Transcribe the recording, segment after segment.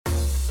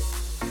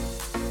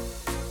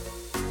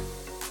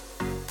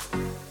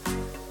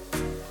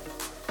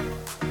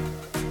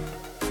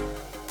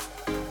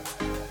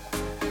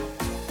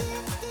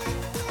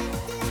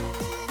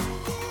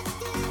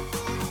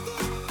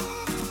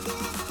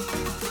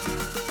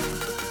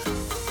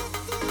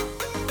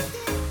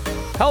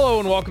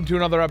Hello and welcome to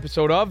another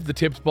episode of the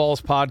Tips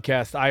Balls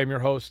Podcast. I am your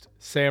host,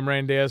 Sam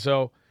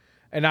Randazzo,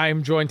 and I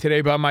am joined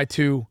today by my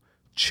two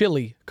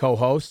chilly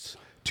co-hosts.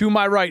 To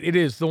my right, it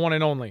is the one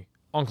and only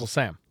Uncle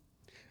Sam.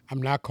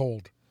 I'm not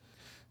cold.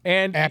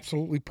 And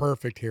Absolutely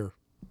perfect here.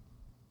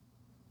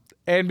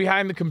 And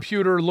behind the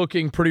computer,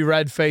 looking pretty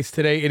red-faced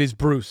today, it is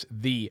Bruce,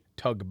 the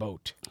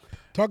tugboat.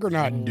 Tug or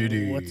not?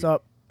 What's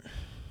up?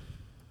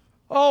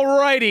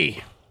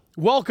 Alrighty.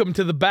 Welcome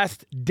to the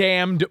best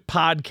damned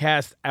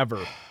podcast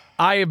ever.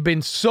 I have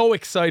been so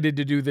excited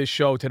to do this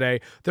show today.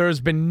 There has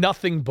been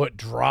nothing but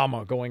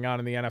drama going on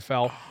in the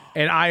NFL,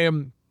 and I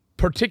am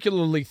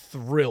particularly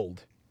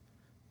thrilled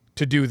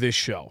to do this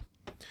show.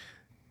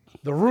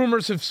 The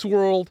rumors have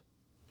swirled.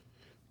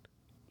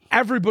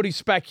 Everybody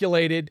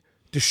speculated.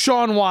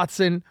 Deshaun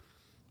Watson,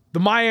 the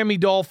Miami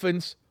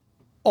Dolphins,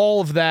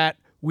 all of that.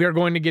 We are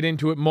going to get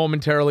into it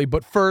momentarily,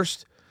 but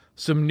first,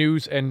 some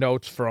news and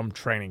notes from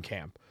training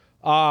camp.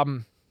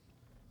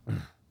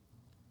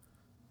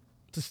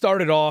 To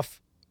start it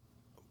off,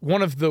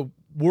 one of the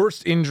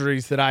worst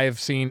injuries that I have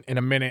seen in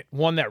a minute,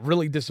 one that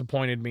really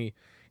disappointed me.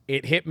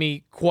 It hit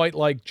me quite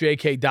like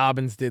J.K.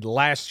 Dobbins did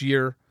last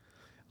year.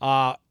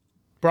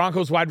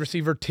 Broncos wide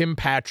receiver Tim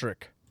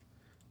Patrick,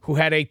 who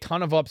had a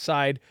ton of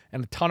upside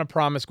and a ton of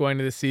promise going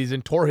into the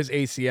season, tore his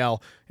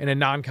ACL in a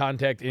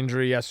non-contact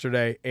injury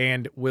yesterday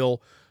and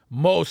will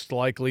most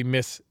likely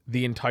miss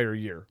the entire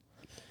year.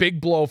 Big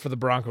blow for the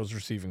Broncos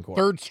receiving corps.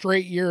 Third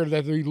straight year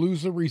that they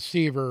lose a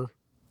receiver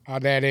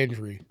on that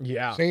injury.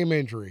 Yeah. Same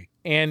injury.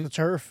 And The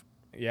turf.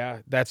 yeah,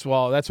 that's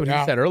what he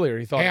said earlier.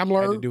 He thought it had to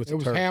Hamler. do with It the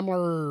was turf.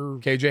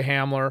 Hamler KJ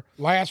Hamler.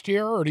 last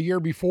year or the year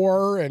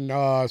before, and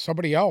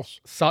somebody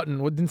else.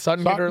 Sutton. Didn't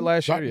Sutton get hurt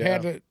last Sutton year?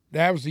 Yeah.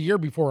 that was the year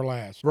before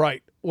last.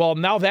 Right. Well,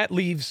 now that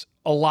leaves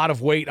a lot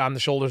of weight on the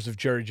shoulders of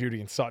Jerry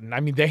Jeudy and Sutton. I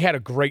mean, they had a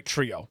great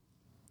trio.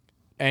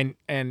 And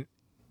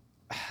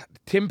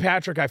Tim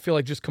Patrick, I feel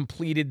like, just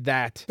completed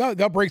that.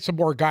 They'll bring some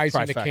more guys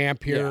into Trifecta.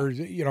 camp here.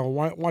 You know,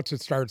 once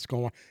it starts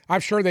going. I'm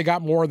sure they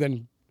got more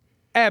than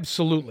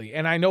Absolutely.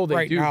 And I know they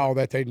right do. now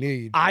that they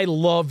need. I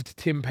loved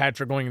Tim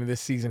Patrick going into this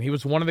season. He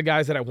was one of the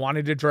guys that I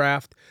wanted to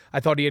draft. I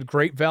thought he had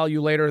great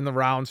value later in the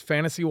rounds.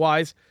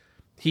 Fantasy-wise,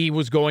 he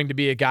was going to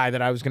be a guy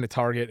that I was going to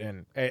target,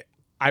 and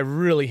I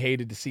really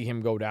hated to see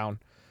him go down.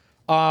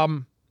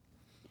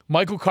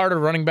 Michael Carter,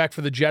 running back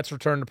for the Jets,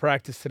 returned to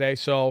practice today.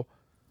 So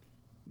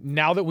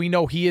now that we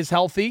know he is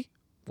healthy,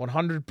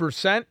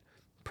 100%,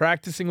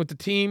 practicing with the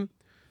team,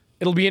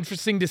 it'll be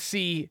interesting to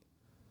see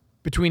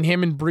between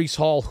him and Breece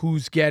Hall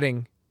who's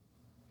getting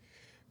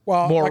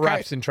more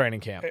reps in training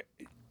camp.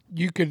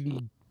 You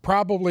could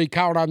probably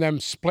count on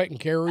them splitting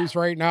carries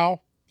right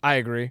now. I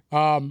agree.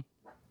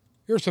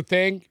 Here's the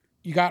thing.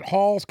 You got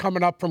Halls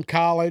coming up from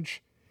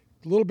college,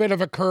 a little bit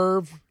of a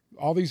curve.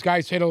 All these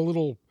guys hit a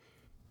little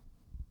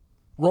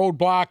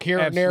roadblock here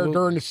and there Absolutely.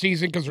 during the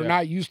season because they're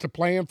not used to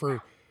playing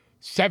for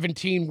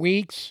 17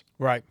 weeks,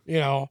 Right. you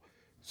know.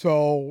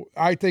 So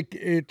I think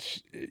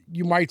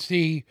you might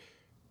see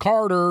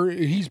Carter,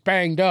 he's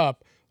banged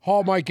up.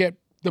 Hall might get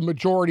the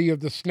majority of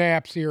the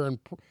snaps here in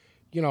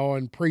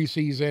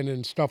preseason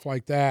and stuff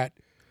like that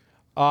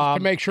to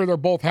make sure they're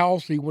both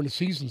healthy when the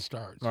season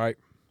starts. All right.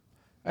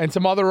 And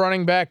some other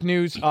running back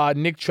news.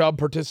 Nick Chubb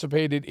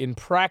participated in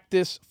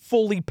practice,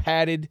 fully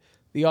padded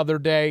the other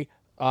day.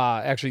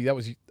 Actually, that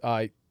was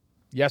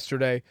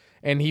yesterday.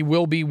 And he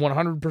will be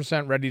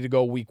 100% ready to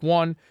go week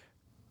one.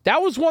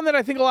 That was one that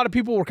I think a lot of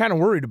people were kind of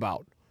worried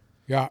about.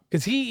 Yeah.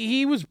 Because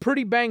he was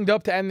pretty banged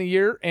up to end the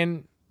year,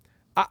 and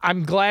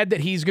I'm glad that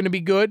he's going to be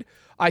good.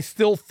 I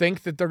still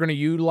think that they're going to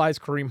utilize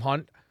Kareem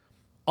Hunt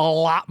a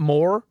lot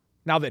more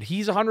now that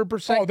he's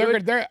 100% Oh,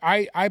 good.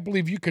 I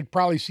believe you could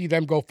probably see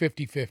them go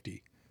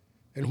 50-50.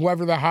 And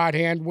whoever the hot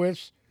hand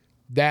was,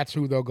 that's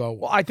who they'll go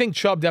with. Well, I think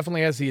Chubb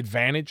definitely has the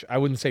advantage. I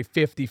wouldn't say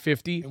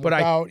 50-50,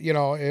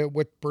 but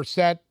with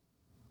Brissett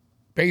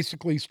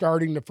basically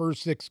starting the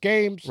first 6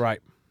 games, right.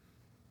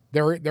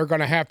 they're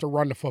going to have to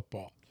run the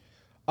football.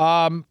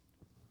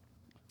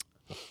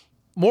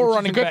 More Which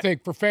running is a good back. thing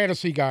for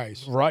fantasy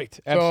guys. Right,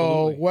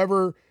 absolutely. So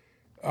whoever,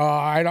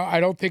 I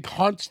don't think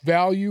Hunt's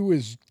value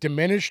is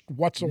diminished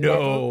whatsoever.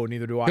 No,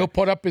 neither do I. He'll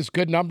put up as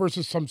good numbers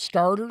as some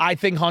starters. I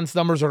think Hunt's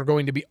numbers are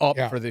going to be up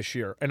Yeah. for this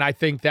year, and I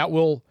think that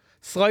will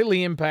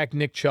slightly impact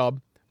Nick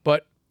Chubb.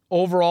 But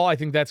overall, I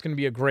think that's going to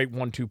be a great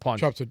 1-2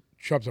 punch.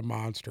 Chubb's a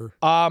monster.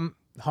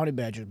 Honey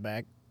Badger's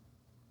back.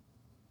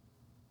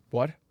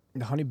 What?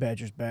 The Honey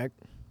Badger's back.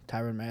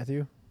 Tyrann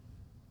Mathieu.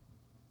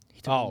 He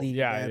took a Oh, leave of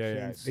yeah.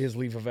 absence. His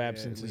leave of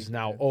absence leave is of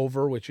now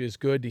over, which is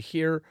good to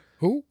hear.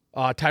 Who?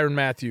 Tyrann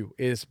Mathieu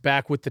is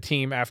back with the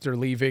team after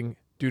leaving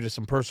due to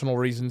some personal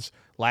reasons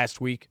last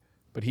week,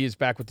 but he is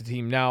back with the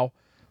team now.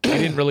 I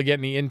didn't really get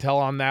any intel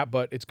on that,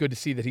 but it's good to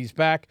see that he's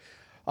back.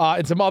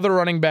 And some other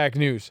running back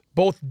news.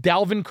 Both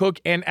Dalvin Cook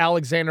and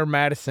Alexander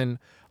Mattison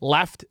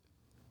left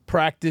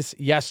practice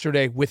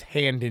yesterday with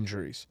hand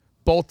injuries.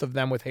 Both of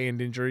them with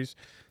hand injuries.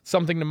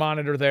 Something to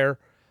monitor there.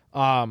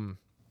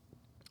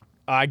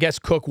 I guess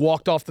Cook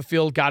walked off the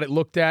field, got it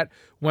looked at,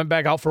 went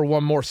back out for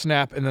one more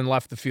snap, and then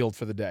left the field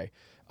for the day.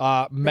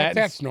 Matt,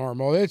 That's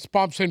normal. It's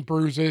bumps and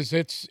bruises.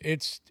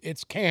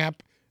 It's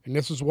camp, and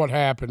this is what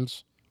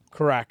happens.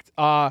 correct.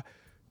 Out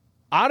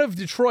of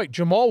Detroit,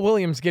 Jamal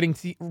Williams getting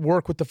to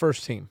work with the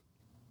first team.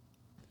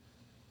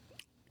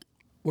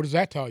 What does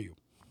that tell you?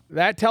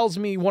 That tells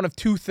me one of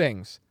two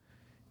things.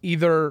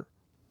 Either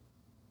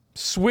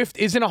Swift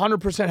isn't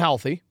 100%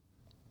 healthy,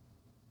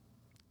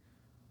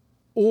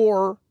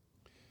 or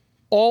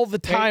all the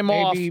time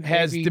off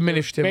has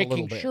diminished him a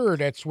little bit. Making sure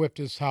that Swift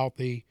is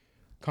healthy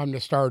come the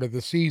start of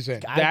the season.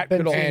 That I've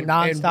been could seeing and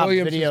nonstop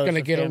Williams is videos gonna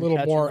of get a him little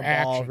catching more the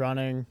ball, action.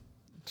 running.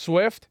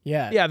 Swift?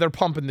 Yeah. Yeah, they're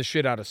pumping the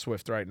shit out of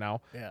Swift right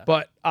now. Yeah.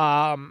 But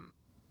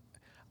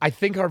I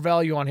think our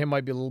value on him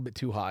might be a little bit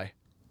too high.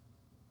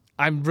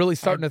 I'm really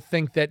starting to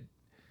think that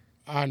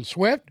On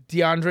Swift,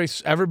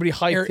 everybody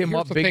hyped him here's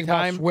up the big thing about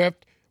time.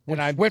 Swift, when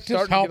And I'm Swift is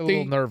starting to get a healthy,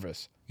 little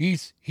nervous.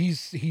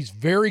 he's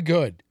very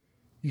good.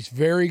 He's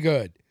very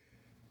good.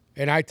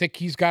 And I think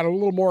he's got a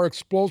little more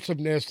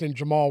explosiveness than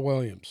Jamal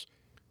Williams.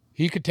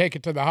 He could take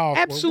it to the house.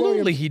 where Absolutely,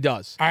 Williams, he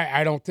does.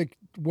 I don't think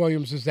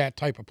Williams is that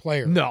type of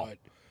player. No.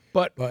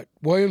 But But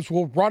Williams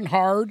will run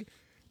hard.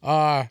 He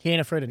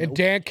ain't afraid of And no.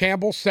 Dan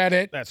Campbell said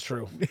it. that's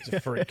true. He's a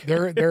freak.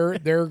 They're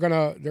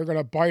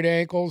gonna bite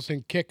ankles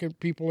and kick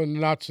people in the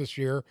nuts this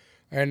year,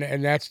 and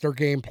that's their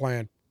game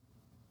plan.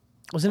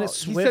 Wasn't it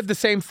He Swift? said the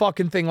same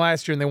fucking thing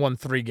last year, and they won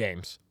 3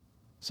 games.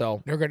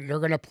 So, They're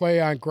gonna play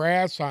on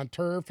grass, on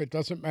turf. It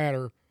doesn't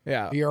matter.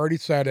 yeah. He already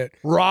said it.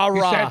 Rah, He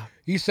rah. said,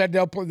 he said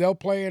they'll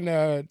play in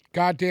the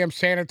goddamn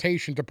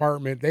sanitation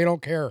department. They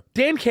don't care.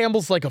 Dan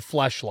Campbell's like a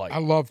fleshlight. I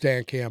love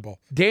Dan Campbell.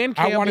 Dan I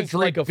Campbell's want to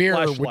drink like a beer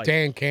fleshlight. with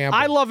Dan Campbell.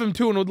 I love him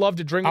too and would love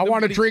to drink with I him.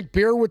 want to but drink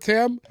beer with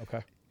him.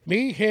 Okay.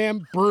 Me,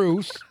 him,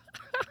 Bruce,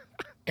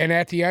 and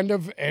at the end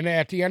of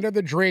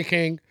the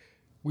drinking,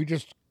 we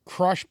just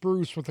crush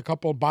Bruce with a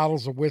couple of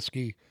bottles of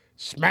whiskey,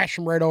 smash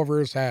him right over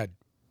his head.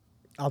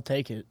 I'll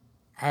take it.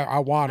 I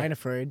want I ain't it.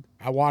 afraid.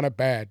 I want it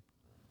bad.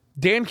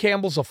 Dan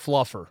Campbell's a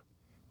fluffer.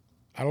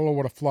 I don't know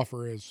what a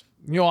fluffer is.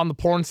 You know, on the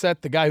porn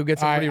set, the guy who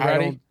gets everybody I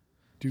ready? don't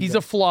do He's that.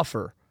 a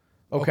fluffer,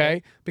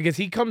 okay? Because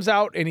he comes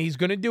out and he's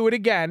going to do it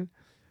again.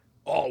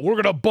 Oh, we're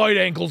going to bite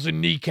ankles and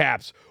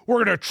kneecaps.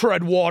 We're going to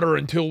tread water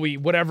until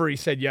whatever he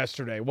said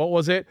yesterday. What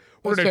was it?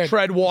 We're going to Listen,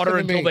 tread water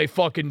listen to until me. they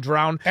fucking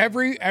drown.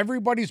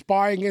 Everybody's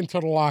buying into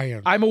the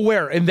Lions. I'm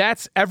aware, and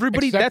that's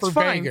everybody. Except that's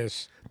for fine.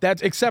 Vegas.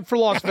 That's except for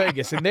Las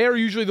Vegas, and they are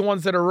usually the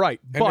ones that are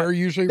right. And But they're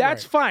usually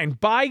that's right. fine.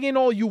 Buy in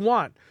all you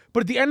want,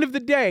 but at the end of the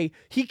day,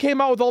 he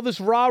came out with all this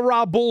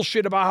rah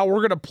bullshit about how we're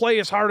going to play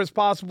as hard as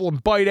possible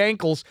and bite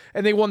ankles,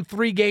 and they won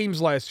 3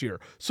 games last year.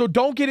 So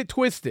don't get it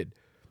twisted.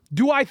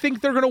 Do I think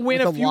they're going to win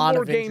With a few lot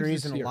more of games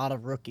injuries this and year? a lot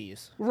of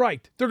rookies.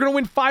 Right. They're going to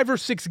win 5 or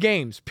 6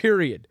 games.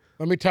 Period.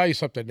 Let me tell you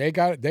something. They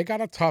got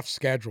a tough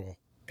schedule,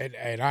 and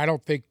I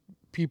don't think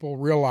people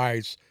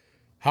realize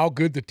how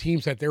good the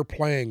teams that they're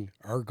playing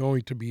are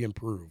going to be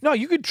improved. No,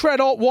 you could tread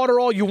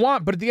water all you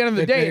want, but at the end of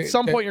the day, at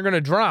some point you're going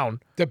to drown.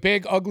 The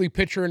big ugly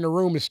pitcher in the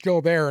room is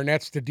still there, and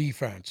that's the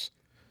defense.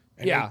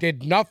 And Yeah. they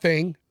did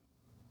nothing.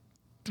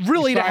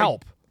 Really to Besides-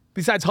 help.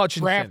 Besides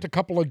Hutchinson. Draft a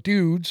couple of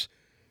dudes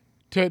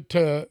to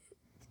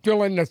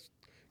fill in the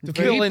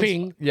Fill in-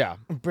 gaping Yeah.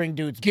 Bring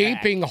dudes back.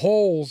 gaping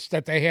holes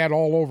that they had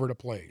all over the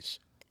place.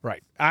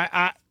 Right.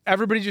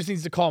 Everybody just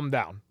needs to calm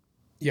down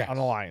Yeah, on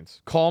the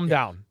Lions. Calm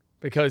down.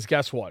 Because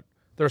guess what?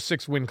 They're a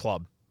 6-win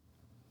club.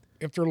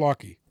 if they're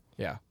lucky.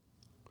 Yeah.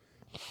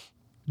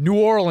 New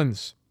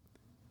Orleans.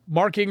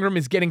 Mark Ingram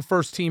is getting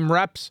first-team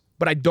reps,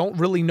 but I don't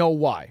really know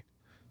why.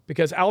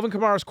 Because Alvin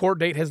Kamara's court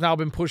date has now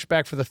been pushed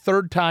back for the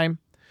 3rd time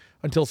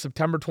until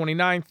September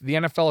 29th. The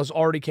NFL has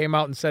already came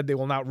out and said they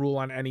will not rule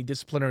on any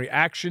disciplinary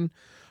action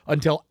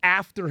until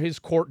after his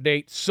court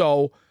date.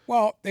 So,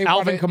 Well, they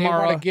Alvin want to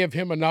Kamara- give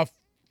him enough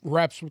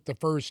reps with the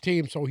first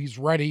team so he's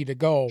ready to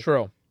go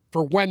true.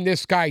 for when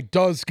this guy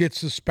does get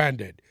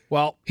suspended.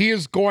 Well, He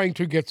is going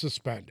to get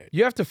suspended.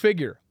 you have to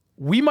figure,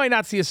 we might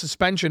not see a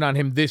suspension on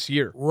him this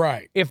year.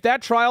 Right. If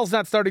that trial's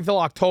not starting till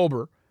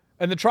October,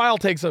 and the trial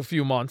takes a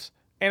few months,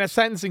 and a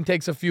sentencing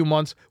takes a few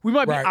months, we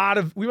might be Right.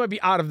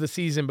 out of the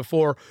season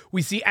before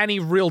we see any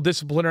real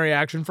disciplinary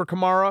action for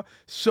Kamara.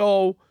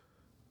 So,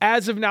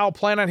 as of now,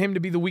 plan on him to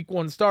be the week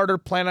 1 starter.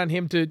 Plan on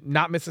him to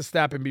not miss a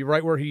step and be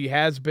right where he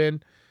has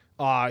been.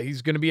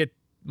 He's going to be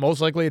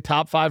most likely a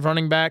top 5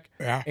 running back.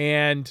 Yeah.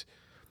 And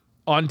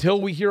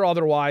until we hear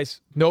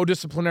otherwise, no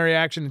disciplinary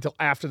action until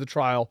after the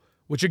trial,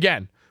 which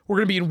again, we're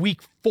going to be in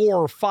week 4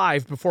 or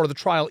 5 before the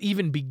trial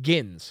even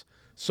begins.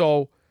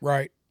 So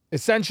Right.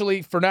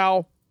 essentially, for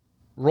now,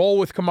 roll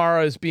with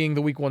Kamara as being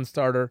the week 1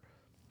 starter.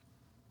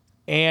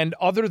 And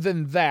other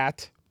than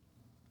that,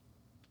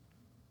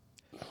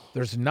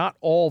 there's not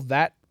all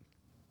that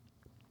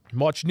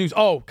much news.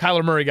 Oh,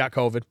 Kyler Murray got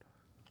COVID.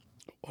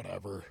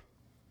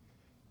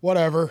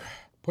 Whatever.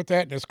 Put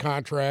that in his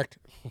contract.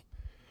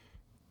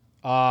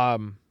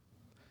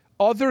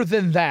 Other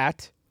than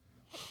that,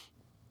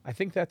 I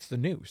think that's the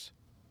news.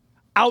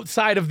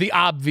 Outside of the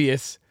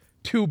obvious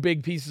 2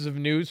 big pieces of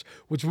news,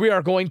 which we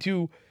are going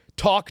to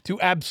talk to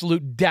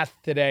absolute death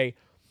today,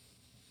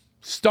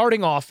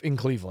 starting off in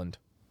Cleveland.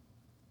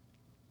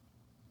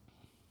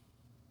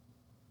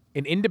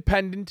 an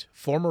independent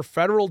former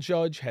federal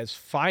judge has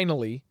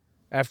finally,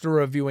 after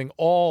reviewing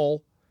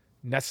all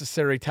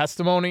necessary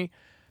testimony,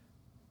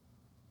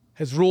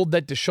 has ruled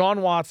that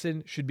Deshaun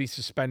Watson should be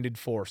suspended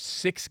for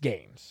 6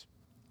 games.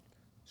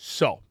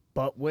 So,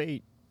 But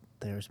wait,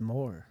 there's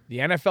more. the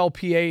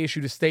NFLPA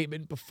issued a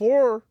statement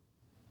before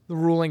the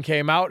ruling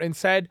came out and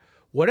said,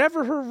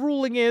 whatever her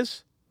ruling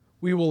is,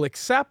 we will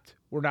accept.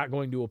 We're not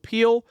going to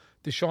appeal.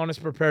 Deshaun is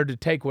prepared to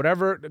take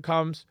whatever it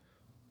comes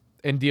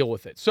and deal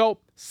with it. So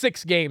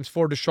 6 games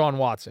for Deshaun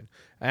Watson.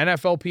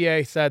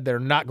 NFLPA said they're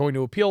not going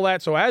to appeal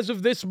that. So as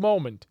of this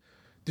moment,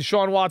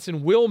 Deshaun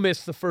Watson will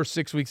miss the first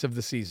 6 weeks of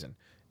the season.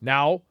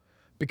 Now,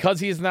 because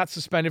he is not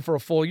suspended for a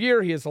full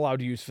year, he is allowed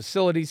to use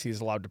facilities. He is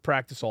allowed to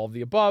practice, all of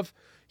the above.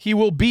 He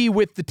will be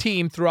with the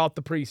team throughout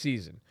the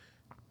preseason.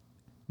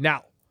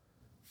 Now,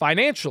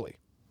 financially,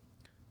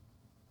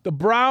 the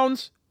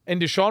Browns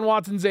and Deshaun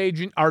Watson's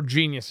agent are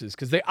geniuses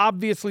because they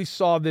obviously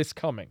saw this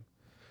coming.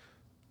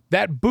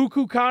 That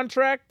buku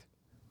contract,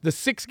 the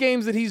 6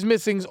 games that he's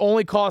missing is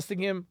only costing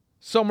him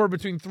somewhere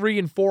between $300,000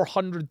 and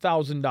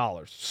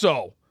 $400,000.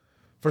 So,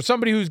 for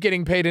somebody who's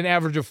getting paid an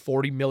average of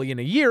 $40 million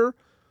a year,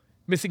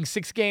 missing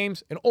 6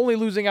 games and only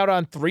losing out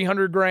on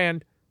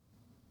 $300,000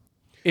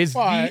 is the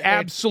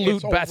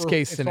absolute best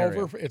case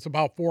scenario. It's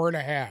about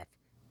 4.5.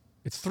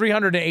 It's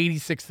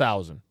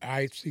 $386,000.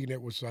 I've seen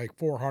it was like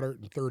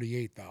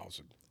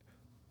 $438,000.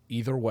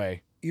 Either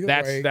way, Either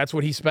that's way, that's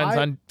what he spends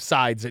on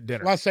sides at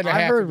dinner. Less than I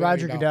half heard $1 million.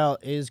 Roger Goodell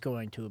is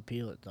going to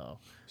appeal it, though.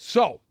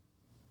 So,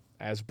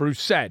 as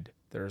Bruce said,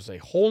 there's a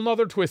whole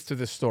nother twist to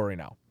this story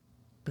now.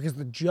 Because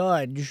the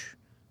judge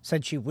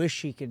said she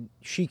wished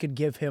she could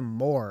give him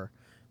more,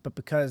 but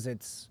because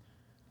it's,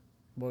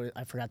 well,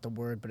 I forgot the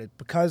word, but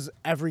because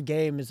every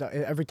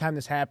time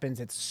this happens,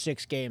 it's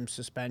 6 game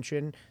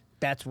suspension.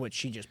 That's what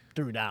she just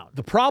threw down.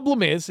 The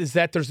problem is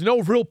that there's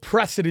no real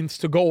precedence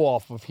to go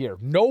off of here.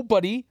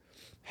 Nobody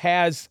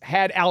has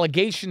had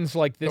allegations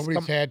like this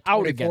Nobody's come had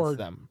out 24 against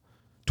them.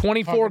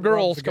 24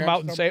 girls come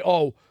out and say,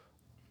 oh,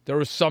 there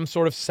was some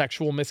sort of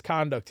sexual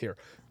misconduct here.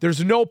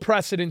 There's no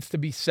precedence to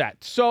be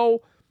set.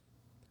 So,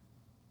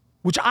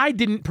 which I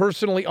didn't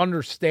personally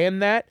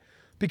understand that,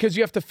 because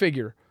you have to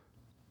figure,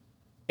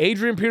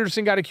 Adrian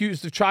Peterson got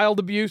accused of child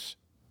abuse,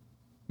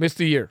 missed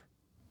a year.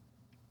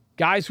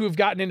 Guys who have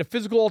gotten into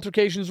physical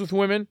altercations with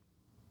women,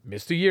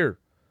 missed a year.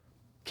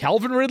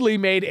 Calvin Ridley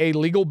made a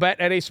legal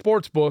bet at a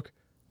sports book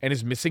and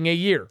is missing a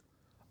year.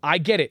 I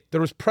get it.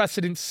 There was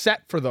precedent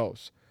set for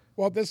those.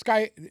 Well, this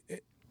guy,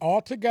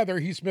 altogether,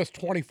 he's missed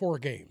 24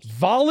 games.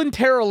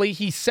 Voluntarily,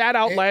 he sat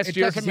out last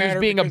year because he was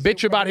being a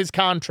bitch about his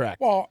contract.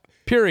 Well,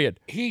 period.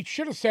 He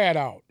should have sat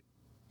out.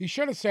 He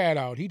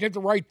did the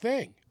right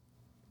thing.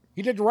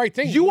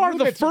 You are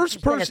the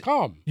first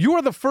person. You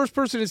are the first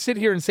person to sit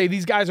here and say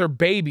these guys are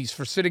babies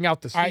for sitting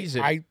out the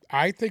season.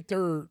 I think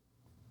they're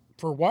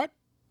for what?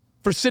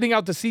 For sitting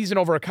out the season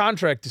over a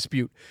contract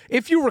dispute.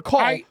 If you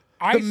recall,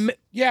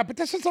 yeah, but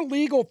this is a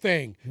legal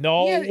thing.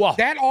 No,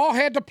 that all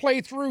had to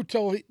play through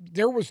till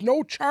there was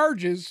no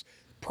charges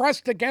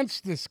pressed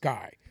against this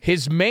guy.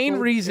 His main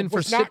reason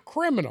for not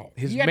criminal.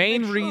 His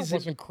main reason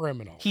wasn't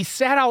criminal. He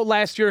sat out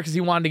last year because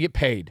he wanted to get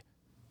paid.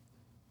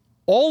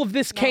 All of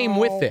this came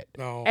with it.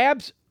 No.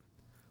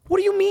 What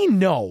do you mean,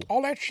 no?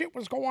 All that shit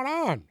was going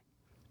on.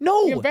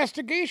 No. The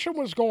investigation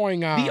was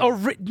going on.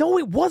 No,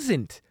 it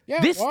wasn't.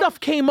 Yeah, this stuff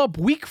came up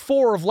week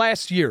 4 of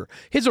last year.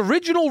 His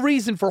original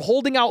reason for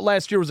holding out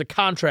last year was a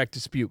contract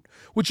dispute,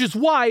 which is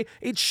why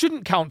it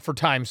shouldn't count for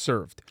time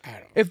served.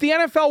 If the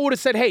NFL would have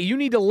said, hey, you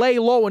need to lay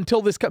low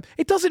until this comes,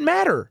 it doesn't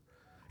matter.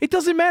 It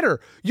doesn't matter.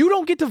 You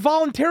don't get to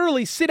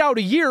voluntarily sit out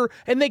a year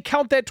and they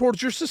count that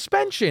towards your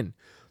suspension.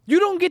 You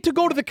don't get to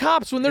go to the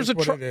cops when there's a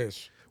trial.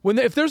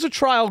 If there's a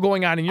trial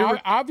going on and you're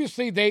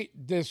obviously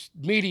this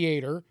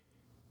mediator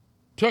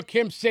took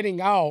him sitting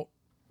out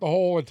the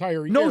whole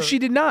entire year. No, she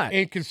did not.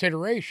 In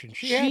consideration,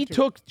 she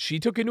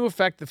took into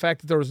effect the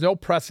fact that there was no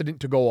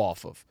precedent to go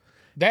off of.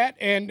 That,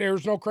 and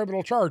there's no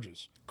criminal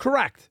charges.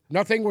 Correct.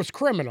 Nothing was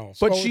criminal.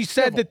 But she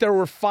said that there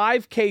were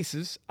 5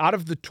 cases out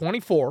of the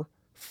 24,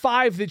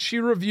 5 that she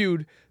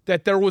reviewed,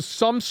 that there was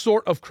some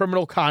sort of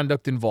criminal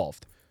conduct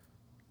involved.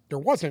 There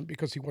wasn't,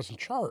 because he wasn't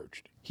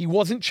charged. He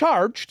wasn't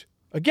charged.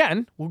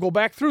 Again, we'll go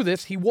back through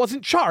this. He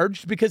wasn't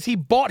charged because he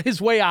bought his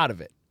way out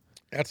of it.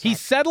 He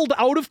settled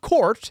out of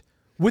court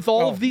with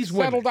all of these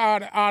women.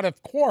 Settled out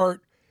of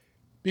court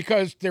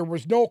because there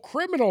was no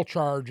criminal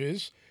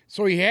charges,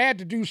 so he had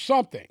to do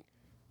something.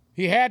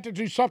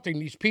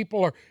 These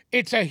people are,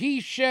 it's a he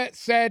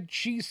said,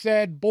 she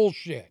said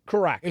bullshit.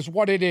 Correct. Is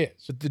what it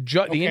is. But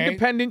the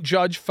independent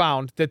judge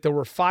found that there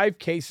were 5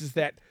 cases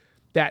that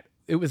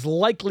it was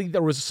likely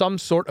there was some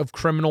sort of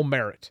criminal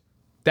merit.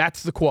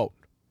 That's the quote.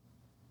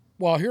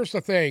 Well, here's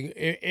the thing.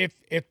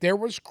 If there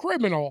was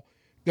criminal,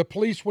 the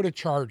police would have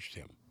charged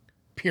him.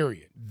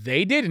 Period.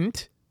 They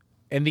didn't.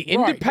 And the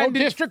independent no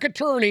district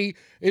attorney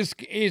is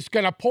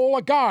going to pull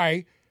a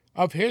guy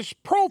of his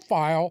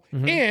profile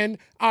in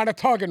on a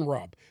tug and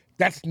rub.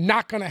 That's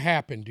not going to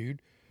happen,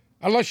 dude.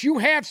 Unless you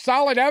have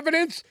solid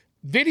evidence,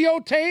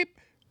 videotape,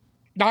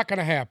 Not going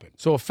to happen.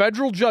 So a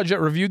federal judge that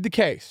reviewed the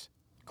case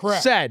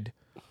Correct. said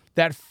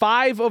that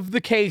 5 of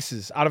the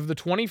cases out of the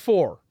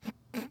 24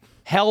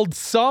 held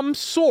some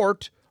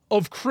sort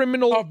of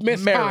criminal Of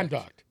misconduct.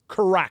 merit.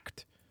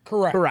 Correct.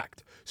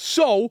 Correct.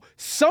 So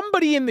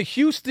somebody in the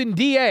Houston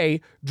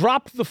DA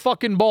dropped the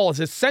fucking ball is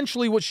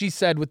essentially what she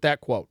said with that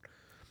quote.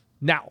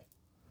 Now,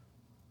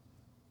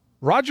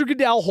 Roger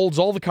Goodell holds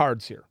all the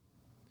cards here.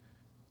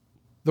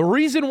 The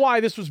reason why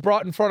this was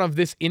brought in front of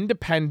this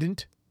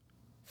independent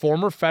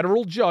former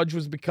federal judge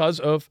was because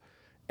of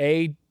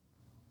a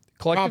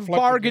collective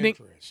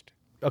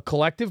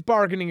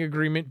bargaining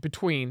agreement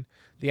between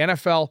the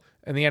NFL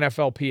and the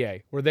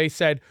NFLPA, where they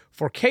said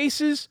for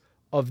cases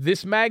of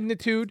this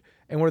magnitude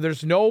and where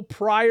there's no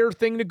prior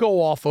thing to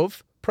go off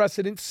of,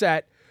 precedent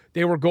set,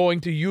 they were going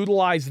to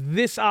utilize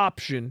this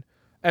option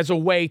as a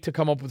way to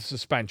come up with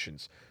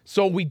suspensions.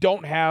 So we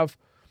don't have,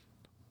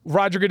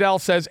 Roger Goodell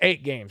says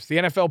 8 games. The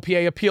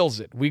NFLPA appeals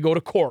it. We go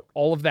to court,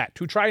 all of that,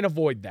 to try and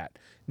avoid that.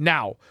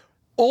 Now,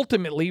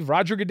 ultimately,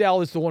 Roger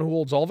Goodell is the one who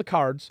holds all the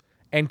cards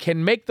and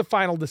can make the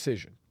final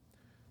decision.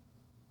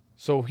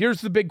 So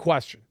here's the big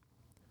question.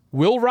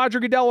 Will Roger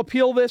Goodell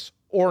appeal this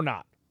or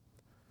not?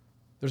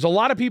 There's a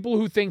lot of people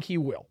who think he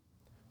will.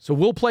 So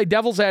we'll play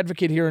devil's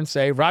advocate here and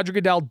say Roger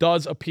Goodell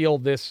does appeal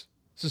this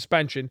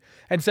suspension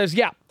and says,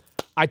 yeah,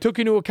 I took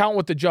into account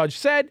what the judge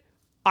said.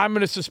 I'm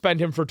going to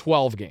suspend him for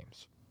 12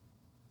 games.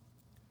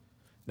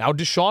 Now,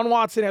 Deshaun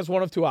Watson has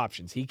one of 2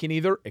 options. He can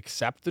either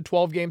accept the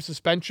 12-game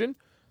suspension,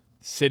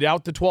 sit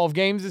out the 12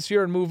 games this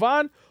year and move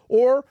on,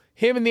 or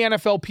him and the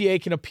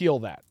NFLPA can appeal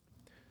that.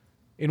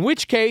 In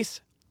which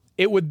case,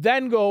 it would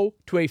then go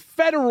to a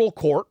federal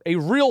court, a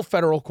real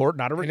federal court,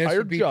 not a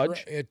retired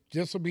judge.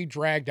 This will be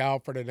dragged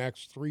out for the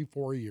next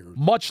 3-4 years.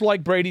 Much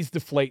like Brady's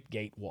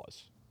Deflategate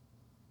was.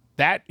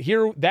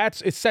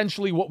 That's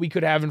essentially what we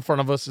could have in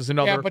front of us as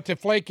another. Yeah, but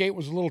Deflategate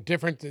was a little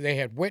different. They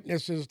had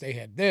witnesses, they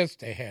had this,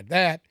 they had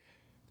that.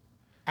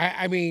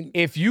 I mean,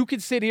 if you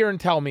could sit here and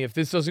tell me if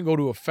this doesn't go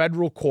to a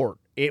federal court,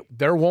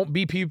 there won't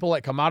be people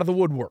that come out of the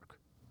woodwork.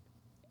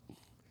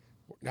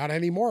 Not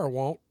anymore, it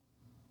won't.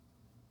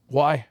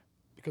 Why?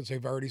 Because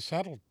they've already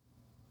settled.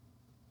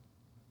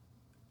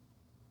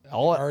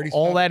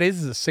 All that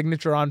is a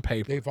signature on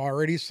paper. They've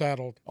already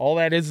settled. All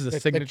that is a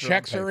signature on paper. The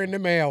checks are in the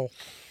mail.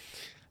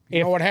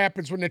 You know what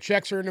happens when the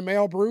checks are in the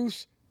mail,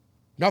 Bruce?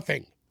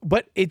 Nothing.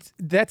 But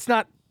that's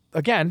not,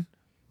 again.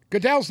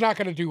 Goodell's not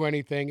going to do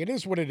anything. It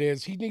is what it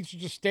is. He needs to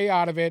just stay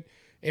out of it.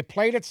 It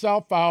played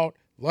itself out.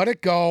 Let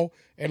it go,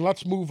 and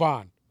let's move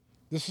on.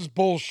 This is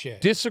bullshit.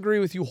 Disagree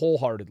with you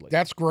wholeheartedly.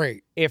 That's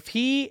great. If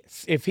he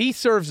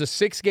serves a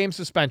 6-game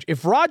suspension,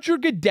 if Roger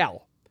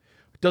Goodell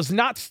does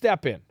not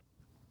step in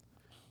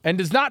and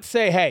does not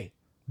say, hey,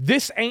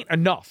 this ain't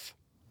enough.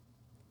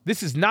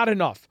 This is not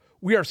enough.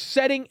 We are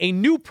setting a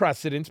new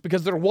precedent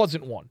because there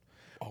wasn't one.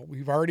 Oh,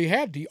 we've already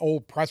had the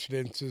old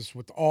precedences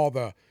with all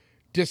the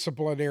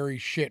disciplinary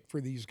shit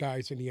for these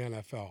guys in the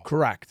NFL.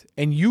 Correct.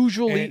 And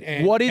usually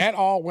and that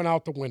all went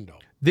out the window.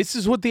 This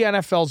is what the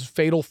NFL's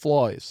fatal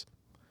flaw is.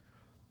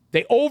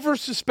 They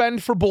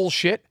over-suspend for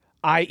bullshit,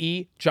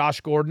 i.e.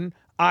 Josh Gordon,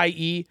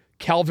 i.e.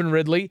 Calvin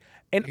Ridley.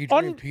 And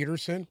Adrian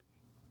Peterson,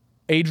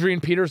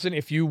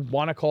 if you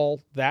want to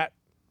call that.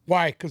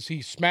 Why? Because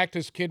he smacked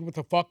his kid with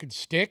a fucking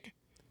stick?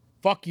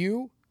 Fuck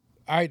you.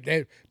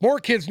 More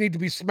kids need to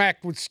be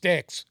smacked with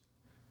sticks.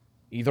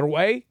 Either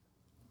way,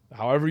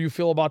 however you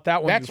feel about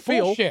that one. That's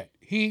bullshit.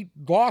 He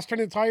lost an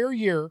entire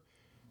year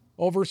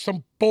over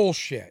some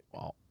bullshit.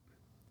 Well,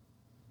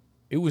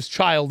 it was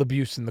child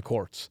abuse in the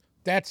courts.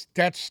 That's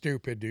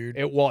stupid, dude.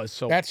 It was.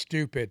 So that's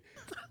stupid.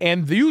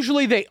 And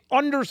usually they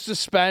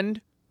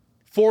under-suspend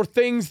for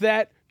things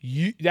that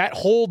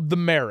hold the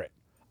merit,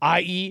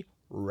 i.e.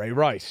 Ray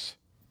Rice,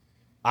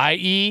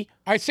 i.e.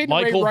 I seen the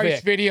Ray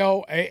Rice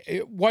video.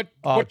 What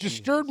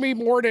disturbed me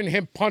more than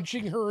him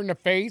punching her in the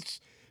face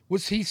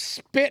was he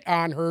spit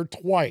on her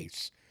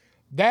twice.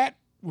 That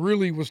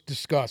really was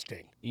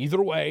disgusting.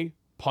 Either way,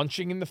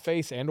 punching in the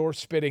face and or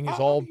spitting is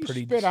all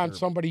pretty spit disturbing. on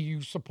somebody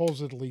you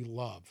supposedly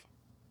love.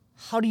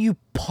 How do you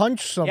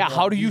punch someone? Yeah,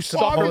 how do you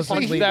sucker punch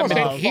them in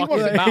the He fucking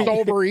wasn't mouth?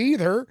 sober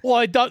either. Well,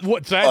 it does.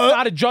 What? That's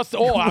not a just.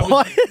 Oh,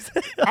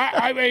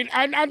 I mean,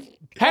 I'm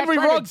Henry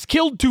Ruggs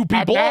killed 2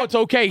 people. It's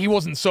okay. He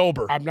wasn't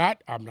sober. I'm not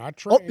trying.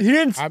 Oh, he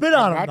didn't spit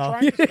on him. I'm not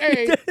trying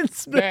to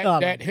say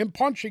that him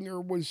punching her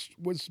was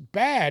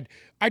bad.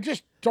 I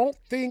just don't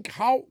think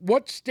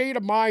what state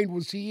of mind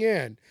was he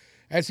in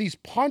as he's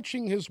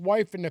punching his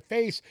wife in the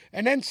face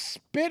and then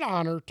spit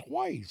on her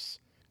twice.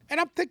 And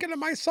I'm thinking to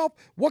myself,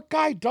 what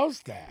guy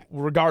does that?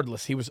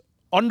 Regardless, he was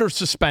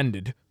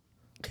under-suspended.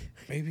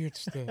 Maybe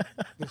it's the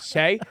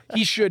okay?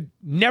 He should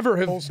never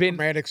have been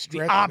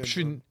the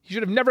option. He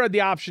should have never had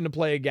the option to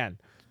play again.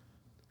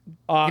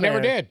 He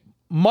never did.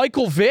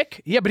 Michael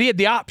Vick, yeah, but he had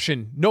the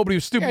option. Nobody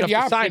was stupid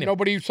enough to sign him.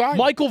 Nobody signed him.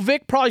 Michael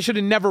Vick probably should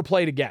have never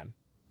played again.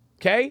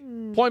 Okay?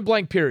 Point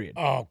blank, period.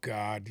 Oh,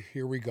 God.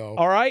 Here we go.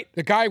 All right?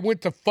 The guy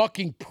went to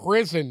fucking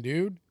prison,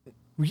 dude.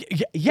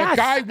 Yes,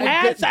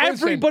 as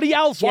everybody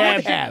else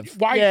would have.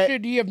 Why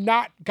should he have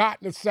not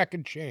gotten a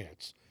second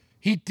chance?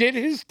 He did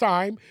his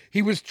time.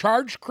 He was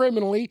charged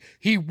criminally.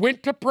 He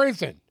went to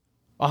prison.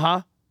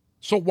 Uh-huh.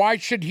 So why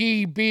should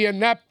he be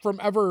inept from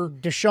ever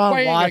Deshaun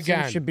playing Watson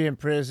again? should be in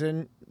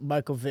prison.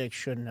 Michael Vick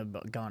shouldn't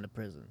have gone to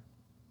prison.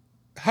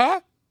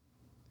 Huh?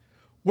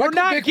 We're Michael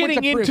not Vick went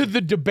getting to into prison.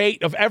 the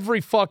debate of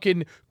every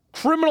fucking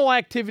criminal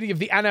activity of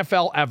the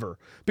NFL ever.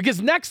 Because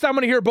next I'm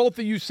going to hear both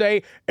of you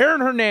say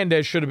Aaron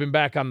Hernandez should have been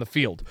back on the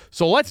field.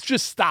 So let's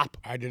just stop,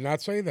 I did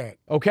not say that.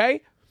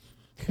 okay?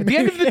 At the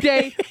end of the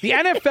day, the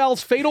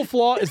NFL's fatal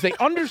flaw is they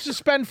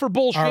under-suspend for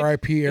bullshit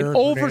R.I.P. and Aaron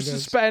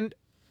over-suspend.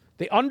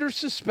 They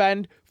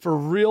under-suspend for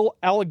real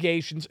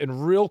allegations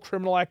and real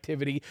criminal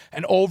activity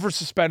and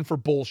over-suspend for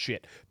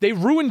bullshit. They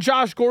ruined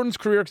Josh Gordon's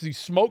career because he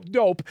smoked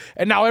dope,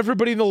 and now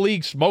everybody in the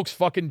league smokes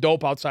fucking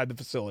dope outside the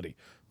facility.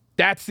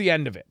 That's the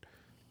end of it.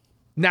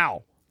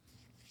 Now,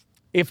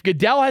 if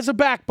Goodell has a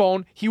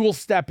backbone, he will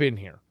step in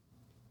here.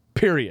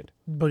 Period.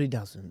 But he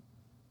doesn't.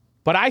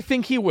 But I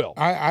think he will.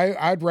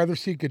 I'd rather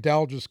see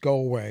Goodell just go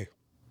away.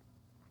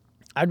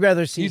 I'd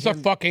rather see He's a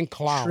him fucking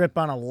clown. trip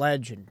on a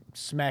ledge and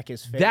smack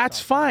his face. That's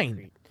off the fine.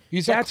 concrete.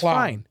 He's a That's clown.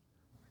 fine.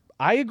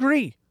 I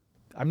agree.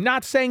 I'm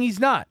not saying he's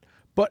not.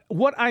 But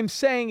what I'm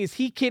saying is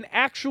he can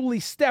actually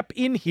step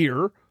in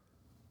here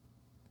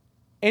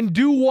and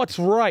do what's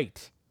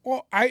right.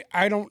 Well, I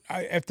don't.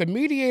 If the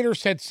mediator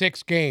said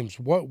 6 games,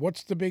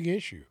 what's the big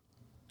issue?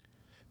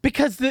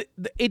 Because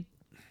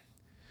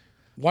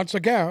Once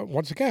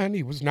again,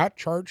 he was not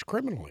charged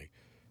criminally.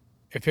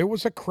 If it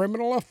was a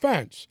criminal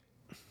offense,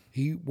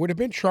 he would have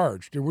been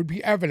charged. There would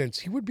be evidence.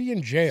 He would be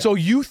in jail. so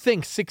you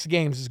think 6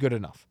 games is good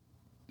enough?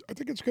 I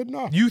think it's good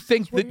enough. You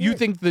think That's what that it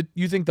is.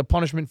 you think the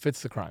punishment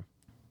fits the crime?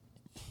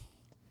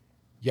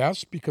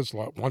 Yes, because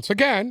once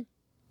again,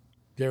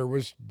 there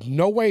was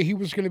no way he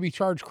was going to be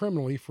charged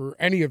criminally for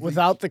any of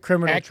Without the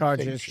criminal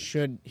charges, accusations.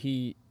 should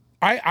he?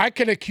 I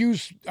can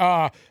accuse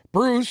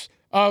Bruce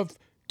of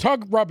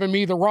tug rubbing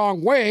me the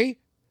wrong way,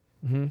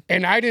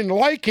 and I didn't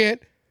like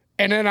it.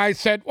 And then I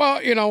said,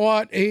 well, you know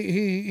what?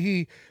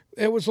 He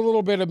it was a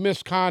little bit of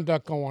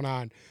misconduct going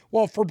on.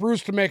 Well, for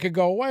Bruce to make it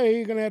go away,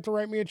 you're going to have to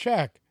write me a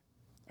check.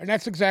 And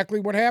that's exactly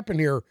what happened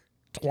here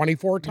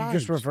 24 You times.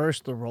 just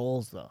reverse the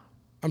roles, though.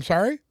 I'm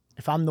sorry?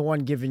 If I'm the one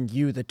giving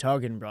you the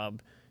tug and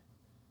rub,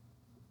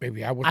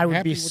 Maybe I, I would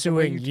happy be with the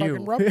way suing tug you.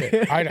 and rubbed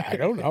it. I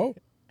don't know.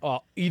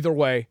 Either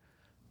way,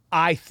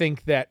 I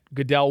think that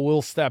Goodell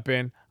will step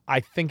in. I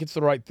think it's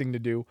the right thing to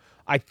do.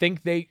 I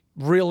think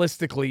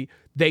realistically,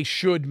 they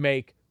should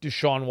make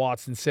Deshaun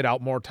Watson sit out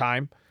more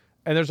time.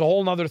 And there's a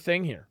whole nother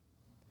thing here.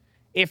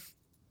 If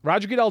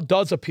Roger Goodell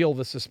does appeal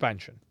the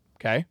suspension,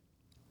 okay,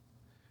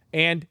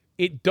 and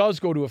it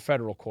does go to a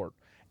federal court,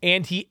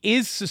 and he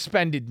is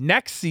suspended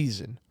next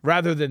season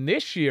rather than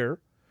this year,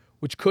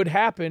 which could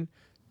happen,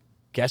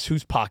 guess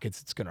whose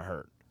pockets it's going to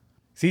hurt?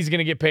 So he's going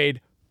to get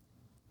paid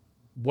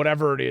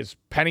whatever it is,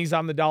 pennies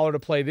on the dollar to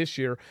play this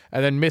year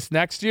and then miss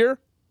next year.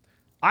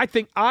 I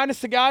think,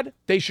 honest to God,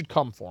 they should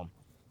come for him.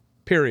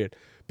 Period.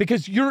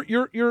 Because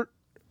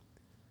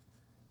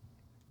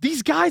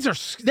these guys are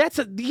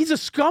he's a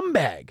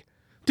scumbag.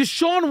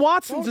 Deshaun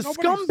Watson's a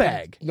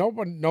scumbag.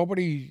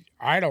 Nobody.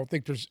 I don't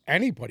think there's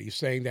anybody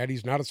saying that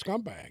he's not a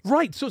scumbag.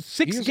 Right. So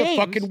 6 He's games.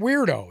 a fucking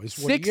weirdo. Is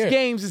what 6 he is.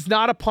 games is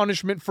not a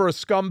punishment for a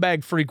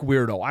scumbag freak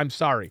weirdo. I'm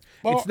sorry.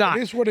 Well, it's not.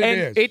 it is what it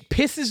and is. It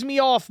pisses me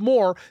off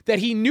more that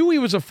he knew he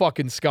was a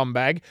fucking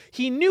scumbag.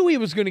 He knew he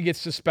was going to get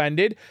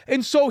suspended.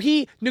 And so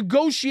he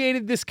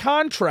negotiated this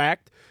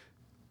contract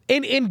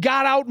and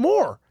got out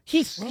more.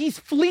 He's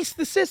fleeced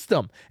the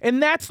system.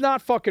 And that's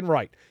not fucking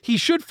right. He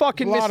should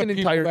fucking A miss lot an of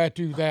people entire. that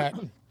do that.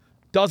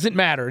 Doesn't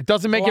matter. It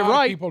doesn't make a it lot of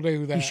right. people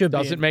do that. He should be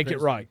Doesn't in make it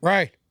prison. right.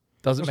 Right.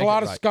 Doesn't There's make a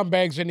lot it of right.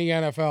 scumbags in the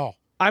NFL.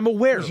 I'm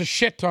aware. There's a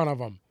shit ton of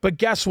them. But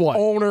guess what?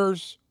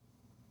 Owners,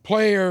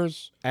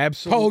 players,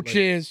 Absolutely.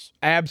 coaches,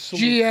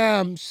 Absolutely.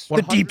 GMs.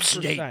 The deep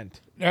 100%.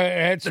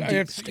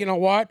 It's you know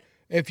what?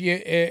 If you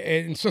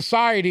in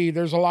society,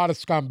 there's a lot of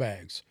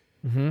scumbags.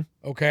 Mm-hmm.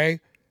 Okay,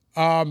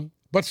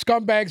 but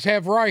scumbags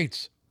have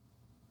rights.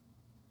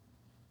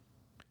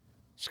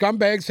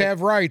 Scumbags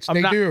have rights.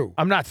 They do.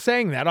 I'm not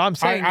saying that. All I'm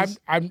saying is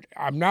I'm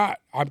not.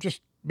 I'm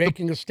just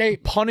making a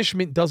statement.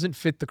 punishment doesn't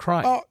fit the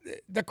crime. Well,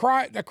 the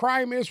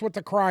crime is what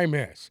the crime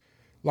is.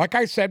 Like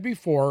I said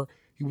before,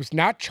 he was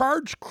not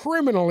charged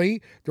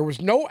criminally. There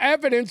was no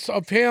evidence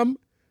of him.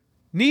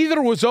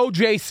 Neither was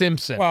O.J.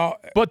 Simpson. Well,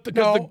 but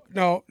no.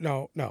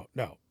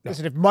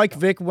 Listen, if Mike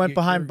Vick went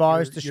behind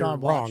bars, you're Deshaun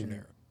wrong Watson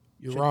there.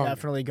 You're should wrong.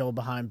 definitely go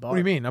behind bars. what do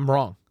you mean? I'm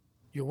wrong.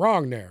 You're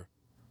wrong there.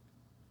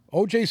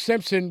 O.J.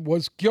 Simpson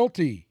was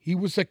guilty. He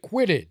was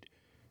acquitted.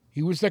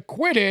 He was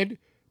acquitted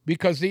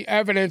because the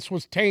evidence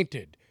was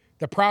tainted.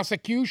 The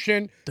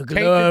prosecution The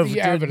tainted glove the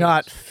did evidence.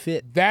 not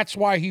fit. That's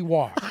why he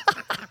walked.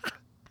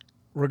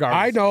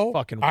 Regardless. I know.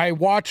 Fucking I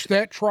watched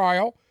that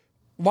trial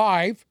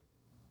live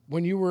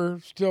when you were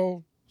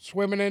still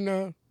swimming in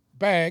a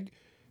bag,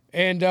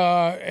 and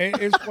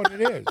it's what it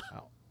is.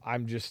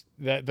 I'm just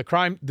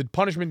the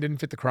punishment didn't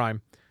fit the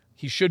crime.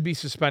 He should be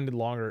suspended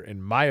longer,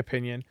 in my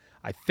opinion.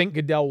 I think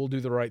Goodell will do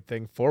the right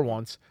thing for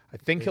once. I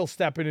think he'll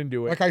step in and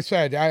do it. Like I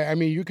said, I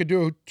mean, you could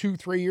do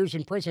 2-3 years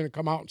in prison and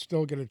come out and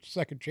still get a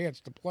second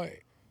chance to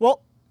play.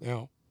 Well, You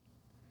know,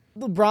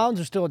 the Browns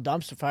are still a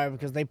dumpster fire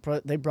because they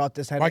brought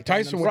this headache Mike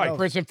Tyson on went to themselves.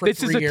 prison for This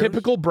 3 is a years.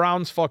 typical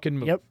Browns fucking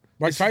move. Yep.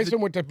 Mike Tyson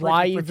went to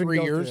why prison for even 3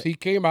 go through years. it? He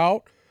came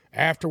out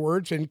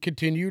afterwards and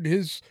continued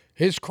his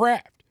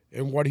craft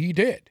and what he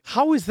did.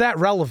 How is that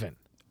relevant?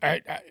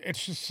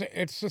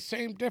 It's the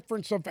same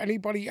difference of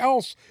anybody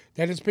else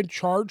that has been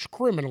charged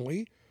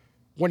criminally.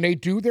 When they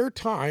do their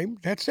time,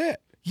 that's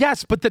it.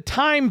 Yes, but the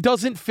time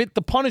doesn't fit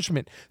the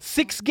punishment.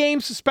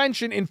 6-game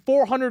suspension and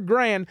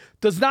 $400,000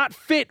 does not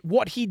fit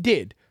what he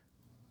did.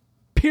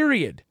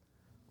 Period.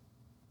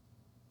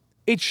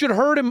 It should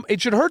hurt him.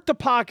 It should hurt the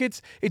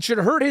pockets. It should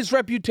hurt his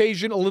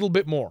reputation a little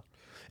bit more.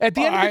 At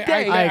the end of the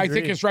day, I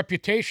think his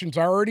reputation's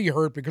already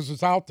hurt because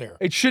it's out there.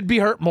 it should be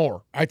hurt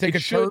more. I think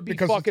it's should hurt be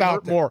because it's fucking out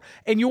hurt there. more.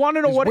 And you want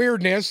to know His what?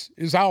 weirdness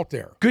is out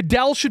there.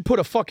 Goodell should put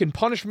a fucking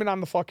punishment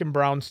on the fucking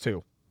Browns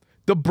too.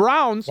 The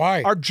Browns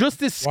Why? are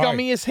just as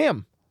scummy as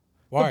him.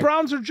 Why? The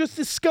Browns are just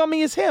as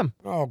scummy as him.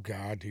 Oh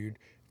God, dude!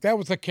 If that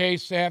was the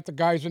case, half the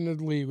guys in the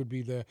league would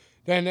be the.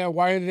 Then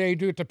why did they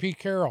do it to Pete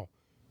Carroll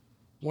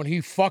when he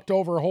fucked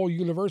over a whole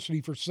university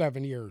for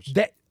 7 years?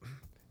 That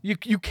you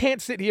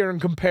can't sit here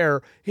and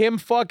compare him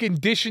fucking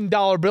dishing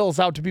dollar bills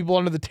out to people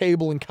under the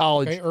table in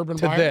college Okay, Urban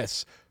to Meyer?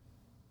 this.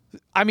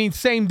 I mean,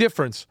 same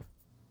difference.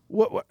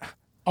 What?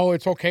 Oh,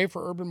 it's okay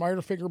for Urban Meyer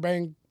to finger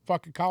bang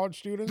fucking college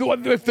students?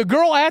 If the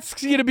girl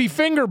asks you to be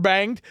finger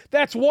banged,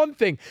 that's one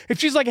thing. If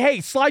she's like,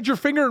 "Hey, slide your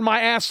finger in my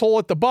asshole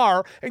at the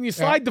bar," and you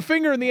slide the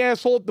finger in the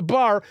asshole at the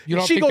bar, You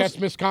don't she think goes, that's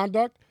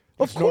misconduct?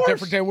 "Of It's course." no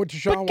different than what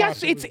Deshaun but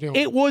guess Watson was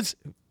doing.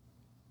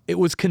 it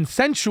was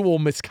consensual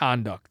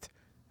misconduct.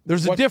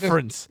 There's a What's the-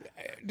 difference.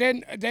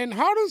 Then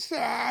how does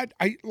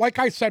like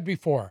I said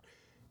before,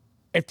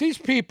 if these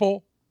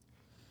people,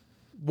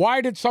 why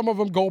did some of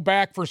them go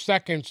back for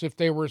seconds if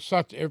there was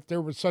such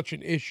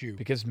an issue?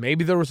 Because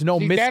maybe there was no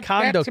See,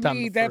 misconduct that to on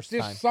me, the that's first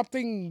just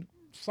time.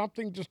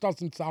 something just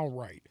doesn't sound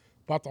right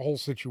about the whole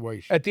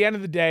situation. At the end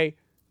of the day,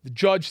 the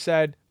judge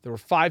said there were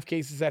 5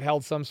 cases that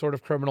held some sort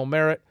of criminal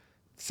merit,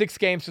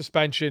 6-game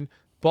suspension.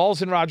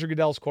 Ball's in Roger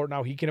Goodell's court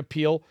now. He can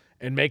appeal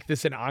and make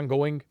this an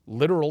ongoing,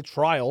 literal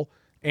trial,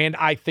 and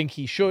I think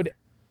he should.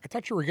 I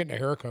thought you were getting a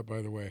haircut,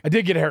 by the way. I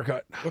did get a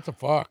haircut. What the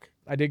fuck?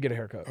 I did get a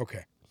haircut.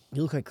 Okay.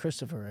 You look like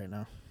Christopher right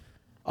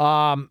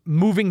now.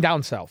 Moving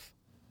down south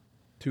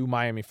to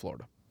Miami,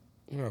 Florida.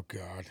 Oh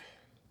God.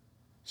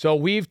 So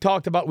we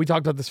talked about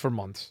this for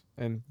months,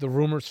 and the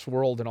rumors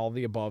swirled and all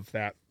the above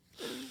that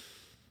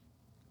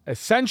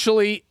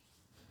essentially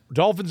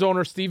Dolphins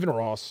owner Stephen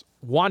Ross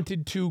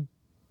wanted to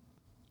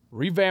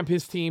revamp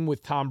his team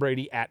with Tom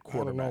Brady at I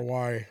don't know quarterback.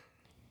 why.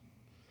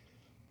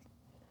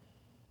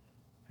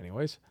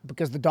 Anyways,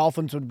 Because the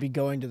Dolphins would be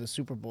going to the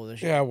Super Bowl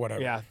this year. Yeah,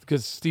 whatever. yeah,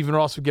 because Stephen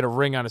Ross would get a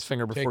ring on his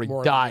finger before he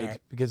more than died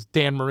that. because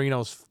Dan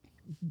Marino's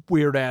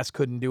weird ass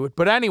couldn't do it.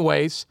 But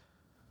anyways,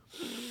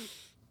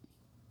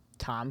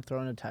 Tom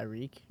throwing a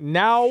Tyreek.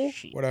 now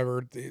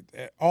Whatever.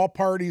 All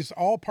parties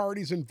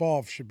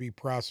involved should be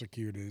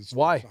prosecuted. As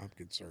Why? far as I'm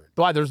concerned.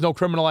 why there's no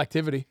criminal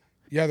activity.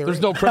 Yeah, There's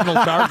no criminal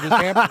charges.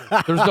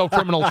 There's no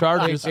criminal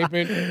charges. They've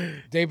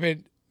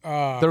been.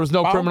 There was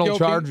no found criminal guilty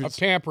charges. of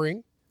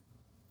tampering.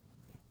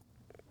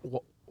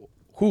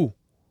 Who?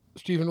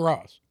 Stephen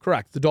Ross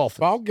Correct. The Dolphins.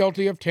 found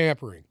guilty of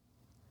tampering.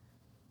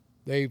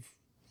 They've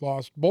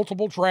lost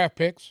multiple draft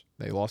picks.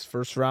 They lost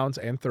first rounds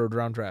and third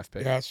round draft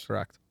picks. Yes.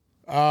 Correct.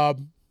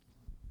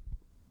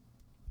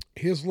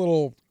 His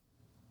little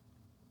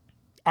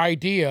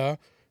idea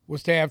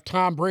was to have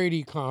Tom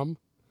Brady come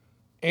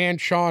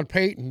and Sean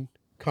Payton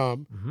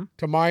come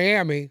to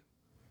Miami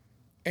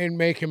and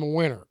make him a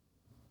winner.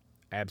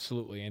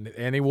 Absolutely.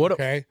 And he would have.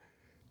 Okay.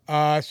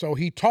 So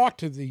he talked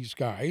to these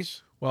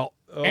guys Well,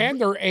 and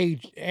their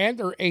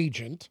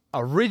agent.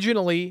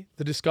 originally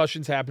the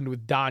discussions happened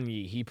with Don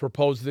Yee. He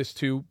proposed this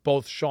to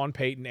both Sean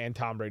Payton and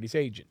Tom Brady's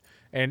agent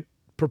and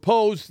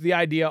proposed the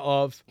idea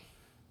of,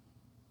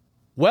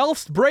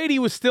 whilst Brady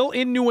was still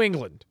in New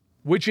England,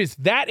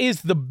 that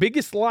is the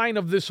biggest line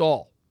of this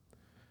all,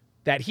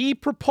 that he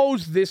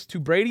proposed this to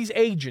Brady's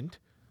agent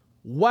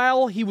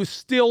while he was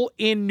still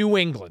in New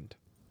England.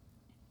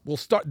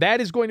 That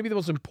is going to be the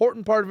most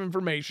important part of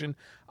information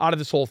out of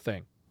this whole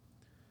thing.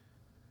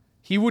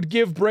 He would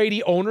give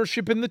Brady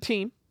ownership in the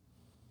team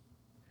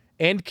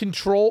and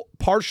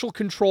partial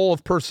control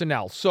of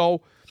personnel.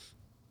 So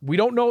we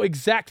don't know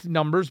exact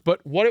numbers,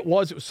 but what it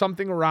was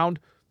something around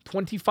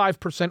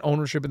 25%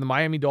 ownership in the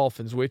Miami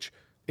Dolphins, which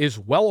is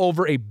well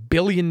over $1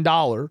 billion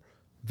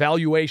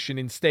valuation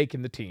in stake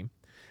in the team,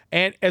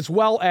 and as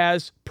well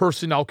as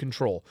personnel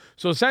control.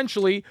 So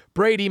essentially,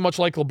 Brady, much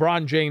like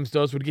LeBron James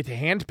does, would get to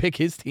handpick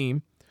his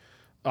team,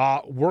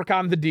 work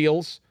on the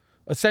deals,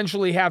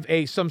 essentially have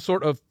some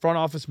sort of front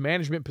office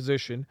management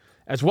position,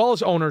 as well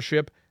as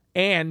ownership,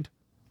 and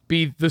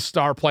be the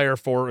star player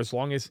for as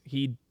long as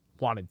he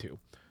wanted to.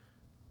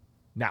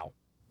 Now,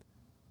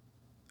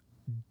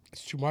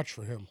 It's too much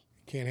for him.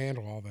 He can't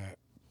handle all that.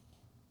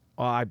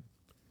 I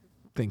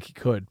think he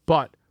could,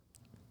 but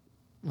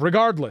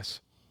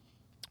regardless,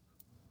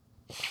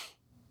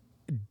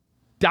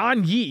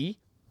 Don Yee,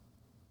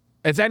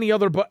 as any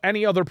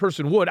other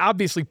person would,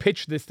 obviously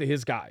pitch this to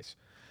his guys.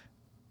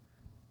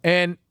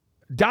 And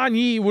Don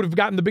Yee would have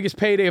gotten the biggest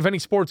payday of any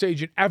sports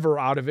agent ever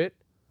out of it.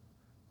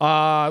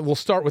 We'll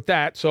start with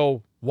that.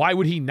 So why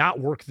would he not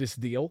work this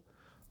deal?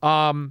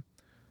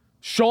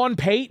 Sean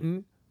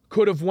Payton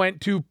could have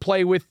went to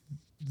play with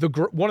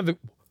one of the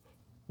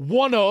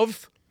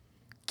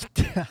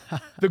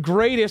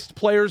greatest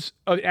players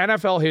of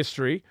NFL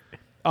history.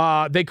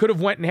 They could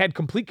have went and had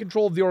complete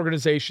control of the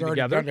organization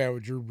together. Done that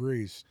with Drew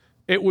Brees.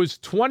 It was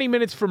 20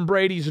 minutes from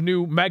Brady's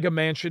new mega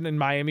mansion in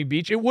Miami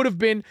Beach. It would have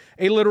been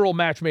a literal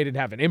match made in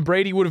heaven. And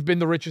Brady would have been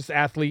the richest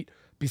athlete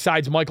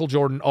besides Michael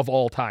Jordan of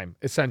all time,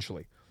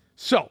 essentially.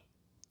 So,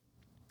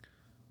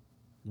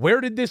 where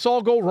did this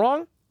all go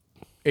wrong?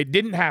 It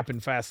didn't happen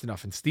fast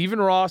enough. And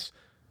Stephen Ross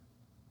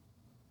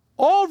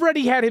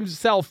already had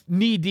himself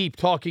knee-deep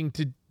talking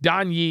to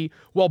Don Yee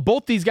while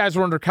both these guys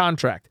were under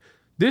contract.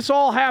 This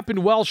all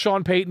happened while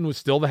Sean Payton was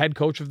still the head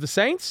coach of the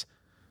Saints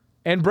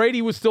and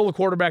Brady was still the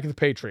quarterback of the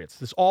Patriots.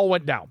 This all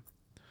went down.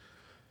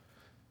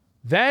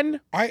 Then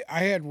I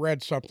had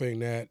read something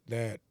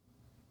that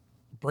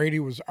Brady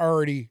was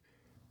already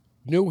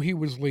knew he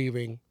was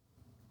leaving.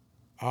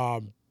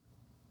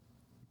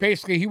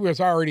 Basically, he was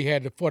already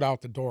had the foot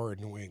out the door in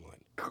New England.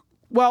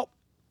 Well,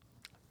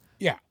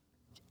 yeah.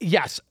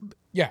 Yes.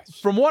 Yes.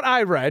 From what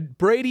I read,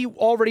 Brady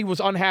already was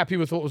unhappy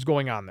with what was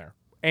going on there,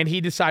 and he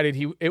decided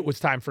it was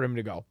time for him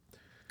to go.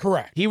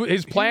 Correct.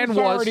 His plan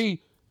was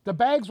the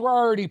bags were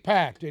already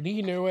packed, and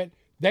he knew it.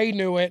 They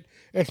knew it.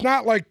 It's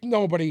not like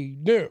nobody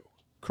knew.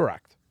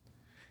 Correct.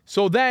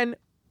 So then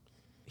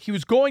he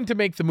was going to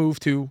make the move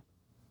to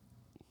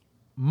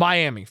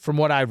Miami, from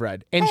what I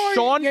read. And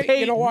Sean Payton.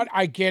 You know what?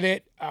 I get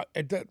it.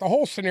 The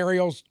whole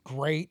scenario's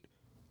great.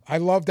 I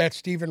love that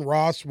Stephen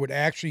Ross would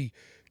actually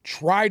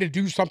try to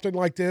do something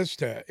like this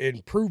to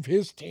improve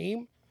his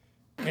team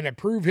and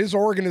improve his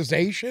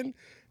organization,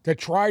 to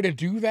try to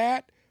do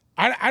that.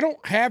 I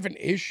don't have an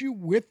issue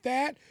with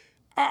that.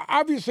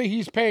 Obviously,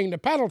 he's paying the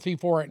penalty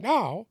for it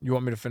now. You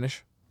want me to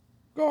finish?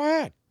 Go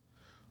ahead.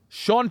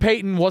 Sean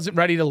Payton wasn't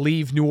ready to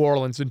leave New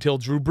Orleans until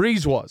Drew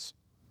Brees was.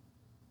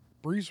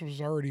 Brees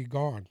was already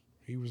gone.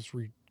 He was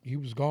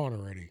gone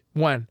already.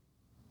 When?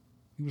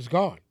 He was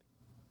gone.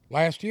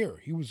 Last year,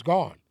 he was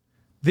gone.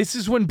 This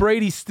is when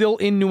Brady's still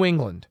in New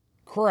England.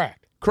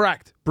 Correct.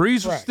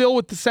 Brees was still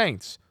with the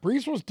Saints.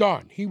 Brees was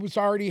done. He was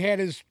already had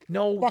his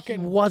he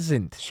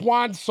wasn't.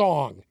 Swan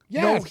song.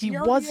 Yes, no, he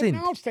wasn't.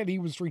 Announced that he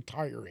was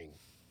retiring.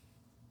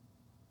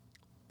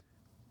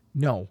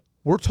 No,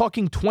 we're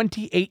talking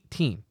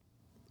 2018.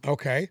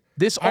 Okay.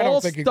 This I all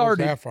don't think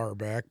started. It goes that far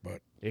back,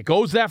 but it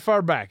goes that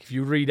far back. If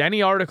you read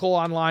any article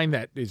online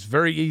that is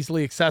very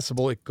easily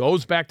accessible, it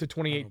goes back to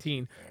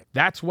 2018.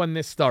 That's when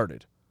this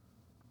started.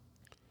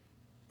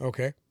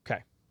 Okay.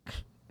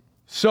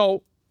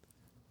 So,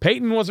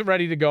 Peyton wasn't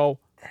ready to go.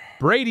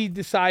 Brady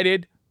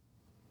decided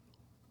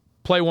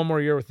play one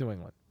more year with New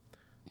England.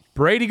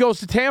 Brady goes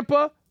to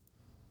Tampa.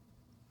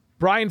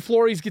 Brian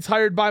Flores gets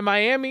hired by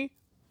Miami.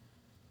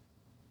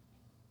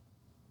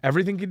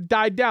 Everything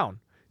died down.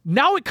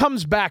 Now it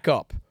comes back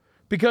up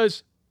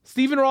because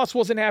Stephen Ross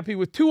wasn't happy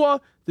with Tua.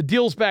 The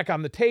deal's back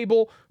on the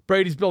table.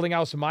 Brady's building a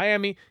house in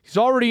Miami. He's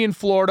already in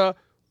Florida.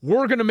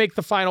 We're going to make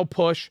the final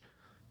push.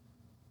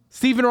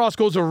 Stephen Ross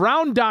goes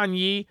around Don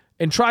Yee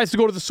and tries to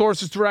go to the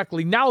sources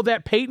directly. Now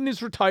that Peyton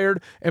is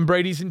retired and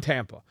Brady's in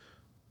Tampa.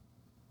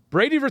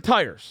 Brady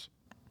retires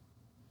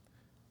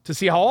to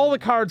see how all the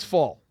cards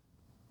fall.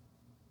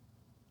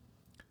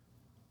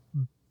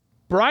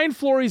 Brian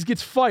Flores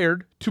gets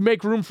fired to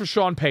make room for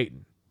Sean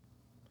Payton.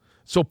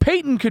 So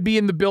Payton could be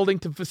in the building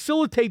to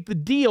facilitate the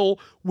deal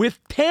with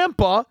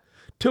Tampa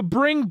to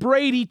bring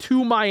Brady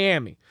to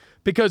Miami.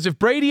 Because if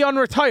Brady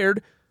unretired,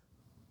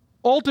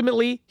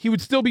 ultimately, he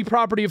would still be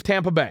property of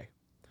Tampa Bay.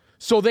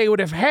 So they would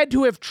have had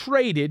to have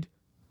traded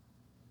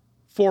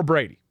for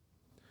Brady.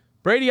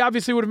 Brady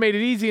obviously would have made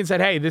it easy and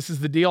said, hey, this is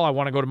the deal. I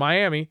want to go to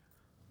Miami.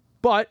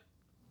 But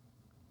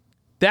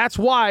that's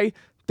why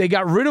they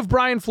got rid of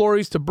Brian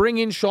Flores to bring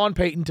in Sean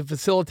Payton to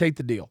facilitate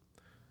the deal.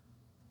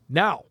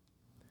 Now,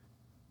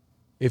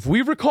 if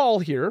we recall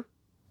here,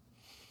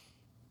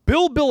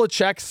 Bill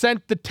Belichick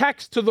sent the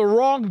text to the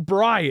wrong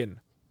Brian,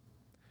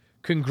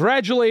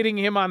 congratulating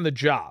him on the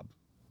job.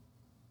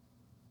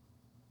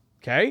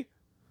 Okay?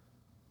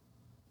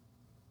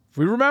 If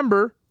we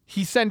remember,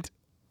 he sent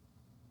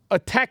a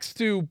text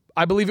to,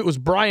 I believe it was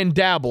Brian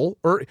Dabble,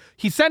 or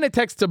he sent a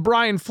text to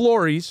Brian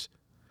Flores,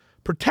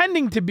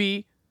 pretending to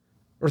be,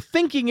 or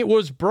thinking it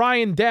was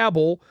Brian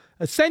Dabble,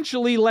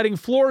 essentially letting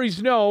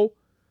Flores know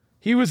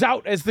he was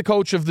out as the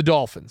coach of the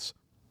Dolphins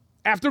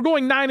after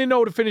going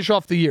 9-0 to finish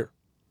off the year.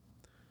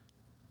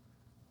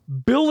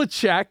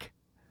 Belichick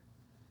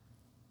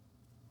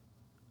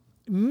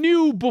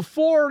knew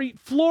before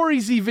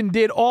Flores even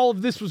did all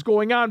of this was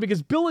going on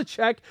because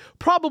Belichick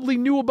probably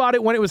knew about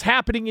it when it was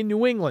happening in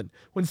New England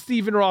when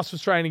Stephen Ross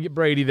was trying to get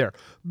Brady there.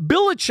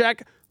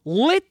 Belichick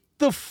lit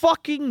the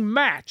fucking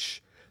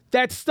match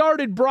that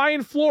started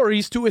Brian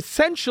Flores to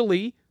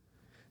essentially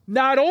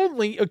not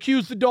only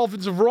accuse the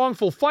Dolphins of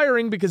wrongful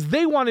firing because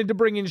they wanted to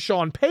bring in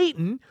Sean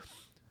Payton,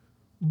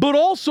 but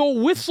also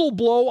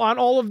whistleblow on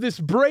all of this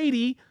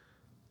Brady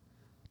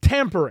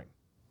tampering.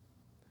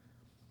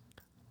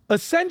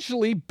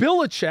 Essentially,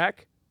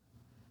 Belichick,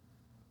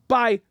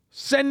 by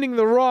sending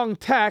the wrong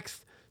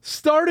text,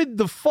 started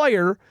the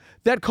fire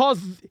that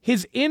caused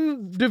his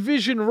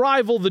in-division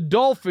rival, the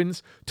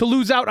Dolphins, to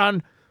lose out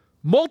on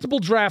multiple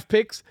draft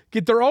picks,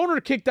 get their owner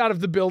kicked out of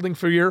the building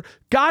for a year,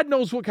 God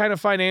knows what kind of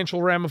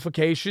financial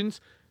ramifications,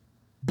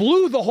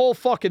 blew the whole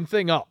fucking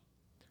thing up.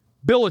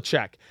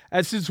 Belichick,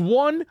 as his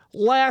one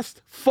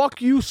last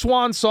fuck you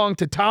swan song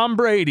to Tom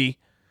Brady,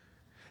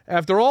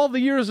 after all the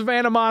years of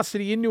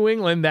animosity in New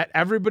England that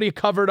everybody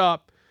covered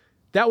up,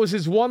 that was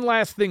his one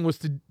last thing, was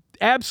to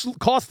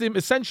cost him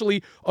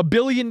essentially $1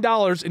 billion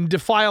and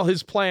defile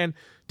his plan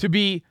to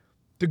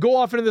go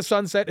off into the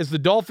sunset as the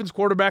Dolphins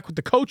quarterback with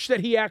the coach that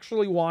he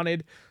actually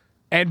wanted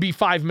and be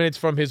 5 minutes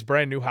from his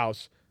brand new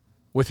house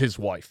with his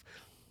wife.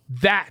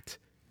 That,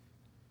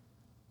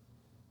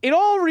 in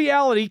all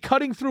reality,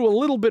 cutting through a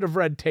little bit of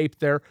red tape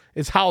there,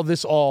 is how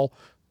this all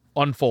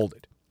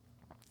unfolded.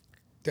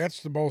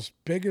 That's the most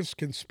biggest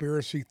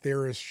conspiracy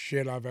theorist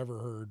shit I've ever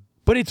heard.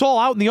 But it's all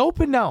out in the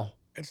open now.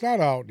 It's not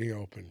out in the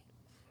open.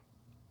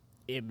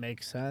 It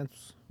makes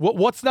sense.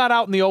 What's not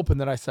out in the open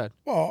that I said?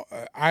 Well,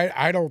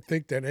 I don't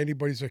think that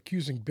anybody's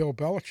accusing Bill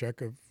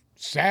Belichick of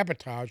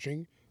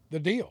sabotaging the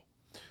deal.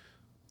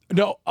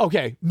 No,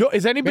 okay. No,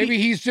 is anybody... Maybe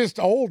he's just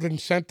old and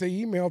sent the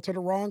email to the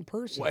wrong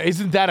person.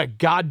 Isn't that a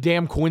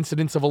goddamn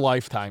coincidence of a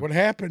lifetime? What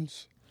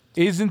happens?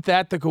 Isn't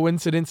that the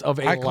coincidence of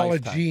a lifetime? I call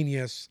it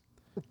genius.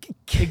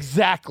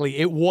 Exactly.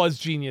 It was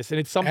genius. And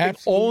it's something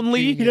Absolute only...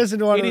 genius. He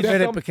doesn't want to It is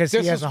admit it some- because he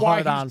this has is a why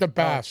hard on he's the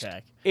best.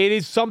 Belichick. It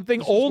is something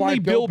This is why only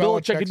Bill Bill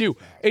Belichick could do. Belichick's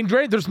best. And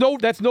granted,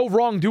 that's no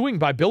wrongdoing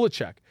by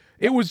Belichick.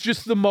 It was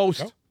just the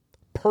most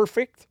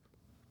perfect,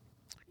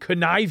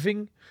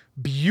 conniving,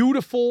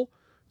 beautiful,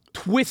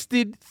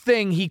 twisted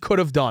thing he could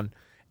have done.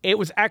 It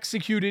was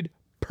executed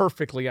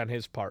perfectly on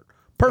his part.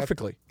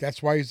 Perfectly.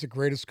 That's why he's the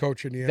greatest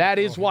coach in the NFL. That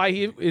is why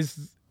he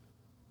is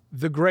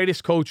the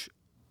greatest coach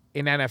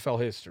in NFL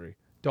history.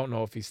 Don't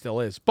know if he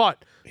still is,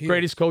 but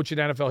greatest coach in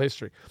NFL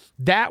history.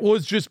 That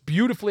was just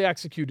beautifully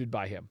executed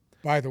by him.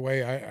 By the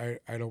way,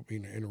 I don't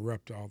mean to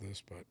interrupt all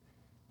this, but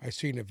I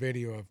seen a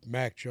video of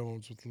Mac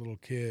Jones with a little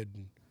kid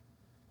and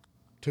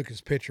took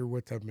his picture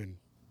with him, and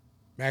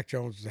Mac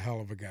Jones is a hell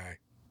of a guy.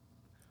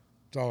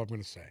 That's all I'm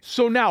going to say.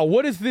 So now,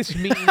 what does this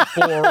mean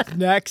for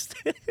Next.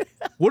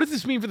 what does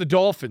this mean for the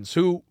Dolphins,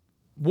 who,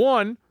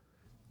 one,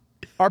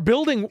 are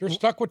building They're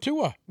stuck with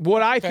Tua.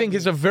 what I think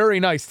is a very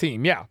nice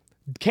team. Yeah.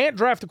 Can't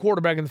draft a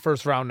quarterback in the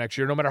first round next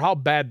year, no matter how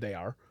bad they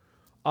are.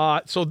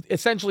 So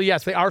essentially,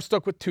 yes, they are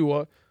stuck with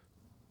Tua,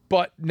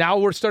 but now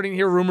we're starting to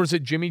hear rumors that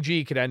Jimmy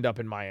G could end up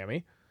in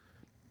Miami.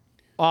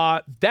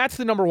 That's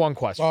the number one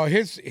question. Well,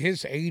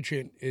 his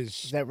agent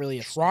is that really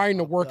a trying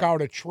to work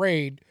out a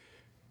trade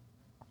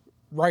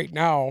right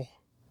now,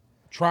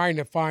 trying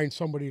to find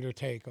somebody to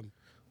take him.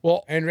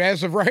 Well, And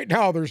as of right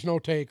now, there's no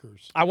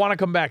takers. I want to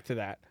come back to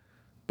that.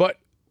 But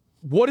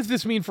what does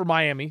this mean for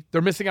Miami?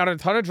 They're missing out on a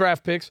ton of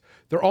draft picks.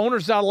 Their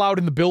owner's not allowed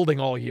in the building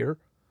all year.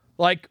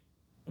 Like,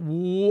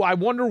 I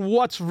wonder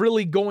what's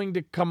really going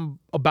to come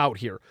about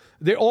here.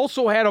 They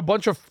also had a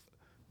bunch of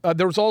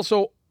there was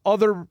also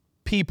other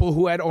people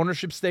who had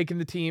ownership stake in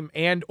the team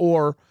and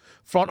or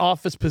front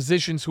office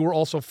positions who were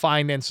also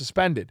fined and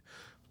suspended.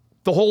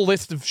 The whole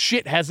list of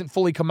shit hasn't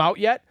fully come out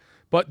yet,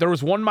 but there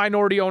was one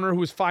minority owner who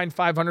was fined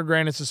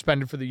 $500,000 and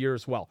suspended for the year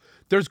as well.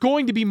 There's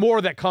going to be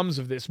more that comes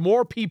of this.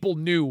 More people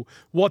knew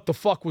what the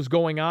fuck was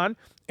going on,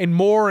 and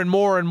more and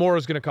more and more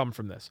is going to come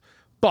from this.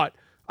 But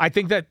I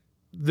think that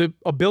the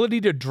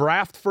ability to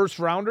draft first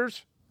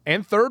rounders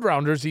and third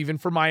rounders even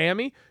for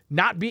Miami,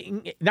 not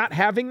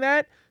having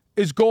that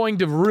is going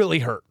to really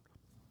hurt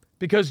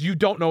because you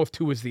don't know if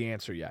Tua is the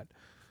answer yet.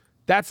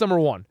 That's number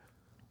one.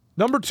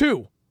 Number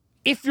two,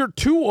 if you're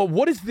Tua,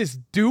 what does this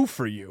do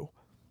for you?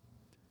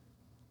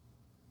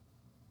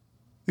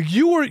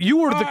 You were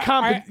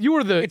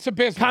the it's a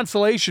business.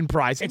 consolation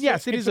prize. And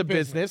yes, it is a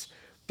business.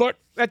 But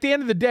at the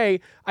end of the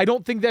day, I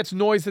don't think that's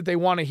noise that they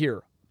want to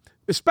hear,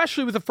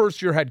 especially with a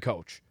first-year head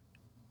coach.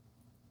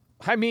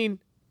 I mean,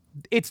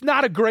 it's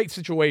not a great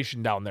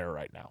situation down there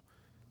right now.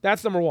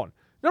 That's number one.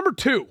 Number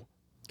two,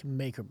 Can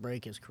make or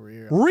break his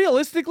career.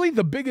 realistically,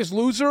 the biggest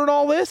loser in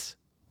all this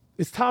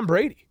is Tom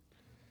Brady.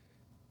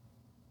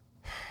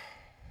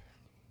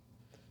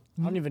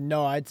 I don't even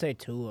know. I'd say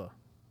Tua.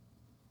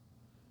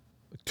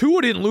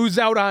 Tua didn't lose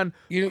out on...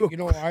 You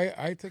know,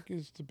 I think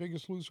is the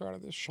biggest loser out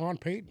of this, Sean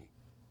Payton.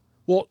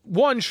 Well,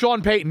 one,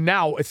 Sean Payton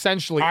now,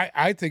 essentially...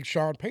 I think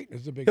Sean Payton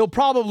is the biggest. He'll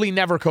probably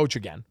never coach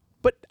again.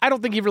 But I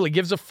don't think he really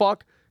gives a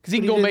fuck because he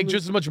can go make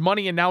just as much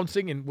money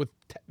announcing and with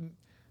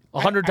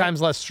 100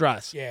 times less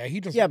stress. Yeah, he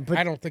doesn't. Yeah, but-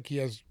 I don't think he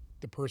has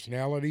the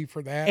personality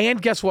for that.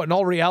 And guess what? In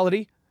all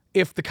reality,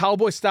 if the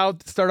Cowboys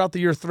start out the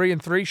year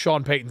 3-3,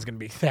 Sean Payton's going to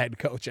be the head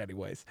coach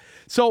anyways.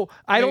 So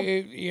I don't...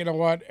 You know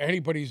what?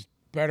 Anybody's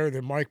better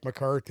than Mike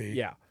McCarthy.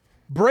 Yeah.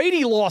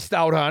 Brady lost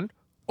out on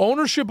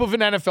ownership of an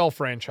NFL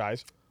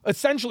franchise,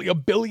 essentially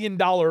 $1 billion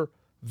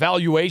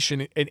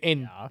valuation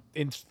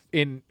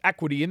in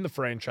equity in the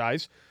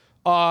franchise.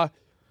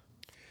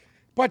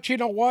 But you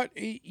know what?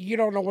 You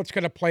don't know what's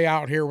going to play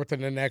out here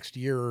within the next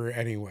year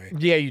anyway.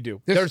 Yeah, you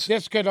do.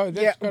 This could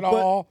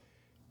all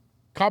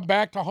come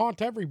back to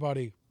haunt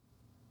everybody.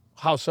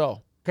 How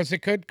so? Because it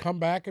could come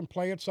back and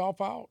play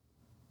itself out.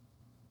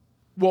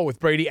 Well, with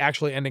Brady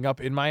actually ending up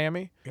in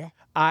Miami? Yeah.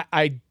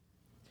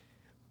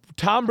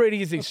 Tom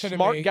Brady is a Listen to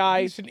smart me.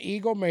 guy. He's an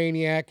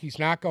egomaniac. He's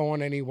not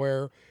going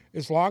anywhere.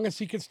 As long as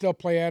he can still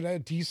play at a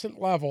decent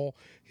level,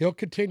 he'll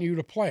continue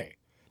to play.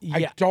 Yeah.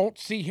 I don't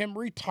see him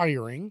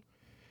retiring.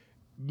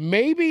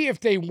 Maybe if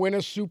they win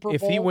a Super Bowl.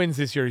 If he wins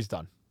this year, he's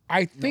done.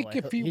 I think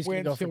if he he's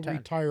gonna go wins, for he'll 10.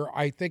 retire.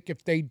 I think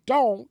if they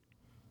don't,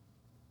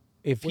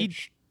 If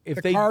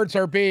the they cards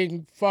are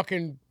being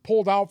fucking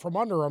pulled out from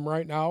under him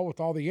right now with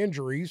all the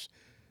injuries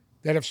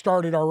that have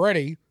started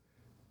already,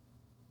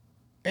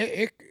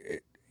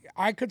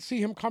 I could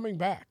see him coming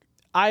back.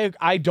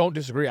 I don't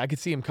disagree. I could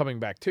see him coming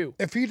back too.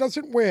 If he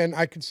doesn't win,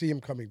 I could see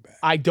him coming back.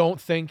 I don't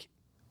think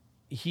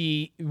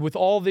with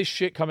all this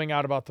shit coming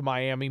out about the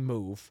Miami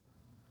move,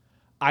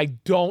 I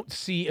don't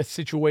see a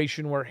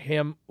situation where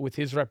him, with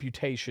his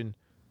reputation,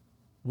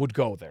 would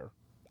go there.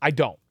 I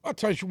don't. I'll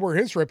tell you where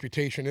his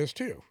reputation is,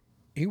 too.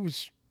 He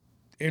was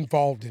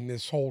involved in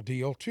this whole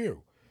deal,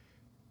 too.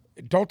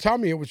 Don't tell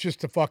me it was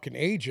just a fucking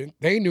agent.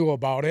 They knew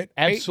about it.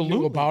 Absolutely. They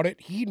knew about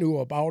it. He knew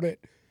about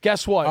it.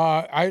 Guess what?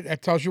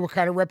 That tells you what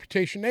kind of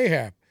reputation they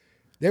have.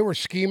 They were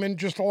scheming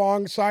just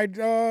alongside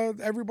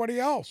everybody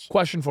else.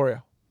 Question for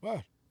you.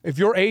 What? If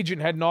your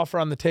agent had an offer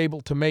on the table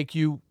to make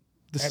you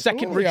the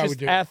second Absolutely, I would richest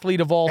do it.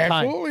 athlete of all time,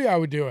 Absolutely, I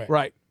would do it.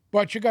 right?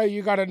 But you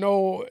got to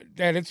know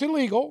that it's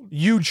illegal.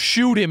 You'd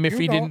shoot him if You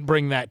he don't. didn't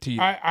bring that to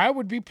you. I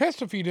would be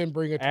pissed if he didn't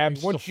bring it to me.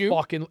 Wouldn't you?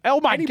 Absolutely. Oh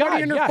my Anybody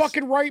God! in their Yes.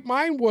 fucking right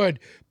mind would.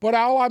 But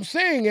all I'm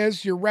saying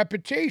is your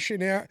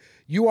reputation.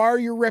 You are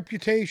your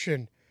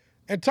reputation.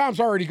 And Tom's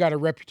already got a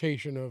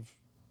reputation of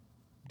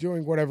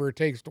doing whatever it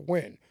takes to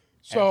win.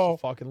 So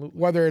Abso-fucking-lutely.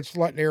 whether it's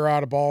letting air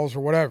out of balls or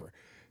whatever.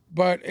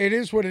 But it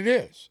is what it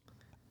is.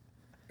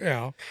 You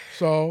know,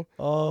 so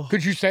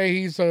could you say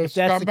he's a If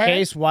that's scumbag? the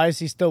case, why is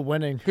he still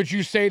winning? Could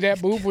you say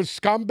that move was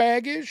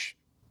scumbaggish?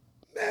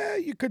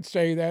 You could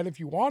say that if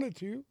you wanted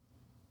to.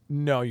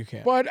 No, you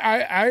can't. But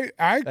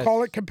I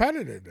call it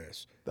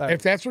competitiveness.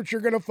 If that's what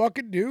you're going to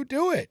fucking do,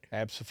 do it.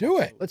 Absolutely. Do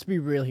it. Let's be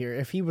real here.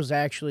 If he was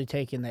actually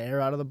taking the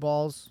air out of the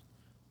balls,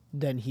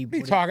 then he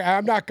would.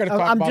 I'm not going to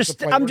talk about the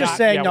play. I'm We're just not-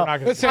 saying. yeah, No, we're not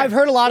gonna- Listen, I've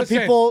heard a lot of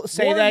listen, people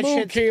say Warren that Moon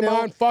shit came still,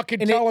 on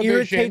fucking and television. it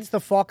irritates the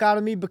fuck out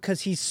of me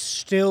because he's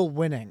still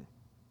winning.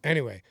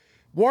 Anyway,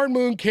 Warren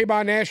Moon came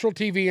on national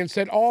TV and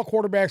said all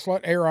quarterbacks let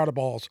air out of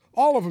balls.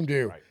 All of them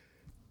do. Right.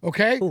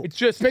 Okay? It's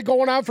just It's been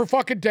going on for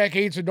fucking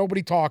decades and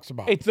nobody talks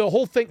about it. it's the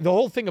whole thing. The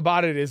whole thing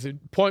about it is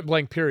point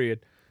blank.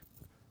 Period.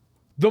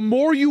 The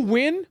more you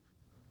win,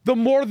 the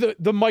more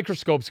the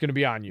microscope's going to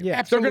be on you.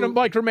 Yeah. They're going to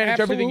micromanage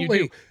everything you do.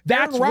 Absolutely.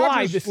 That's Aaron why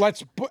Rodgers this.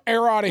 lets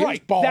air out of his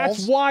Right. balls.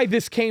 That's why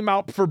this came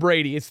out for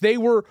Brady.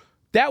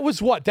 That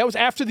was what? That was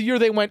after the year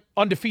they went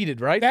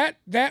undefeated, right?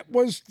 That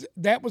was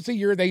the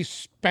year they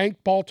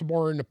spanked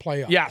Baltimore in the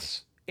playoffs.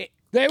 Yes.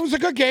 It was a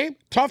good game,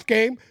 tough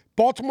game.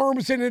 Baltimore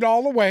was in it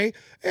all the way,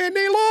 and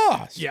they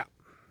lost. Yeah.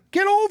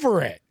 Get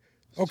over it.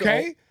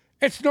 Okay?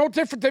 It's no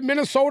different than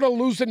Minnesota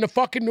losing to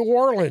fucking New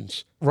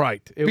Orleans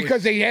Right.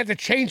 because they had to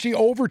change the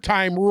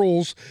overtime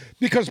rules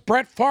because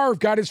Brett Favre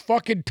got his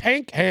fucking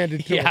tank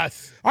handed to him.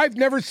 Yes. I've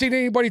never seen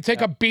anybody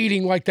take a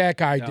beating like that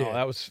guy did.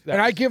 that was- and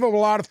I give him a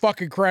lot of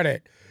fucking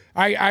credit.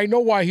 I know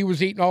why he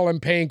was eating all them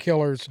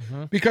painkillers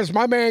because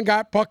my man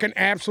got fucking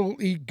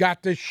absolutely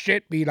got the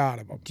shit beat out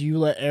of him. Do you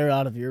let air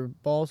out of your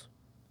balls?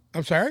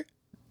 I'm sorry?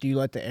 Do you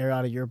let the air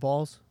out of your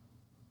balls?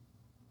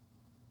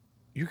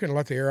 You can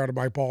let the air out of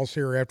my balls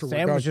here after we're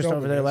Sam done. was just over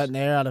filming there this. letting the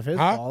air out of his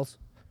Huh? balls.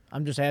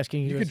 I'm just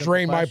asking you. You a can simple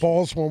drain my question.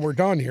 balls when we're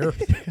done here.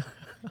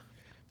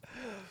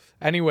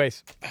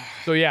 Anyways,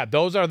 so yeah,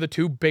 those are the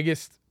two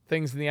biggest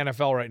things in the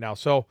NFL right now.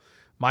 So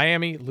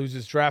Miami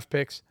loses draft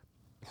picks,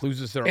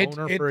 loses their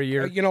owner for a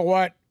year. You know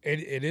what?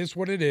 It is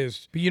what it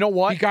is. But you know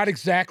what? He got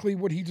exactly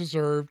what he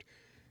deserved.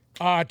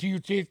 Do you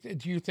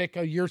think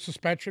a year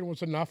suspension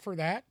was enough for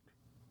that?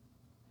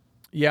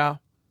 Yeah.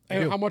 I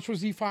And do. how much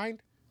was he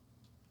fined?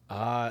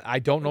 I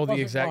don't know the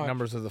wasn't exact much.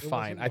 numbers of the It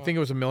fine. wasn't I think it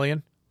was $1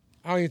 million.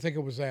 I don't even think it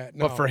was that.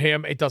 No. But for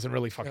him, it doesn't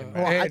really fucking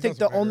matter. Well, Hey, I it think doesn't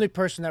the matter. only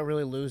person that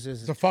really loses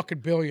it's is a fucking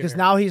billionaire. because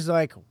now he's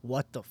like,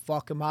 "What the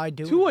fuck am I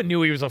doing?" Tua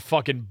knew he was a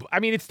fucking. I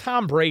mean, it's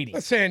Tom Brady.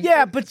 Listen,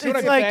 Yeah, but See what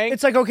it's I'm like saying?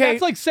 it's like okay,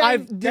 That's like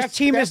saying- this that's-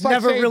 team that's has like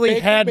never saying really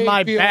Baker had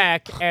my Mayfield-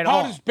 back at How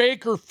all. does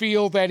Baker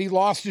feel that he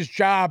lost his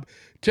job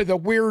to the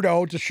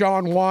weirdo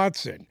Deshaun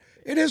Watson?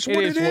 It is what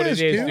it is,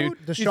 dude.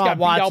 Deshaun He's got beat out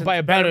Watson's by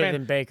a better better man.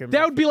 than Baker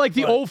That would be like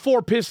the Mayfield,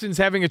 04 Pistons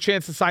having a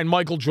chance to sign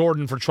Michael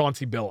Jordan for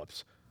Chauncey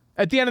Billups.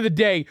 At the end of the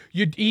day,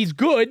 he's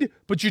good,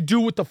 but you do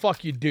what the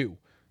fuck you do.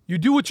 You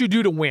do what you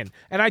do to win.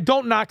 And I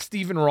don't knock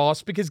Stephen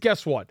Ross because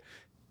guess what?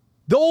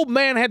 The old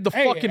man had the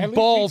Hey, fucking at least he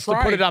balls to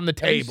put tried. it on the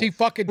At least table. he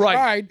fucking Right.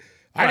 tried.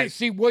 I didn't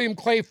see William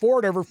Clay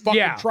Ford ever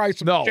fucking try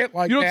some shit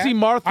like that. You don't see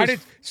Martha. I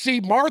didn't see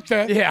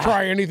Martha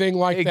try anything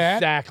like that.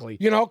 Exactly.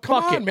 You know,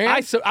 come Fuck on, it.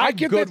 man. I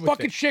give that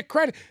fucking it. shit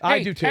credit. I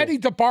Hey, do too. Eddie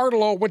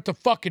DeBartolo went to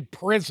fucking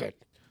prison.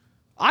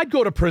 I'd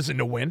go to prison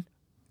to win.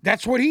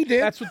 That's what he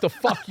did. That's what the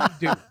fuck you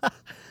do.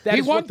 That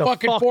he is won what the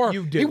fucking fuck 4.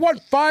 you do. He won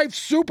 5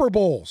 Super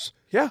Bowls.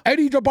 Yeah.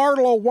 Eddie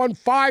DeBartolo won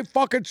 5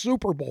 fucking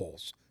Super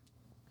Bowls.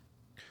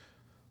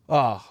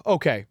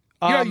 Okay.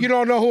 You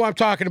don't know who I'm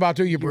talking about,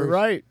 do you, Bruce? You're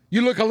right.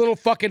 You look a little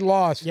fucking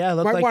lost. Yeah,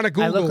 Might want to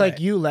Google I look like it.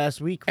 you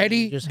last week. when Eddie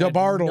you just had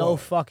DeBartolo. no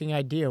fucking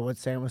idea what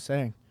Sam was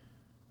saying.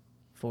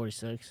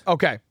 46.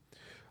 Okay.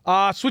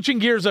 Switching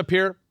gears up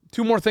here.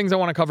 2 more things I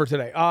want to cover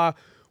today.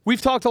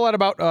 We've talked a lot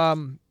about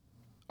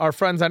our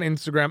friends on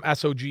Instagram,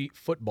 SOG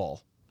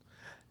Football.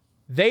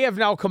 They have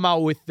now come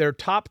out with their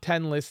top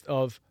 10 list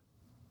of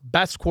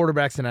best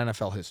quarterbacks in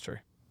NFL history.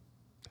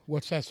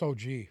 What's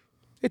SOG?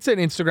 It's an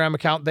Instagram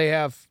account. They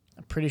have.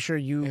 I'm pretty sure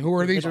you who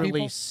are these literally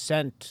people?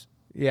 sent.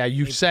 Yeah,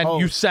 you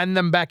send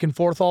them back and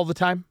forth all the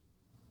time.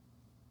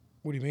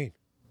 What do you mean?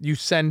 You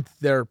send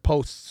their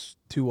posts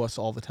to us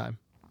all the time.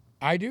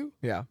 I do?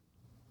 Yeah.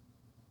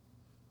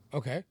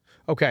 Okay.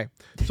 Okay.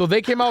 So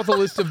they came out with a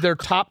list of their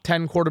top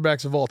 10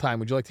 quarterbacks of all time.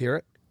 Would you like to hear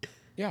it?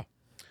 Yeah.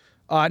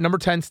 Number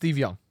 10, Steve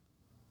Young.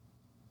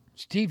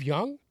 Steve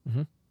Young?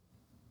 Mm-hmm.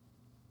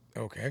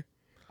 Okay.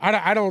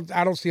 I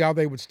don't see how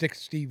they would stick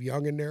Steve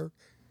Young in there.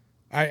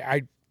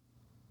 I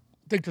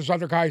think there's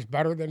other guys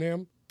better than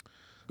him.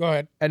 Go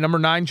ahead. At number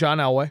 9, John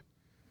Elway.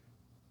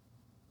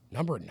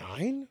 Number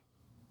 9?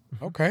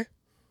 Okay.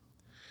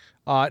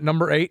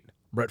 Number 8,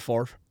 Brett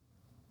Favre.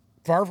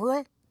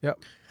 Favre? Yep.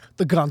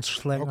 The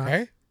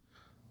gunslinger.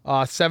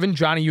 Okay. 7,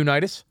 Johnny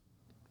Unitas.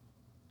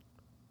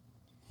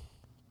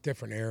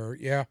 Different era.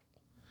 Yeah.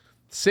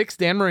 6,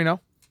 Dan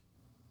Marino.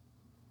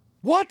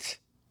 What?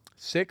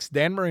 6,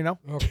 Dan Marino.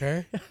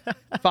 Okay.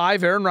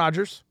 5, Aaron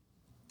Rodgers.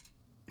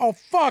 Oh,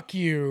 fuck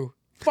you.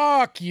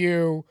 Fuck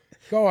you.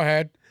 Go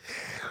ahead.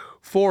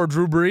 4,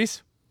 Drew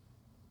Brees.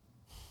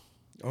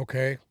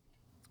 Okay.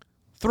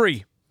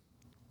 3,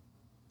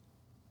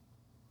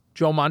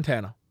 Joe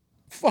Montana.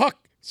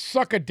 Fuck.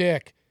 Suck a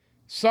dick.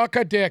 Suck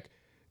a dick.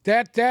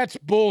 That's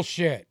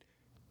bullshit.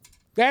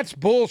 That's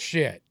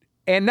bullshit.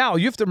 And now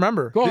you have to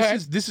remember, Go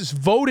ahead. This is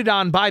voted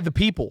on by the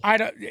people.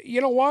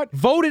 You know what?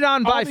 Voted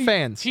on by All these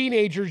fans.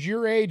 Teenagers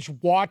your age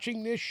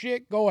watching this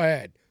shit. Go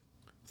ahead.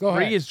 Go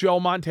 3 ahead. is Joe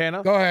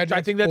Montana. Go ahead.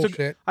 I think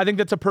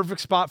that's a perfect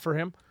spot for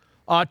him.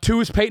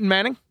 2 is Peyton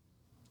Manning.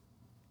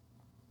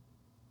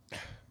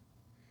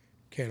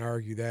 Can't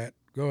argue that.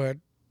 Go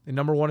ahead. And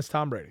number 1 is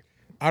Tom Brady.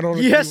 I don't.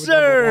 Agree Yes, with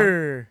number 1.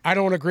 sir. I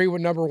don't agree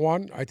with number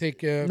 1. I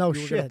think No you were going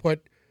to shit.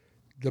 put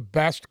the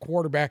best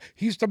quarterback.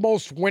 He's the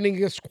most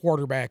winningest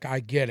quarterback. I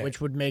get it,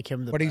 Which would make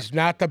him the but best. he's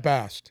not the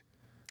best.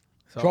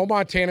 So- Joe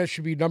Montana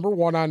should be number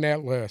 1 on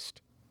that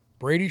list.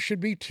 Brady should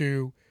be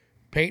 2.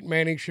 Peyton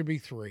Manning should be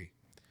 3.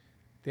 Oh,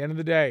 At the end of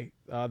the day,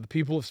 the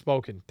people have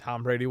spoken.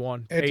 Tom Brady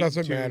 1. It Peyton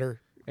doesn't 2,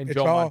 matter. And It's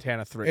Joe all-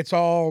 Montana 3. It's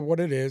all what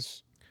it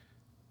is.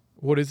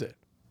 What is it?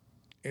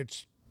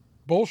 It's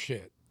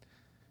bullshit.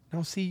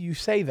 No, see, you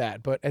say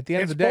that, but at the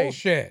end It's of the day,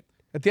 bullshit.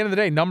 at the end of the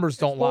day, numbers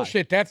don't lie.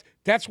 Bullshit.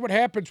 That's what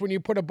happens when you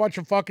put a bunch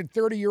of fucking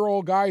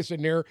 30-year-old guys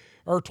in there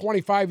or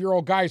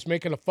 25-year-old guys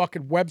making a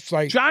fucking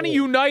website. Johnny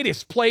full.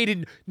 Unitas played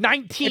in It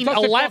doesn't fucking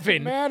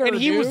 1911, matter, and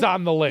he was dude.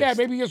 on the list. Yeah,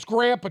 maybe his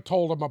grandpa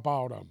told him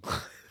about him.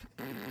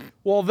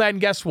 Well, then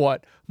guess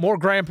what? More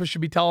grandpas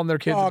should be telling their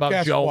kids about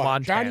guess Joe what?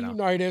 Montana. Johnny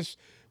Unitas,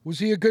 was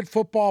he a good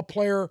football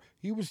player?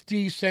 He was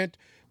decent.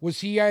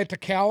 Was he at the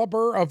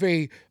caliber of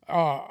a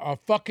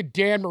fucking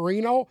Dan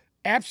Marino?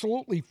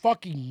 Absolutely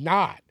fucking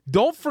not.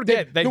 Don't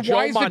forget that Then Joe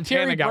why isn't Montana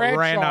Terry got ran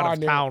Bradshaw out on of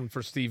there? town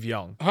for Steve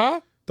Young.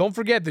 Huh? Don't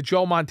forget that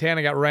Joe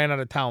Montana got ran out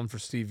of town for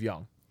Steve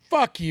Young.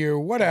 Fuck you.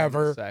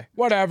 Whatever. say.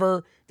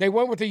 Whatever. They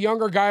went with the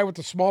younger guy with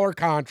the smaller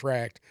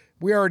contract.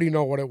 We already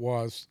know what it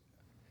was.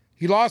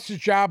 He lost his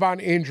job on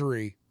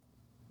injury.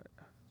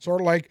 Sort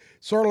of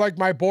like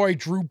my boy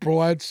Drew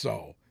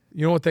Bledsoe.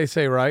 You know what they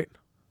say, right?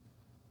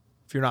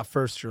 If you're not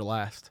first, you're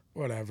last.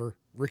 Whatever.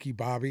 Ricky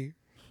Bobby.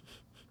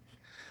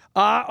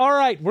 All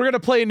right, we're going to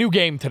play a new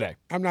game today.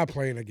 I'm not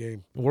playing a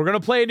game. We're going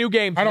to play a new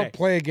game I today. don't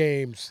play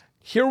games.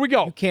 Here we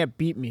go. You can't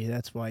beat me.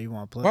 That's why you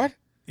want to play. What?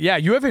 Yeah,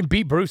 you haven't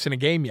beat Bruce in a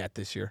game yet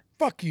this year.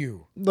 Fuck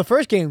you. The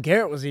first game,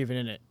 Garrett was even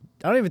in it.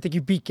 I don't even think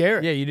you beat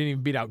Garrett. Yeah, you didn't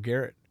even beat out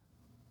Garrett.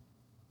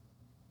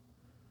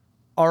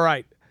 All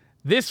right.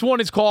 This one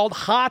is called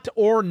Hot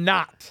or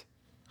Not.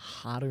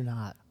 Hot or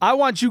not. I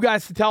want you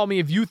guys to tell me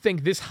if you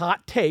think this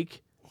hot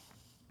take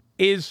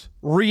is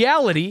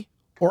reality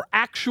or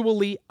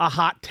actually a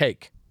hot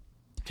take.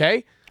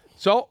 Okay?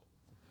 So,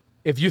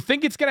 if you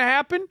think it's going to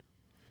happen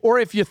or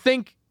if you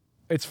think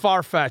it's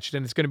far-fetched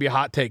and it's going to be a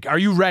hot take, are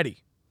you ready?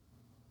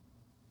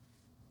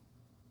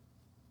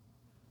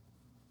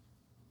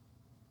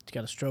 You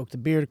got to stroke the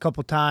beard a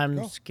couple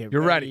times. Get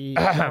You're ready.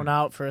 Zone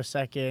out for a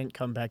second.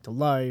 Come back to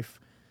life.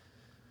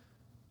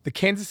 The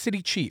Kansas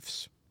City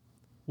Chiefs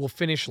will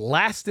finish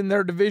last in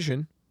their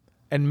division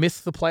and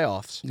miss the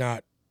playoffs.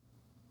 Not.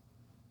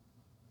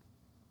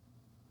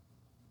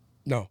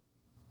 No.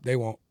 They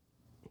won't.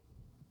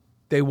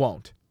 They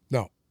won't.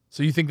 No.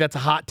 So you think that's a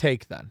hot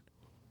take then?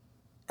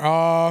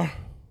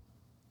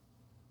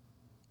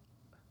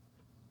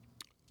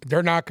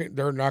 They're not going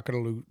to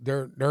lose.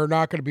 They're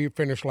not going to be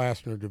finished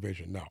last in their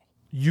division. No.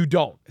 You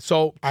don't.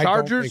 So I don't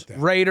Chargers, think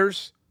that.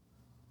 Raiders,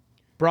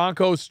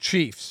 Broncos,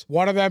 Chiefs.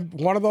 One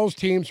of those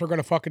teams are going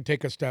to fucking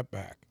take a step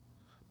back.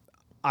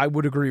 I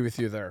would agree with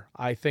you there.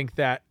 I think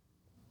that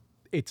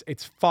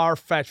it's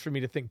far-fetched for me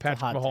to think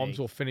Patrick Mahomes take.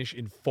 will finish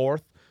in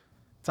 4th.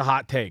 It's a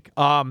hot take.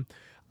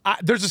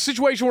 There's a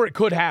situation where it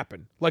could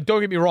happen. Like,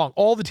 don't get me wrong.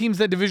 All the teams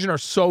in that division are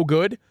so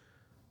good.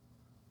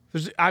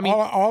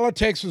 All it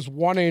takes is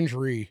one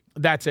injury.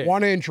 That's it.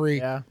 One injury.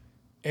 Yeah.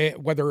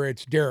 Whether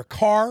it's Derek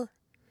Carr,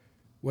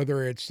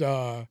 whether it's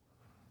the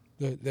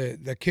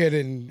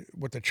kid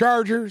with the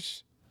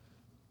Chargers.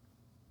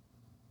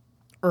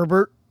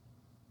 Herbert.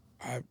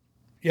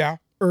 Yeah.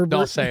 Herbert.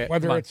 Don't say it.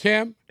 Whether Come on. it's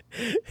him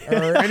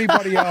or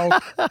anybody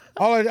else.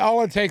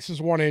 All it takes is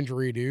one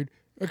injury, dude.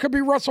 It could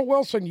be Russell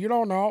Wilson. You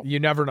don't know. You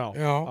never know. You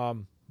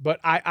know? But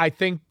I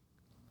think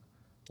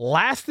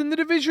last in the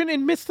division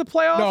and miss the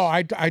playoffs? No,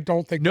 I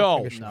don't think No.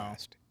 they'll finish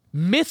last.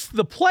 Miss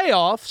the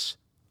playoffs?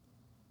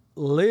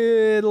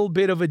 Little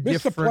bit of a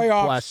Miss the different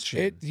playoffs.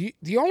 question.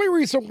 The only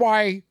reason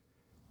why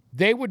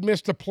they would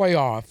miss the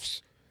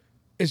playoffs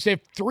is if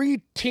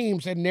 3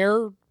 teams in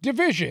their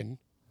division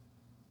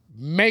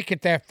make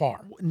it that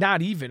far.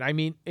 Not even. I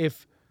mean,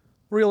 if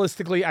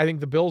realistically, I think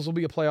the Bills will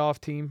be a playoff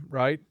team,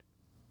 right?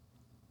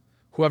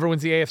 Whoever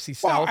wins the AFC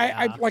South.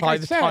 Like probably I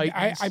the said,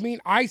 Titans.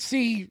 I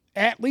see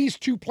at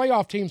least 2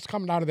 playoff teams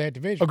coming out of that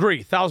division.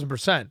 Agree,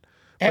 1,000%.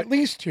 At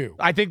least 2.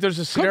 I think there's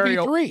a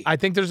scenario. 3. I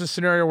think there's a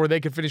scenario where they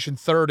could finish in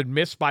 3rd and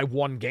miss by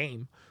 1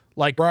 game.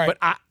 Like, Right.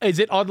 But is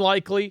it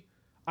unlikely?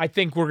 I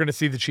think we're going to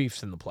see the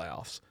Chiefs in the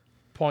playoffs.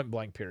 Point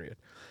blank. Period.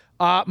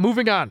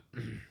 Moving on.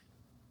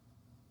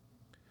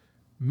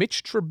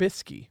 Mitch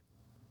Trubisky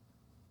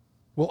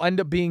will end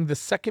up being the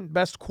 2nd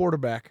best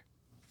quarterback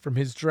from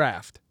his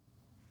draft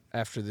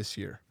after this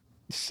year.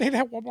 Say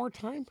that one more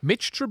time.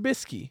 Mitch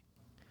Trubisky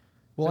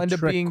will It's a end up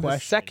trick being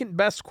question. the 2nd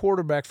best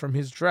quarterback from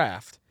his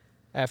draft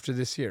after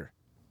this year.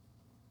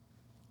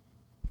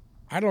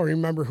 I don't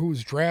remember who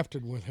was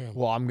drafted with him.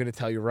 Well, I'm going to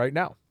tell you right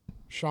now.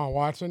 Deshaun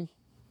Watson.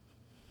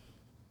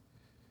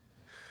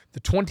 The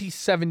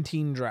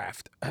 2017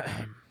 draft.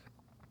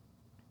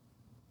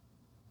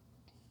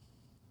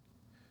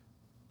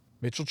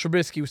 Mitchell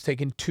Trubisky was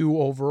taken 2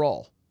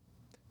 overall.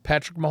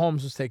 Patrick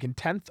Mahomes was taken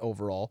 10th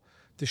overall.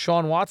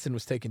 Deshaun Watson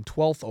was taken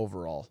 12th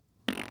overall.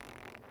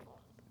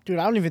 Dude,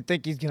 I don't even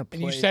think he's gonna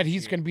play. And you said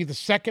he's going to be the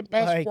 2nd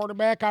best Like-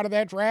 quarterback out of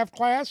that draft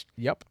class?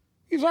 Yep.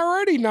 He's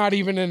already not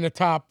even in the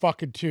top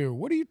fucking 2.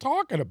 What are you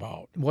talking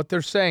about? What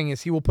they're saying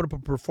is he will put up a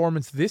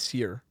performance this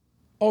year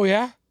Oh,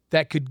 yeah?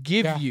 that could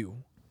give Yeah.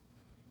 you.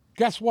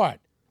 Guess what?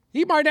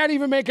 He might not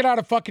even make it out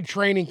of fucking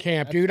training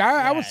camp, dude.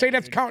 I would say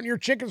that's counting your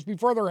chickens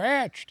before they're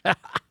hatched.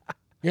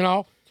 You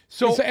know?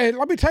 So- And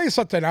let me tell you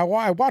something. I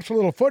watched a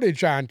little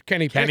footage on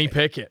Kenny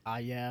Pickett.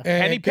 Yeah. And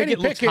Kenny Pickett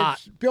looks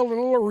Pickett's hot. building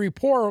a little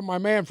rapport with my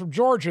man from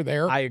Georgia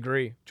there. I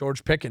agree.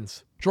 George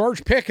Pickens.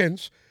 George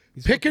Pickens.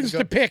 Pickens to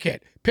good.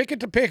 Pickett. Pickett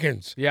to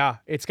Pickens. Yeah,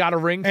 it's got a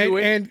ring to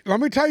it. And let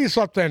me tell you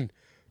something.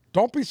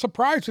 Don't be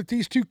surprised if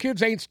these 2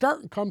 kids ain't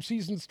starting come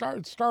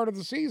start of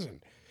the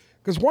season.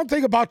 Because one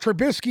thing about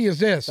Trubisky is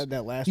this. Said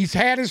that last He's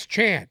had his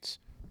chance.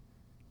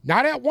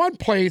 Not at one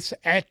place,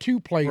 at 2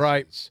 places.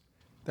 Right.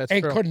 That's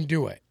And true. couldn't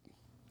do it.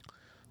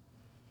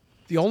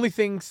 The only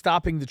thing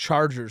stopping the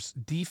Chargers'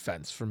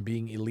 defense from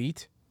being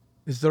elite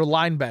is their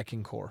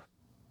linebacking core.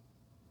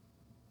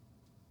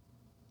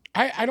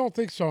 I don't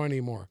think so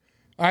anymore.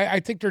 I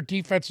think their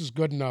defense is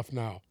good enough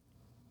now.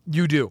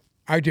 You do.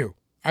 I do.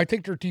 I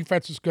think their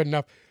defense is good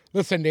enough.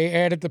 Listen, they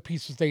added the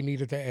pieces they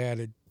needed to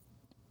add,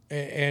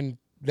 and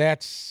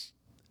that's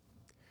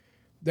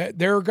that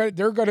they're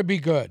going to be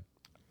good.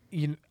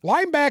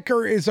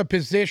 Linebacker is a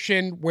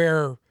position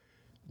where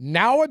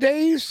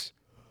nowadays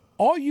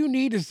all you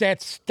need is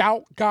that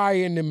stout guy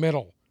in the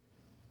middle,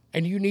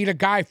 and you need a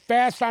guy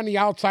fast on the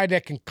outside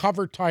that can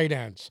cover tight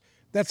ends.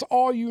 That's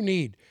all you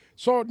need.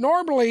 So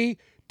normally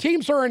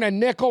teams are in a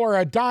nickel or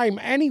a dime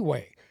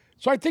anyway.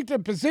 So I think the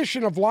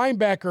position of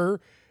linebacker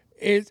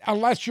is,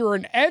 unless you're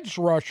an edge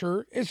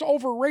rusher, is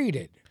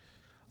overrated.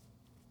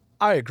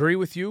 I agree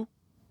with you.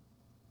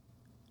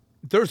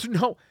 Here's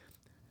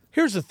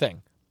the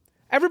thing.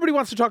 Everybody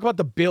wants to talk about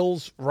the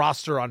Bills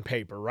roster on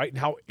paper, right? And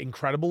how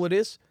incredible it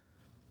is.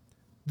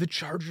 The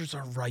Chargers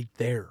are right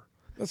there.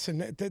 Listen,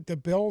 the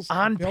Bills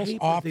On the Bills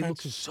paper, they look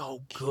offense,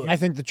 so good. I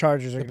think the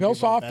Chargers are. the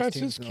Bills offense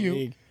is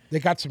cute. They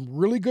got some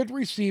really good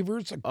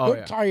receivers, a good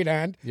yeah. tight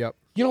end. Yep.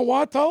 You know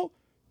what, though?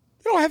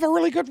 They don't have a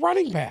really good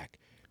running back.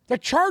 The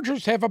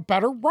Chargers have a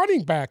better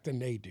running back than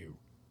they do.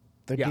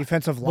 The Yeah.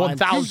 defensive line.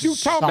 1,000. You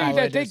tell me solid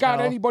that they as got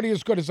hell. anybody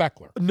as good as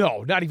Eckler.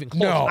 No, not even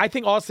close. No. I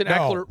think Austin No.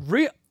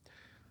 Eckler.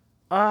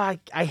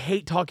 I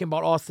hate talking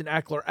about Austin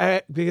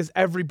Eckler because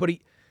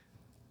everybody.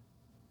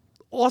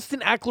 Austin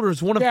Eckler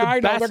is one of Yeah, the I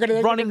know. best They're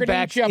gonna running eat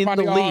backs you up in on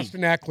the league.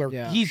 Austin Eckler.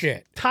 Yeah. He's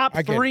shit. top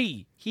I get it.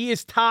 3. He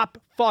is top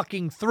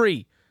fucking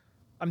 3.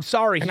 I'm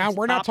sorry. And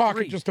we're not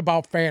talking just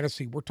about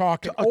fantasy. We're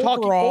talking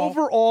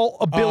overall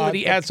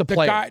ability as a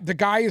player. The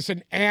guy is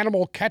an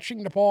animal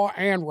catching the ball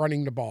and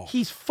running the ball.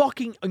 He's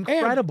fucking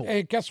incredible.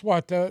 And guess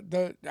what?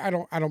 I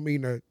don't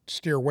mean to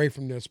steer away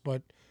from this,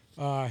 but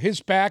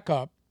his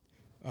backup,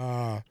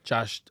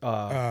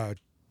 Justin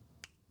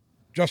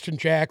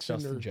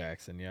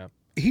Jackson, yeah.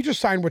 He just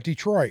signed with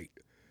Detroit,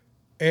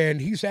 and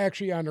he's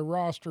actually on the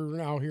roster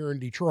now here in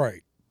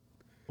Detroit.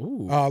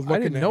 Ooh, I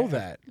didn't know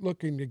that.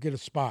 Looking to get a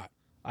spot.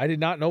 I did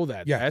not know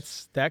that.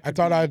 Yes. I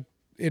thought I'd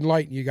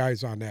enlighten you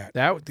guys on that.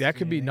 That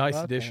could be a nice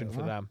addition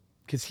for them.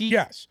 Because he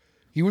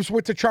was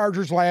with the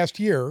Chargers last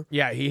year.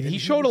 Yeah, he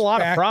showed a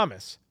lot of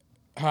promise.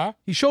 Huh?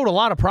 He showed a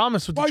lot of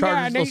promise with the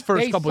Chargers those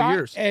first couple of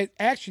years.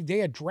 Actually, they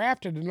had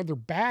drafted another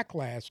back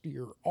last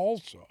year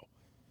also.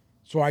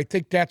 So I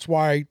think that's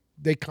why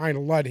they kind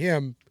of let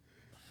him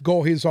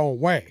go his own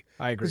way.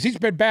 I agree. Because he's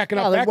been backing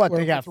up Eckler for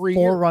they got 3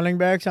 4 years. running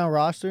backs on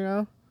roster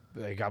now?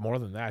 They got more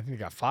than that. I think they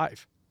got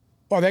 5.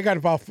 Oh, they got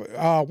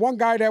about one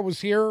guy that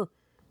was here.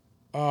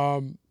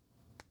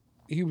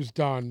 He was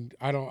done.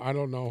 I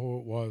don't know who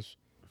it was.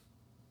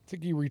 I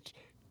think he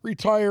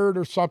retired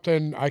or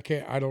something. I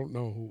don't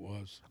know who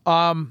it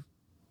was.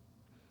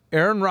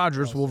 Aaron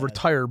Rodgers will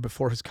retire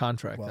before his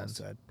contract Well ends.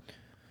 said.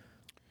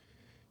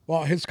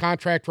 Well, his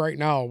contract right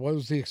now, what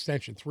was the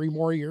extension? 3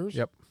 more years?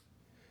 Yep.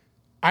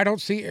 I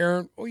don't see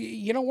Aaron.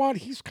 You know what?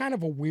 He's kind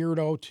of a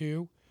weirdo,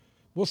 too.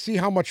 We'll see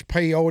how much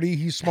peyote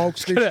he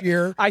smokes this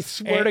year. I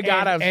swear to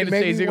God, I was going to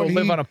say he's going to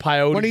live on a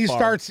peyote When he farm.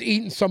 starts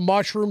eating some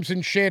mushrooms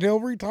and shit, he'll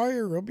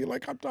retire. He'll be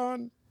like, I'm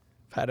done.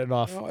 Had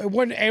enough. It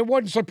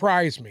wouldn't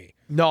surprise me.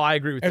 No, I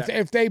agree with that.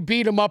 If they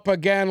beat him up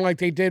again like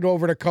they did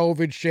over the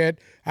COVID shit,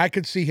 I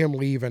could see him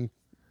leaving.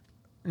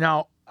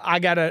 Now,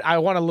 I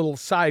want a little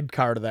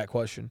sidecar to that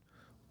question.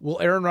 Will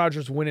Aaron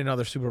Rodgers win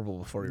another Super Bowl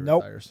before he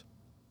retires?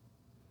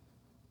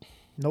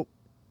 Nope.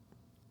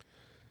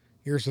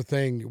 Here's the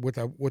thing with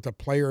a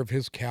player of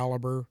his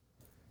caliber,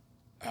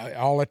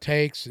 all it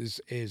takes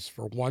is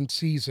for one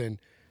season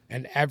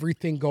and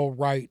everything go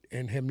right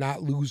and him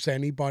not lose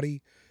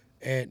anybody,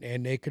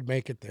 and they could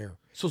make it there.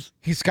 So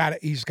he's got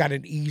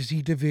an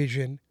easy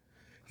division.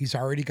 He's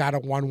already got a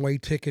one-way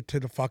ticket to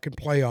the fucking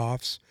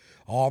playoffs.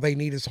 All they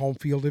need is home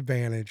field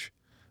advantage.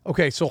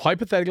 okay, so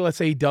hypothetically, let's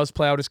say he does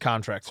play out his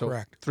contract. So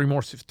Correct.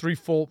 3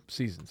 full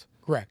seasons.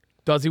 Correct.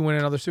 Does he win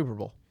another Super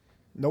Bowl?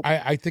 Nope.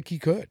 I think he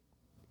could.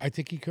 I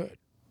think he could.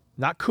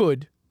 Not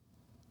could.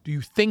 Do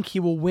you think he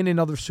will win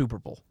another Super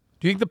Bowl?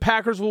 Do you think the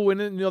Packers will win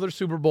another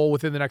Super Bowl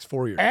within the next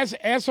 4 years?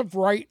 As of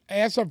right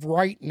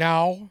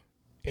now,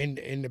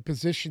 in the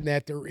position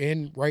that they're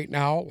in right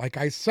now, like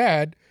I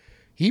said,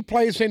 he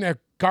plays in a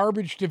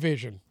garbage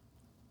division.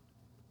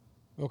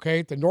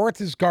 Okay, the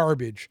North is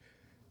garbage.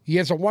 He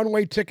has a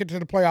one-way ticket to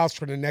the playoffs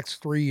for the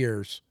next 3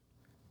 years.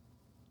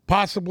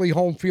 Possibly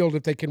home field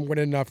if they can win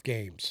enough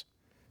games.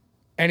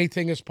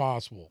 Anything is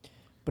possible.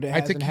 But it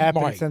I think hasn't he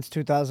happened might. since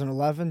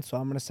 2011, so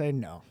I'm going to say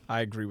no. I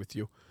agree with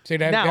you. Say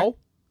that Now, again?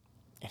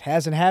 It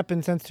hasn't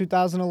happened since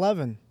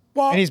 2011.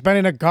 Well, And he's been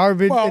in a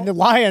garbage, and the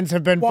Lions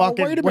have been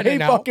fucking wait a way minute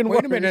now. fucking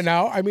Wait a worse. minute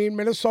now. I mean,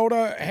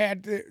 Minnesota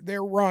had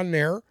their run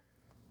there.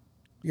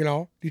 You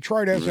know,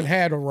 Detroit hasn't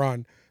had a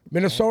run.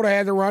 Minnesota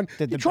had a run.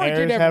 Did the Detroit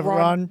Bears did have a a run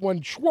run?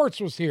 when Schwartz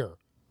was here.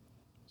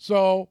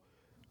 So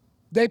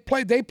they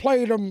played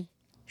them.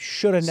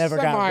 Should have never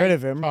got rid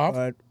of him, Semi-tough.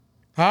 but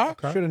Huh?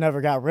 should have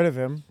never got rid of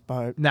him.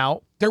 But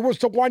now, There was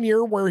the 1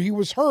 year where he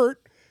was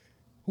hurt.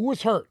 Who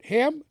was hurt?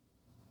 Him?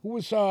 Who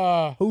was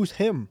who's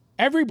him?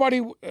 everybody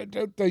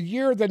the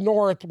year the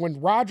North when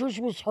Rodgers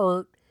was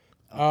hurt,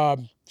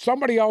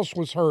 somebody else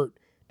was hurt.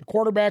 The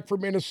quarterback for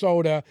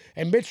Minnesota,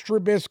 and Mitch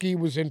Trubisky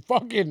was in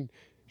fucking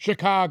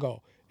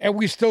Chicago, and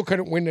we still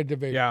couldn't win the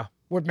division. Yeah.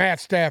 With Matt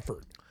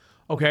Stafford.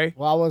 okay.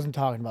 Well, I wasn't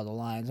talking about the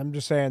Lions. I'm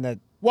just saying that.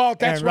 Well,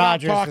 that's Aaron what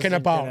Rodgers I'm talking isn't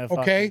about.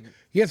 gonna Okay, fucking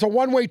he has a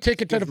one-way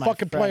ticket to the Excuse my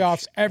fucking French.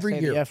 playoffs every I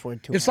say the year. F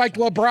word too It's much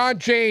like LeBron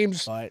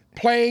James But-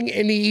 playing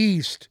in the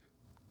East.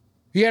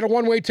 He had a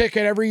one-way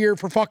ticket every year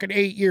for fucking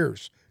 8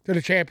 years to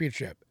the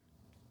championship.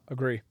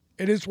 Agree.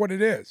 It is what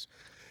it is.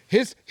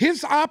 His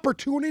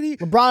opportunity.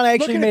 LeBron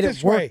actually look at made it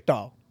this work, way.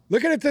 though.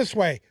 Look at it this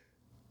way.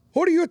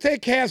 Who do you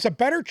think has a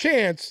better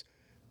chance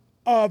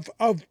of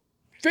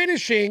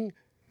finishing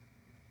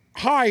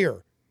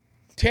higher,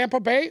 Tampa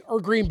Bay or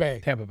Green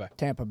Bay? Tampa Bay.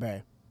 Tampa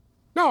Bay.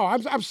 No,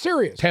 I'm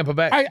serious. Tampa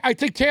Bay. I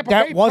think Tampa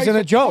That Bay wasn't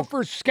plays a joke.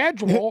 tougher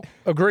schedule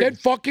Agreed. than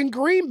fucking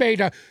Green Bay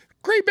does.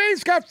 Green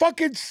Bay's got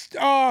fucking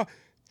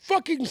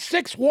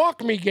 6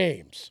 walk-me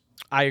games.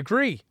 I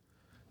agree.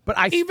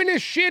 But Even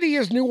as shitty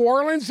as New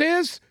Orleans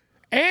is,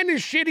 and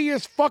as shitty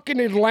as fucking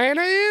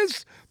Atlanta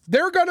is,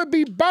 they're going to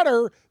be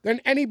better than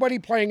anybody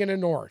playing in the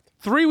North.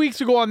 3 weeks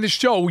ago on this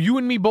show, you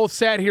and me both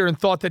sat here and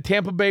thought that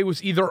Tampa Bay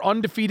was either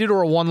undefeated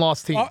or a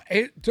one-loss team.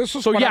 This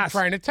is So what I'm yes,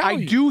 trying to tell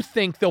you. I do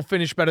think they'll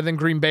finish better than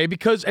Green Bay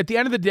because at the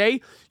end of the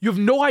day, you have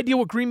no idea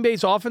what Green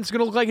Bay's offense is going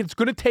to look like. It's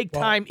going to take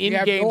time in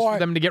games for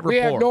them to get rapport. We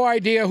have no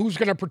idea who's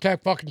going to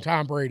protect fucking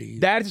Tom Brady.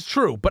 That is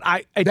true, but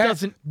it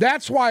doesn't.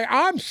 That's why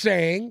I'm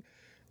saying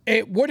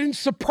it wouldn't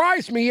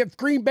surprise me if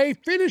Green Bay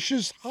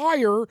finishes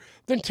higher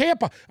than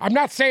Tampa. I'm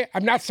not saying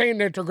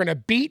that they're going to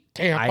beat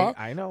Tampa.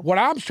 I know. What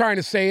I'm trying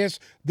to say is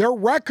their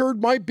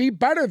record might be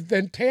better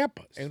than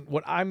Tampa's. And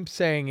what I'm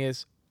saying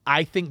is,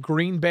 I think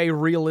Green Bay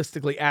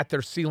realistically at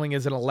their ceiling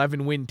is an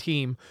 11-win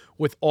team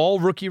with all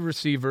rookie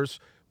receivers,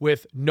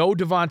 with no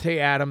Devontae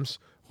Adams,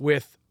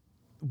 with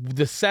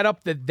the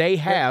setup that they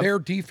have. Their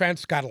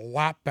defense got a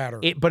lot better.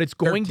 But it's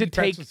going to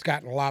take. It's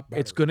gotten a lot better.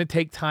 It's going to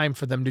take time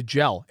for them to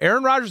gel.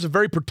 Aaron Rodgers is a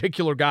very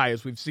particular guy,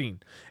 as we've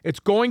seen. It's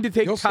going to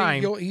take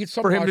time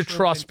for him to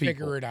trust people.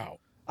 Figure it out.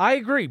 I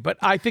agree, but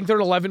I think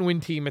they're an 11-win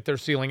team at their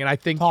ceiling, and I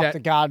think Talk that to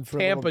God for a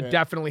little Tampa bit.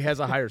 definitely has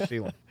a higher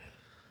ceiling.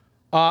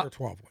 They're 12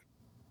 win.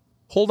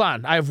 Hold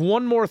on. I have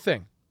one more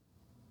thing.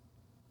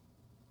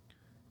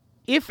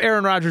 If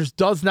Aaron Rodgers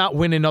does not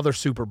win another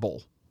Super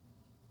Bowl,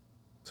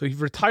 so he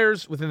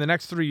retires within the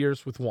next 3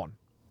 years with one.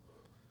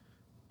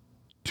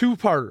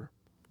 Two-parter.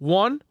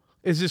 One,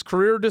 is his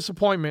career a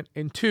disappointment?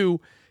 And two,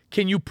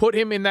 can you put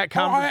him in that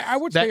conversation? I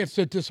would say it's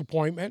a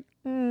disappointment.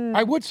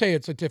 I would say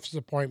it's a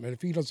disappointment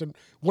if he doesn't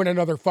win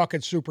another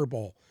fucking Super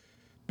Bowl.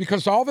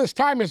 Because all this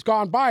time has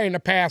gone by in the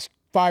past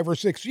 5 or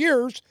 6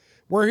 years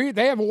where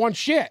they haven't won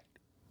shit.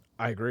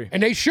 I agree.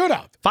 And they should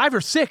have. 5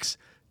 or 6.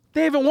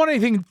 They haven't won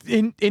anything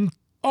in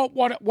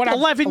what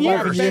 11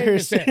 years. 11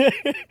 years.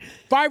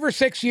 5 or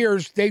 6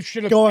 years, they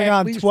should have Going at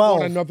on least 12.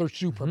 won another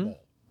Super Bowl.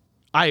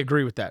 I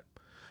agree with that.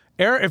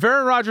 If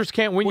Aaron Rodgers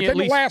can't win you Within at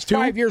least the last 2,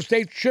 5 years,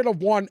 they should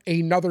have won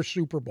another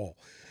Super Bowl.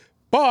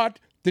 But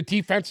the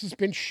defense has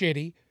been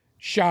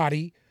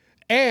shoddy,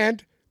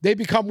 and they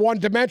become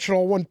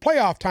one-dimensional. When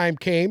playoff time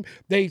came,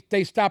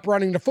 they stopped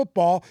running the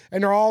football,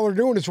 and all they're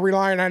doing is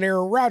relying on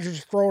Aaron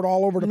Rodgers to throw it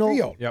all over the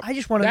field. Yep. I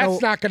just want to know.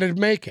 That's not going to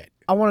make it.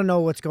 I want to know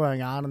what's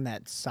going on in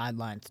that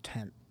sidelines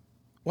tent.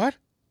 What?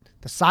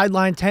 The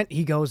sideline tent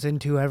he goes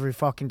into every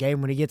fucking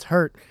game when he gets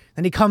hurt.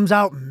 Then he comes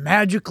out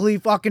magically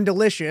fucking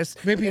delicious.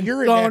 Maybe and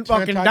you're in throwing that tent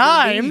fucking on your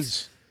dimes.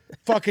 knees,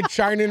 fucking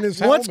shining his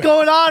helmet. What's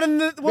going on in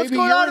the Maybe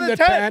going you're on in the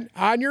tent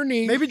on your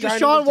knees. Maybe shining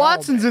Deshaun his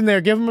Watson's helmet. in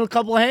there. Give him a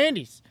couple of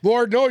handies.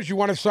 Lord knows you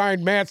want to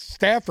sign Matt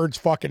Stafford's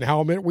fucking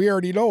helmet. We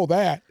already know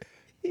that.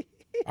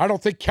 I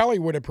don't think Kelly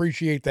would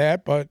appreciate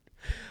that, but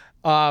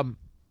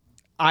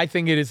I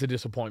think it is a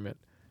disappointment.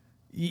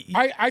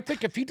 I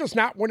think if he does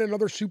not win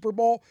another Super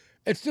Bowl,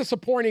 it's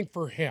disappointing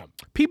for him.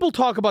 People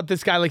talk about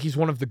this guy like he's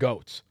one of the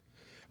GOATs.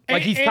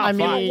 Like he's top and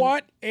you 5. know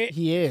what?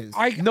 He is.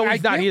 No,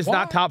 he's not. He is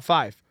not top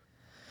 5.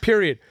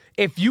 Period.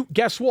 If you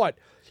guess what?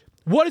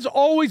 What has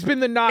always been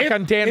the knock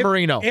on Dan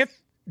Marino? If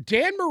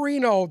Dan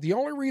Marino, the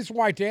only reason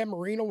why Dan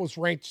Marino was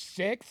ranked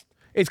 6th,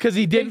 It's because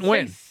he didn't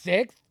win.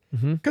 6th,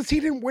 because he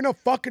didn't win a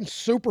fucking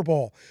Super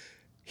Bowl.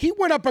 He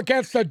went up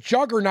against a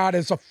juggernaut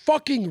as a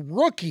fucking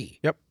rookie.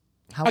 Yep.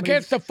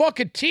 Against a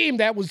fucking team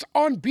that was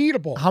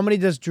unbeatable. How many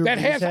does Drew that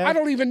Brees has have? I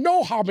don't even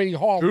know how many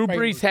Hall Drew of Famers.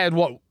 Brees had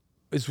what?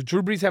 Does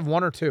Drew Brees have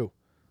 1 or 2?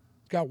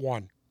 Got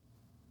one.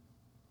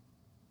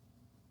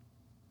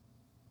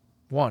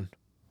 1.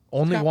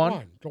 Only Got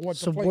 1? Don't want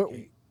So the what-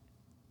 Flakegate.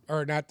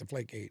 Or not the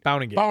Flakegate.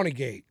 Bountygate.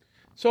 Bountygate.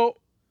 So,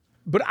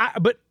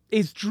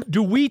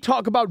 do we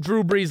talk about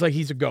Drew Brees like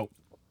he's a GOAT?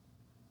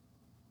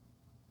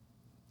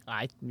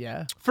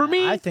 Yeah. For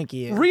me, I think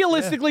he is.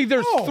 Realistically,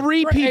 there's No,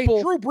 3 hey,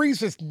 people. Drew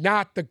Brees is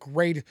not the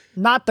greatest.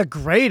 Not the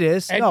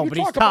greatest. And no, you but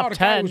he's talk about top a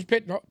guy 10.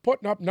 who's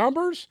putting up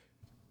numbers.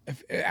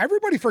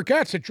 Everybody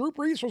forgets that Drew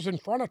Brees was in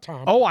front of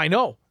Tom. Oh, I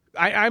know.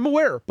 I'm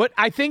aware. But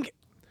I think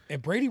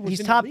And Brady was He's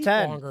in top the league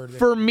 10. longer than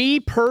for me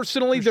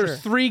personally, For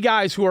there's sure. 3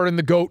 guys who are in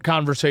the GOAT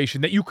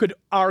conversation that you could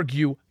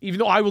argue, even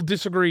though I will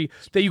disagree,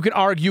 that you can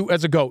argue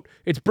as a GOAT.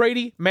 It's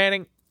Brady,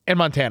 Manning, and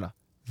Montana.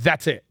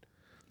 That's it.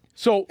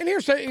 So And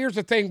here's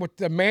the thing with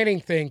the Manning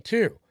thing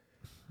too.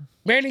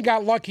 Manning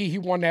got lucky he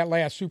won that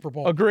last Super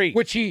Bowl. Agreed.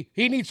 Which he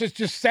needs to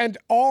just send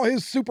all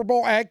his Super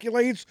Bowl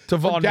accolades To from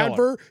Von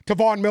Denver to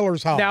Von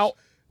Miller's house. now,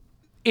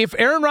 if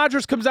Aaron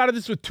Rodgers comes out of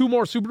this with 2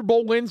 more Super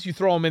Bowl wins, you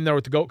throw him in there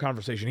with the GOAT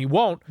conversation. He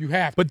won't. You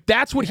have to. But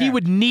that's what You he have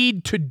would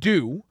need to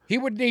do. he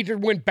would need to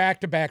win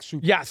back-to-back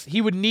Super Bowls. Yes,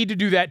 he would need to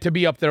do that to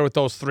be up there with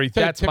those 3.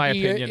 That's to my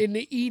be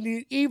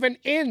opinion. Even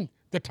in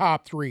the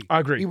top 3. I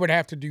agree. He would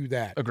have to do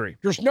that. Agree.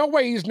 There's no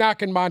way he's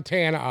knocking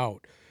Montana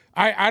out.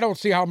 I don't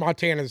see how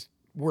Montana's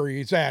where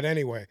he's at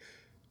anyway.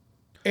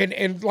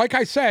 And like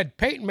I said,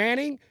 Peyton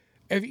Manning,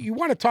 if you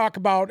want to talk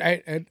about,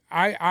 and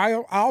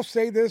I'll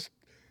say this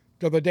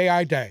till the day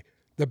I die,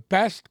 the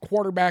best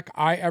quarterback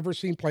I ever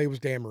seen play was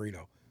Dan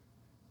Marino.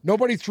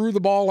 Nobody threw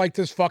the ball like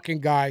this fucking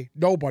guy.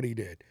 Nobody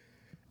did.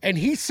 And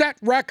he set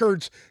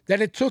records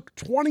that it took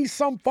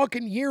 20-some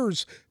fucking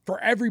years for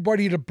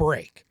everybody to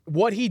break.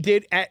 What he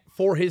did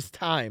for his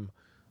time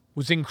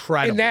was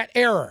incredible. In that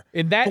era.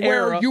 In that to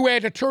where era. you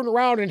had to turn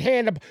around and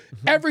hand them.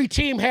 Every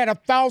team had a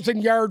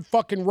 1,000-yard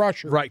fucking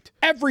rusher. Right.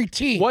 Every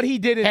team. What he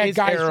did in had his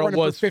guys era running for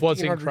was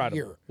 1,500 a incredible.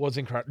 year. Was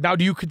incredible. Now,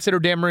 do you consider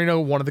Dan Marino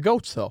one of the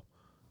GOATs, though?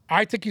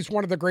 I think he's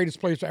one of the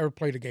greatest players to ever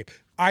play the game.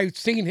 I've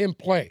seen him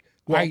play.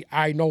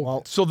 I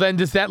know. So then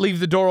does that leave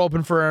the door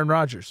open for Aaron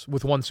Rodgers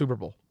with 1 Super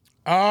Bowl?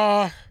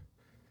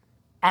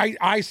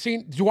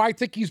 Do I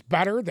think he's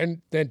better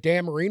than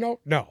Dan Marino?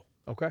 No.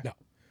 Okay. No.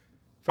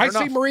 Fair I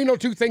enough. see Marino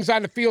do things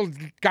on the field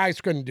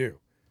guys couldn't do.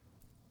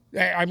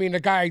 I mean, the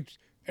guy's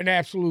an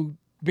absolute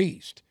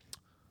beast.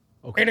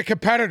 Okay. And a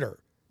competitor.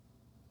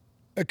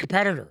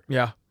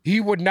 Yeah. He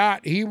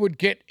would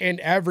get in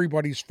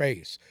everybody's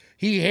face.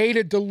 He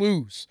hated to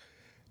lose.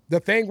 The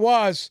thing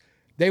was,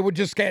 they would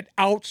just get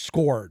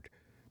outscored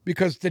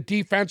because the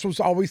defense was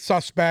always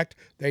suspect.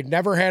 They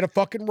never had a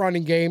fucking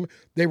running game.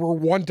 They were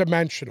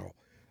one-dimensional.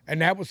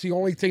 And that was the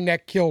only thing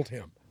that killed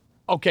him.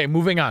 Okay,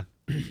 moving on.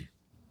 A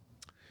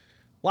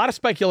lot of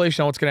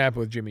speculation on what's going to happen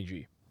with Jimmy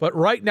G. But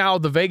right now,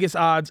 the Vegas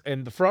odds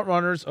and the front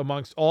runners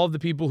amongst all of the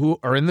people who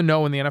are in the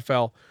know in the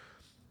NFL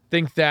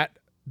think that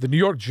the New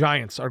York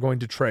Giants are going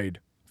to trade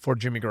for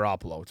Jimmy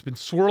Garoppolo. It's been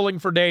swirling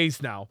for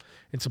days now,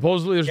 and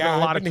supposedly there's been a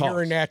lot I've of been talks.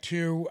 hearing that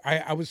too.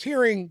 I was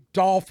hearing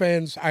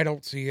Dolphins. I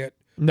don't see it.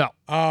 No.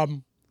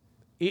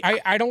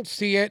 I don't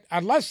see it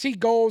unless he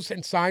goes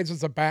and signs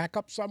as a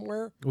backup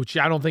somewhere, Which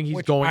I don't think he's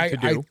which going to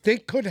do. I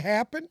think could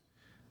happen.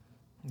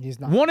 He's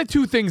not. One of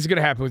two things is going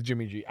to happen with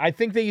Jimmy G. I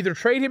think they either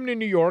trade him to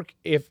New York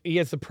if he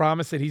has the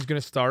promise that he's going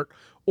to start,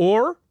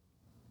 or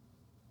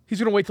he's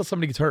going to wait till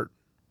somebody gets hurt.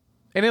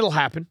 And it'll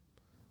happen.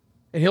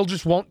 And he'll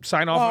just won't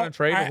sign off on a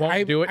trade and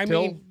won't do it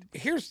till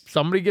here's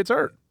somebody gets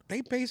hurt.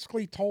 they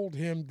basically told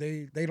him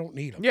they don't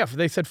need him. Yeah,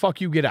 they said,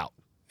 fuck you, get out.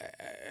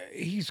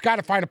 He's got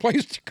to find a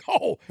place to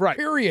go. Right.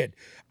 Period.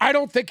 I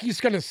don't think he's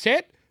going to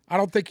sit. I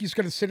don't think he's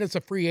going to sit as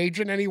a free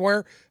agent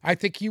anywhere. I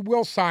think he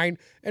will sign.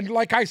 And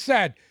like I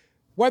said,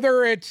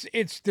 whether it's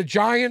the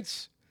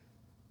Giants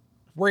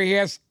where he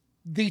has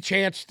the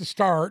chance to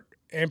start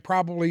and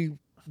probably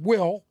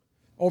will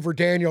over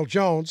Daniel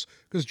Jones,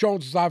 because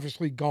Jones is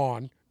obviously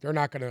gone. They're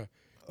not going to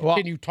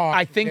continue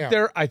talking.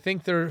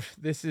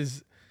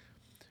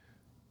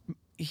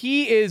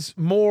 He is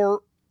more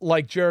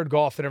like Jared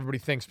Goff than everybody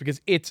thinks, because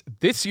it's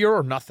this year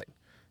or nothing.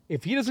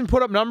 If he doesn't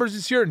put up numbers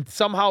this year and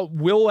somehow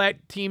will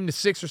that team to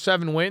 6 or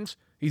 7 wins,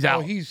 he's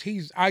out.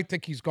 I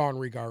think he's gone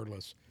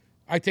regardless.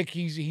 I think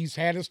he's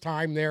had his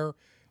time there.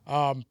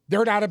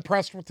 They're not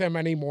impressed with him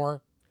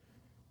anymore.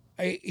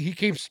 He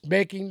keeps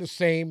making the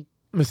same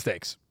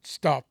mistakes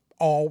stuff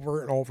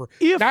over and over.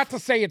 Not to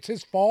say it's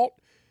his fault,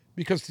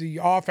 because the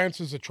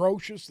offense is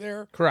atrocious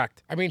there.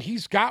 Correct. I mean,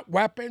 he's got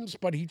weapons,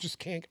 but he just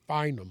can't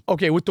find them.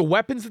 Okay, with the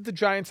weapons that the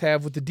Giants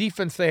have, with the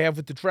defense they have,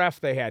 with the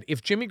draft they had,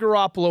 if Jimmy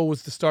Garoppolo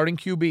was the starting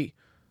QB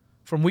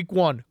from week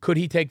 1, could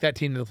he take that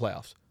team to the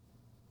playoffs?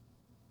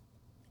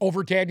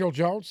 Over Daniel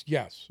Jones?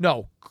 Yes.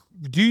 No.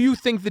 Do you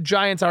think the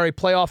Giants are a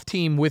playoff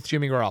team with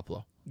Jimmy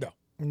Garoppolo? No.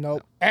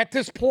 Nope. At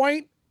this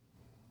point,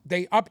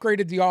 they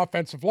upgraded the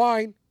offensive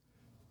line.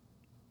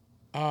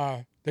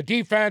 The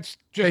defense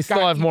just They still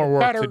got have more even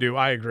work better. to do.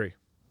 I agree.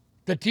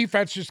 The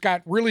defense just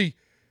got really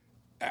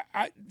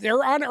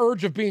they're on the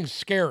urge of being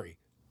scary,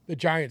 the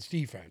Giants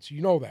defense. You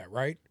know that,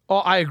 right? Oh,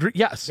 I agree.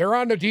 Yes. They're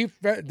on the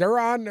defense. They're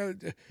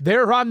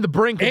on the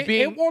brink of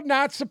being. It will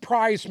not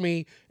surprise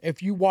me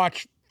if you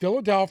watch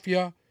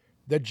Philadelphia,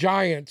 the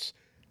Giants,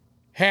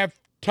 have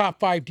top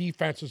 5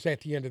 defenses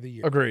at the end of the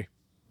year. Agree.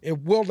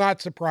 It will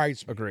not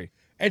surprise me. Agree.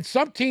 And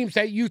some teams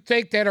that you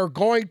think that are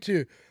going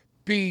to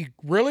be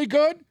really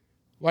good,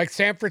 like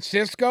San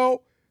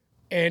Francisco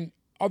and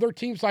other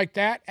teams like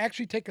that,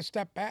 actually take a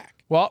step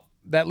back. Well,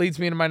 that leads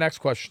me into my next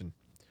question.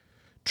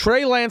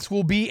 Trey Lance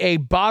will be a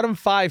bottom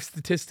 5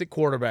 statistic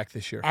quarterback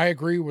this year. I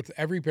agree with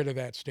every bit of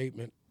that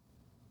statement.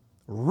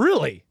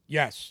 Really?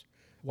 Yes.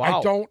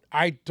 Wow.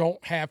 I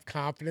don't have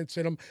confidence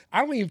in him.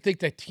 I don't even think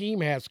the team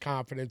has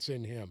confidence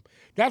in him.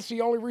 That's the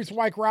only reason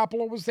why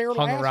Garoppolo was there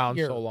Hung last around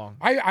year. so long.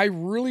 I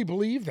really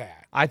believe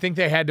that. I think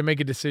they had to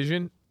make a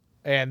decision,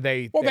 and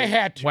they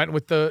had to. went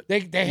with the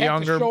They had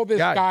younger to show this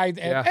guy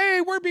that, Yeah.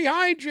 hey, we're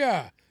behind you.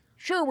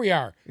 Sure we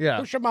are. Yeah.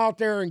 Push him out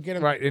there and get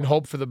him. Right, and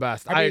hope for the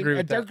best. I mean, agree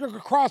with they're that. going to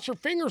cross their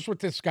fingers with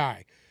this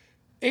guy.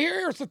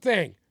 Here's the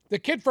thing. The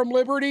kid from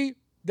Liberty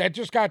that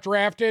just got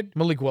drafted.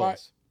 Malik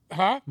Willis.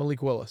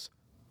 Malik Willis.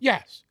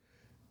 Yes.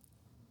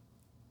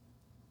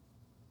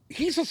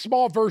 He's a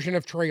small version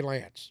of Trey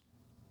Lance.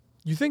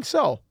 You think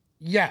so?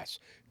 Yes.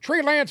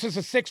 Trey Lance is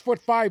a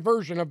 6'5"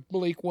 version of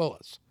Malik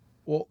Willis.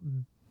 Well,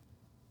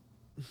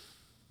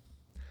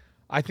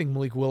 I think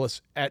Malik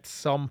Willis at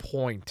some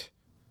point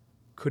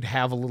could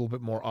have a little bit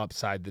more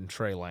upside than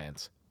Trey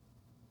Lance.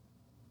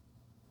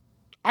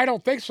 I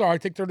don't think so. I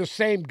think they're the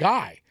same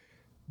guy.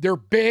 They're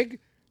big.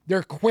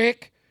 They're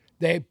quick.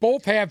 They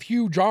both have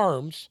huge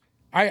arms.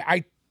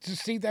 I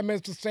just see them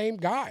as the same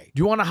guy.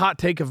 Do you want a hot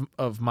take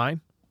of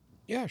mine?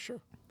 Yeah,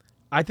 sure.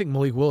 I think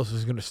Malik Willis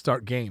is going to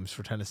start games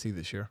for Tennessee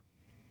this year.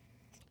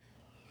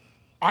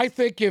 I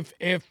think if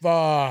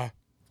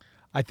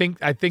I think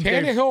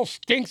Tannehill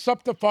stinks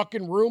up the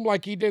fucking room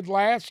like he did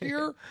last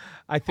year,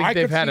 I think I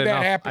they've could had see that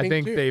enough. I happening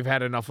think too. they've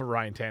had enough of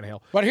Ryan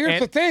Tannehill. But here's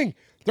the thing.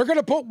 They're going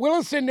to put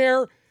Willis in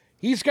there.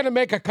 He's going to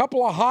make a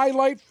couple of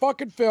highlight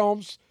fucking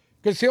films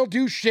because he'll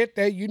do shit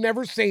that you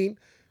never seen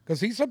because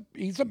he's a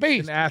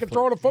beast. He can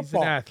throw the football. He's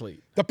an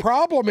athlete. The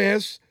problem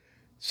is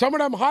some of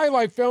them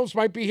highlight films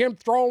might be him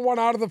throwing one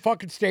out of the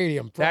fucking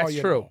stadium. That's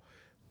true.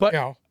 But You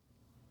know.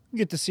 You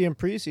get to see him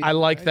preseason. I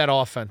like right? that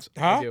offense.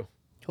 Huh? I do.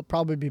 He'll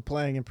probably be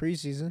playing in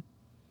preseason.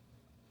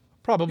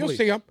 Probably. You'll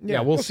see him.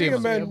 Yeah, we'll You'll see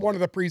him him. in one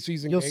of the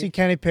preseason You'll games. see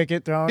Kenny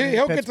Pickett throwing.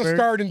 He'll in get to Pittsburgh.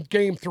 start in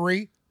game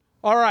 3,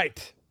 All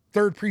right.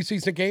 third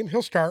preseason game.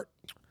 He'll start.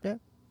 Yeah.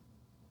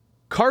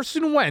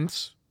 Carson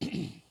Wentz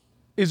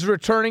is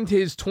returning to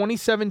his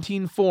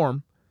 2017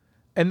 form,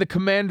 and the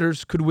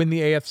Commanders could win the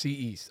AFC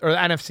East or the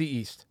NFC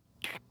East.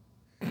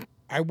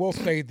 I will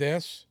say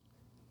this.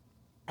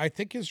 I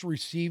think his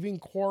receiving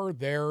core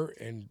there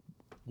in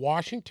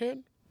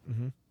Washington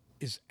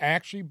is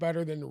actually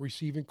better than the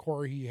receiving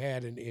core he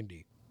had in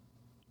Indy.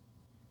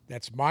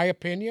 That's my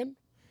opinion.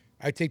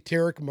 I think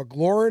Terry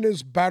McLaurin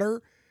is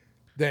better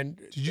than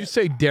Did you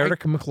say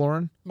Derek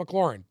McLaurin?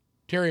 McLaurin.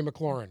 Terry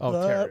McLaurin. Oh,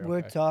 But Terry. we're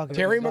Okay. talking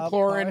Terry about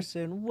McLaurin.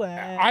 Carson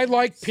Wentz. I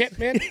like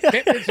Pittman.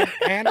 Pittman's an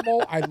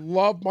animal. I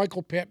love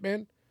Michael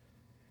Pittman.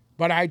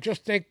 But I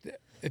just think that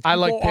if you I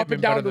like go up Pittman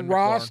and down better the than McLaurin.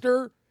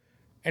 roster,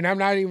 and I'm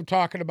not even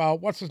talking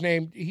about, what's his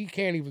name? He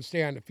can't even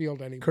stay on the field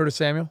anymore. Curtis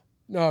Samuel?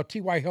 No,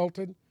 T.Y.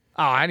 Hilton.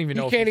 Oh, I didn't even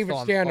know He if can't he's even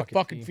still stay on the fucking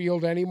fucking team.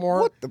 field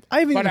anymore. What the? I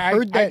haven't But even I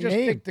heard that just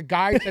name. think the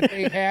guys that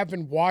they have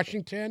in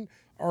Washington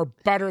are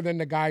better than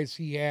the guys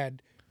he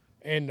had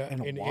in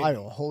in a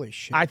while. Holy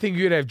shit. I think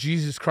you'd have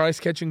Jesus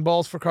Christ catching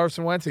balls for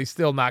Carson Wentz. He's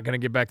still not going to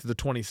get back to the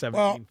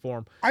 2017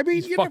 form. I mean,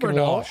 He's you fucking never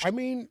know. washed. I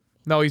mean,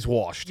 No, he's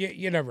washed.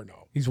 you never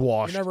know. He's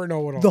washed. You never know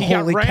what. The He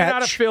got Holy ran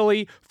out of catch.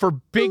 Philly for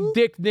big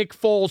dick Nick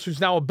Foles, who's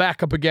now a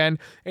backup again,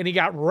 and he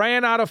got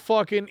ran out of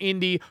fucking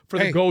Indy for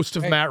the ghost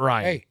of Matt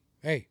Ryan.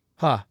 Hey,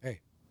 Huh?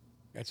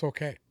 that's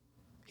okay.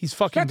 He's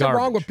fucking There's nothing garbage.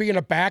 wrong with being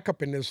a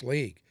backup in this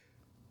league.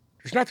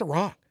 There's nothing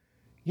wrong.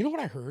 You know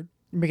what I heard?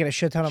 You're making a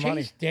shit ton of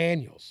money. Chase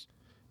Daniels.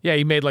 Yeah,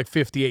 he made like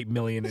 $58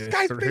 million. This in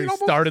guy's his made career. He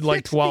almost started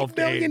like $60 12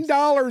 million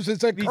games.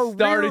 as a career.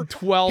 started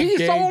 12 He's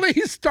games. only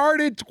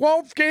started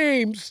 12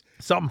 games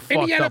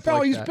Something in the fucked up NFL.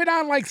 like He's that. been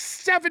on like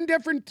 7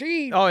 different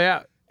teams. Oh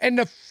yeah. And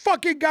the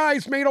fucking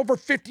guy's made over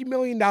 $50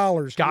 million.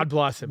 God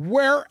bless him.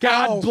 Where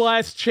God else?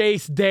 bless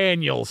Chase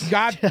Daniels.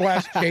 God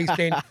bless Chase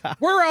Daniels.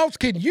 Where else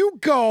can you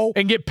go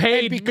And get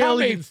paid become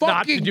millions a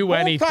not to fucking do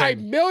anything.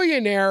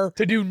 multi-millionaire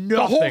To do to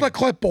hold nothing. a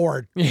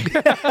clipboard?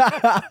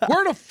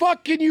 Where the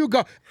fuck can you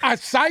go?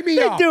 Sign me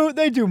up.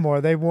 They do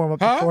more. They warm up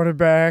the Huh?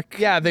 quarterback.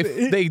 Yeah,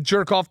 they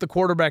jerk off the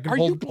quarterback and Are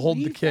you hold the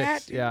believe kicks.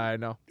 that, dude? Yeah, I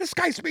know. This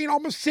guy's made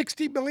almost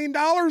 $60 million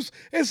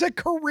as a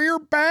career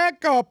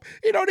backup.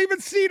 You don't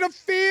even see the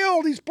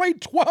field. He's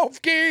played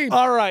 12 games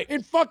All right.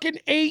 in fucking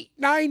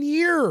 8-9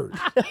 years.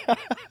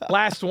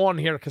 Last one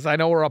here because I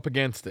know we're up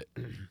against it.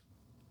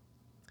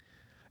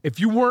 If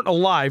you weren't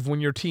alive when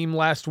your team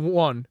last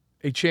won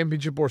a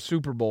championship or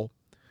Super Bowl,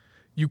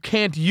 you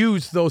can't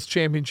use those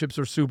championships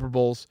or Super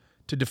Bowls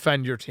to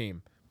defend your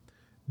team.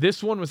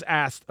 This one was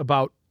asked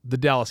about the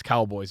Dallas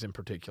Cowboys in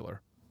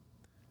particular.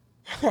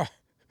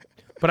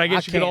 But I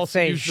guess you could can't also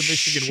say use the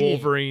Michigan shit.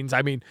 Wolverines.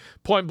 I mean,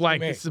 point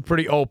blank, this is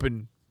pretty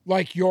open.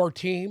 Like your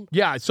team.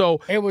 Yeah, so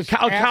It was a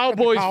asked of the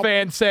Cowboys Cow-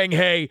 fan saying,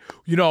 hey,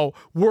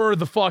 we're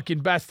the fucking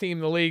best team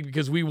in the league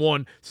because we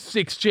won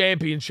 6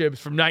 championships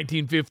from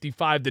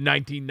 1955 to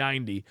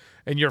 1990,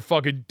 and you're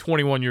fucking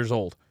 21 years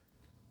old.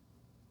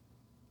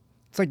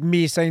 It's like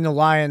me saying the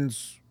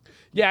Lions.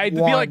 Yeah, it'd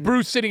be Won. like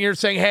Bruce sitting here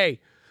saying,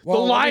 hey, Well,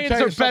 the let me Lions tell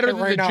you are better something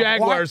than right the now.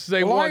 Jaguars. The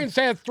They won. Lions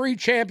had 3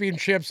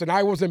 championships, and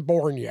I wasn't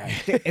born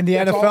yet. In the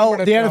That's all I'm NFL,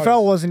 gonna the tell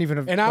NFL you. wasn't even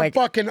And I'm like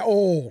fucking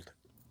old.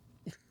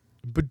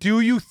 But do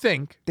you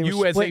think They were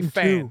you as a split in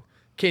fan two.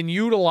 can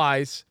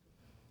utilize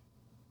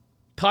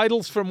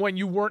titles from when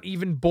you weren't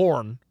even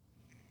born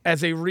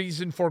as a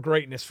reason for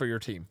greatness for your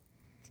team?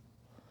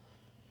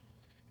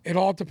 It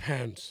all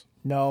depends.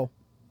 no.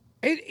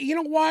 You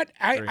know what?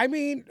 I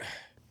mean,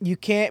 You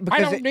can't I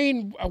because don't it-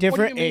 mean what do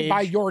different you mean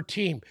by age. your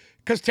team?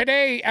 Because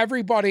today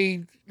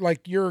everybody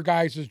like your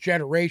guys'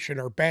 generation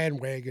are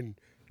bandwagon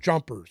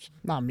jumpers.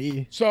 not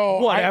me. So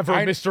Whatever,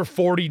 I, Mr.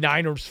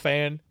 49ers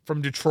fan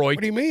from Detroit.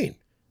 what do you mean?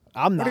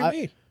 I'm What not. do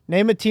you mean?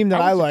 Name a team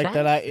that I I was a like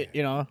that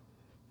Giants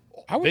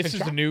I was This a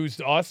is the Gi- news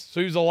to us.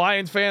 So he was a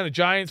Lions fan, a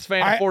Giants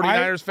fan, I- a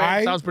 49ers fan.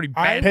 I- Sounds pretty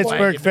I- bad.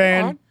 Pittsburgh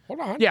fan. Hold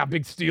on. Yeah,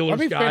 big Steelers Let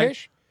me guy.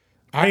 finish.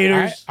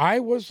 Raiders. I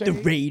was The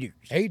Raiders.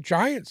 a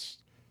Giants.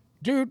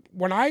 Dude,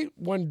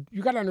 when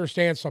you got to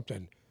understand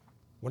something.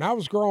 When I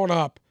was growing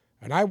up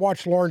and I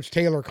watched Lawrence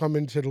Taylor come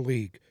into the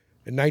league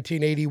in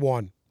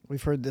 1981,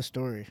 We've heard this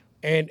story.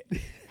 and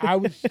I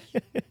was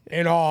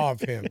in awe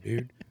of him,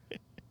 dude.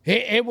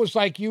 It was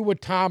like you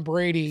with Tom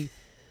Brady,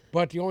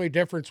 but the only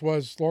difference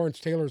was Lawrence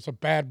Taylor's a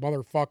bad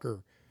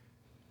motherfucker.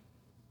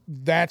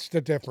 That's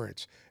the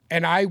difference.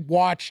 And I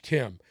watched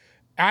him.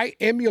 I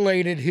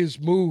emulated his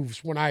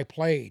moves when I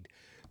played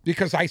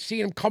because I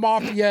see him come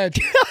off the edge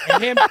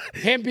and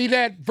him be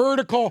that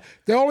vertical.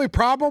 The only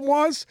problem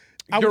was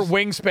I Your was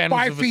wingspan was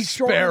 5 of a feet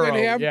shorter than sparrow,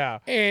 him yeah.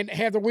 and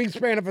had the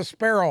wingspan of a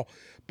sparrow.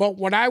 But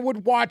when I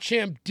would watch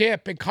him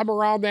dip and come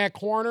around that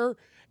corner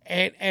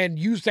and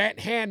use that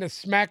hand to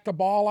smack the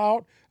ball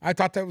out, I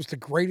thought that was the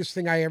greatest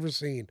thing I ever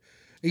seen.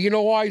 And you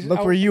know why?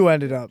 Look where you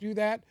ended up. do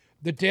that.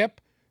 The dip.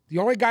 The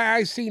only guy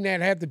I seen that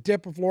had the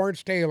dip of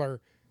Lawrence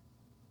Taylor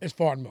is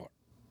Vaughn Miller.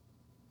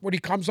 when he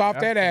comes off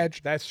that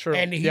edge. That's true.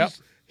 And Yep.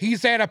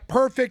 he's at a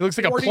perfect. It looks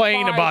like a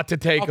plane about to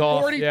take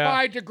off.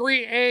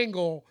 45-degree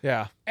angle.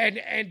 Yeah. And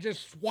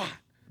just swat.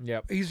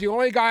 Yep. He's the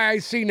only guy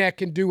I've seen that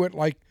can do it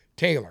like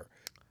Taylor.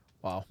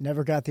 Wow.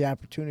 Never got the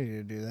opportunity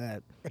to do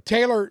that.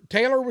 Taylor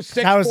was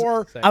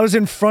 6'4". I was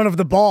in front of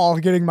the ball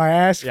getting my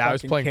ass. Yeah, I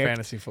was playing kicked,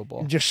 fantasy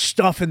football. just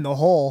stuffing the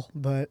hole.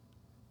 But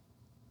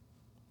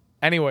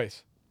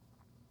Anyways,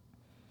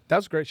 that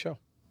was a great show.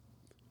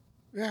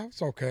 Yeah,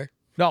 it's okay.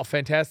 No,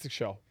 fantastic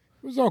show.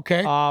 It was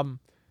okay.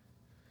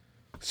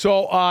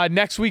 So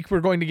next week we're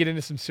going to get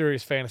into some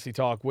serious fantasy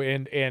talk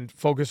and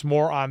focus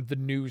more on the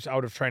news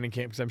out of training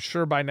camp because I'm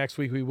sure by next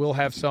week we will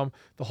have some.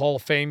 The Hall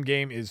of Fame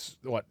game is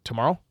what,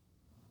 tomorrow?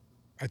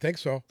 I think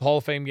so. The Hall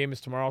of Fame game is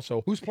tomorrow.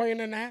 So Who's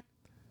playing in that?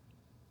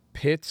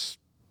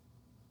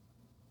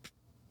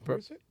 Where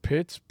is it?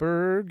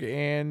 Pittsburgh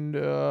and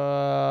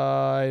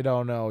I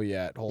don't know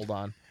yet. Hold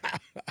on.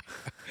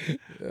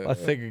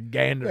 Let's take a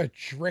gander. A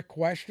trick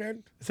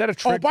question. Is that a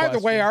trick? Oh, by the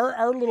way, question?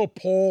 our little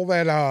poll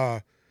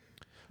that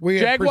we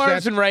had Jaguars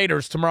presented- and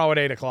Raiders tomorrow at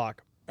 8:00.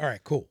 All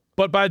right, cool.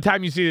 But by the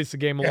time you see this, the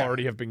game will Yeah.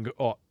 already have been.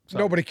 So.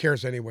 Nobody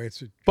cares anyway.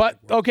 But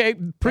okay,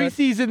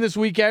 preseason this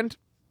weekend.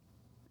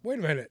 Wait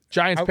a minute.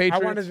 Giants, I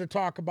Patriots. wanted to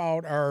talk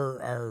about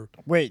our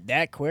wait,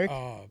 that quick?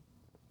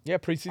 Yeah,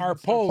 preseason. our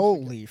post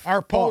Holy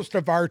our post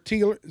of our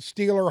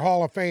Steeler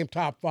Hall of Fame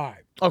top 5.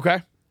 Okay.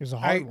 It was a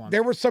hard one.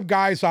 There were some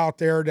guys out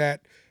there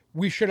that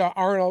we should have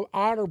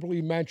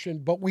honorably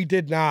mentioned, but we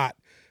did not.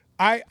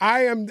 I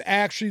am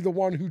actually the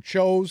one who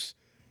chose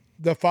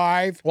the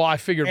 5. Well, I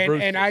figured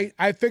Bruce. And did.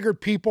 I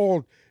figured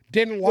people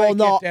didn't Well, like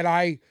no, it that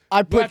I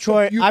put left a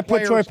Troy. few I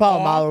put Troy players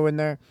off. Polamalu in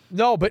there.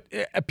 No, but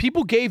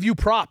people gave you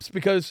props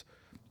because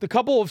the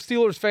couple of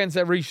Steelers fans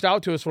that reached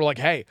out to us were like,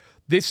 "Hey,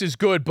 this is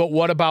good, but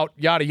what about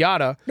yada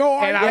yada?" No,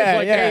 and I was yeah,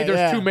 like, yeah, "Hey, there's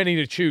yeah. too many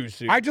to choose."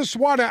 Dude.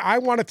 I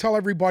want to tell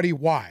everybody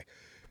why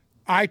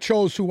I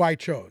chose who I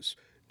chose.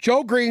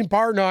 Joe Green,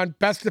 bar none,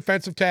 best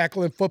defensive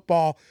tackle in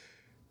football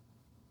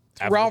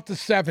throughout the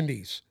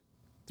 70s.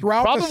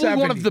 Throughout Probably the 70s.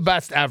 one of the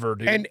best ever,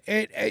 dude. And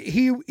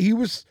he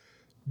was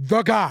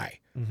the guy.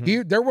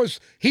 Mm-hmm.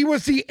 He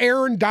was the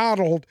Aaron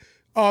Donald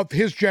of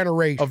his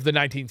generation. of the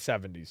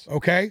 1970s.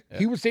 Okay?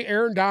 He was the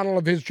Aaron Donald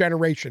of his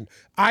generation.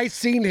 I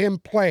seen him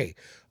play.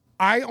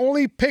 I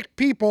only pick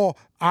people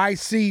I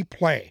see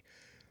play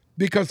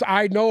because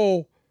I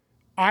know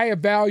I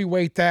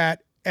evaluate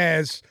that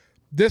as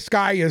this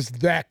guy is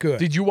that good.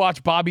 Did you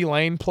watch Bobby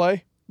Lane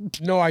play?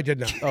 No, I did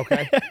not.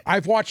 Okay.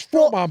 I've watched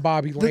film on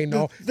Bobby Lane,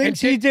 though. things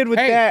he did with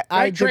that,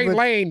 I did Trey with-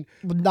 Lane,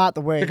 Not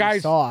the way the he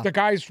saw.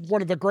 guy's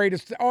one of the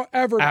greatest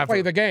ever to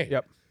play the game.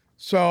 Yep.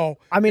 So,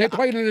 I mean, they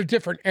played in a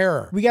different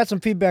era. We got some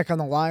feedback on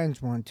the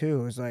Lions one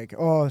too. It was like,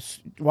 "Oh,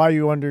 why are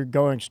you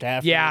undergoing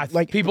Stafford?" Yeah,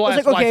 like people I was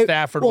asked like, why okay,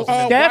 Stafford well, wasn't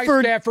in. Why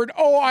Stafford, Stafford?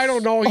 Oh, I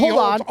don't know. He Hold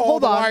owns on, all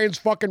hold the on. Lions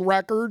fucking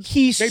records.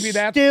 he's Maybe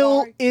that's still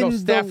why. in No, the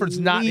Stafford's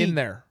not in league.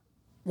 there.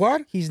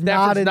 What? He's Stafford's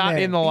not in not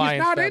there. in the He's Lions.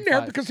 not in top there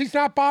five. because he's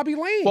not Bobby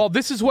Lane. Well,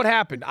 this is what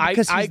happened.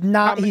 because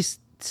he's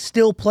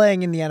still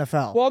playing in the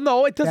NFL. Well,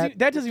 no, it doesn't.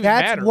 That doesn't even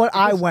that's matter. what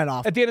I because went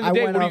off. At the end of the I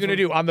day, went what are you off going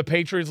to of- do on the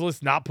Patriots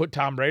list? Not put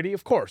Tom Brady?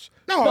 Of course.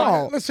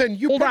 no, listen,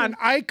 you Hold put on. an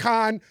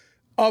icon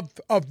of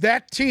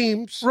that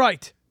team's.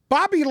 Right.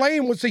 Bobby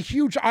Lane was a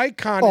huge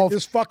icon Oh, in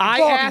this fucking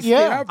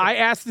I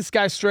asked this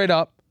guy straight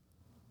up,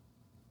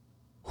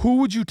 who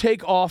would you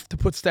take off to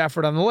put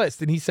Stafford on the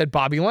list? And he said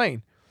Bobby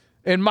Lane.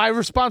 And my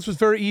response was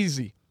very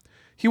easy.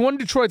 He won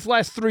Detroit's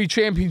last 3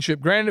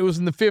 championship. Granted, it was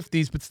in the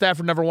 50s, but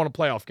Stafford never won a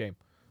playoff game.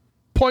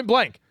 Point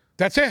blank.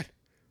 That's it.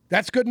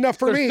 That's good enough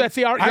for me. That's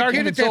the I get it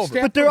argument's that over.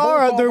 Stafford But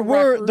holds all the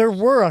records. there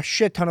were a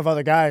shit ton of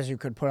other guys you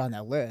could put on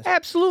that list.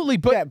 Absolutely,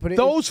 but, Yeah, but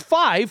those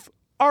 5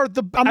 are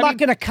the. I'm not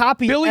going to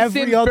copy Billy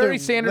every Sims, other Barry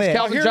Sanders, list.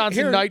 Calvin Here-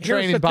 Johnson, here- Night here's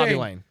Train, the and Bobby thing.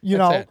 Lane. You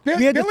That's know, it.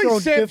 we had to Billy throw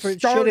Sims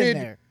different shit in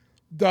there.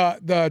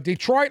 the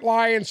Detroit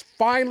Lions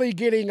finally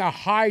getting a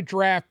high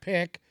draft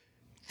pick,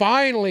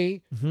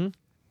 finally, Mm-hmm.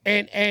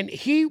 and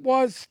he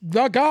was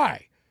the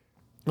guy.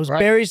 It was Right.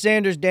 Barry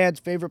Sanders' dad's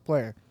favorite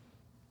player.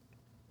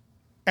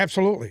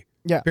 Absolutely.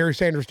 Yeah. Barry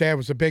Sanders' dad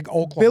was a big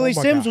Oklahoma Billy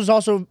Sims guy. was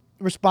also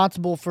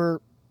responsible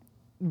for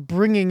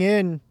bringing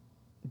in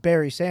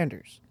Barry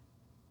Sanders.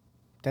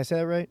 Did I say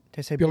that right? Did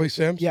I say Billy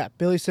Sims? Yeah,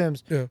 Billy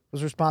Sims Yeah.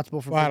 was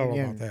responsible for Well, I don't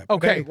bringing know in. about that. But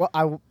Okay.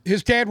 Well,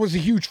 his dad was a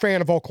huge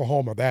fan of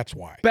Oklahoma. That's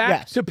why. Back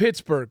Yes. to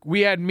Pittsburgh.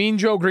 We had Mean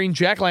Joe Green,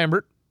 Jack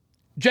Lambert.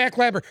 Jack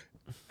Lambert,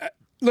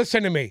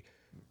 listen to me.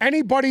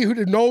 Anybody who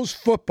knows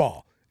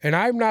football, and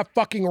I'm not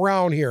fucking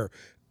around here.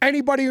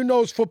 Anybody who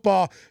knows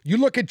football, you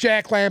look at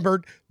Jack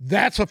Lambert,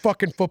 that's a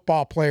fucking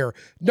football player.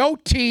 No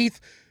teeth,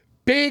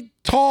 big,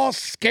 tall,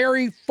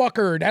 scary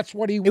fucker. That's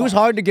what he was. it was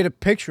hard to get a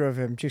picture of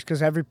him just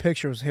because every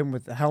picture was him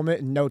with the helmet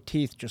and no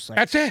teeth, just like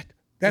That's it.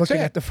 That's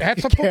Looking it. at the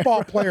That's a fucking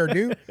football player,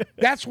 dude.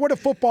 That's what a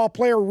football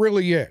player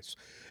really is.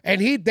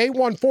 And they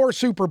won 4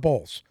 Super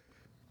Bowls.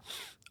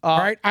 All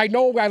right. I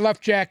know I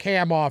left Jack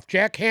Ham off.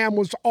 Jack Ham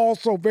was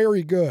also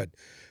very good.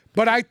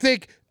 But I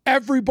think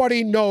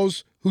everybody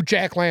knows who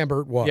Jack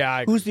Lambert was. Yeah,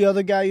 I Who's the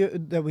other guy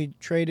that we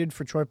traded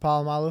for Troy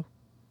Polamalu?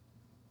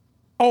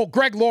 Oh,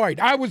 Greg Lloyd.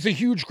 I was a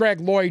huge Greg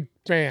Lloyd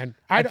fan.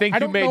 I think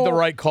you made the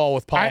right call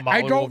with Palomalu.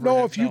 I don't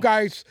know if you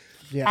guys.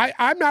 Yeah.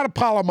 I'm not a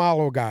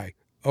Palomalu guy.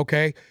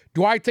 Okay.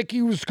 Do I think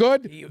he was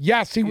good?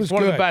 Yes, he was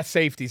one good. of the best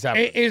safeties ever.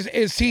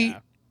 Is he? Yeah.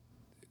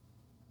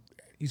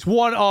 He's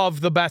one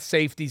of the best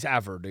safeties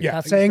ever, dude. Yeah.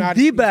 Not saying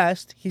the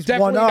best. He's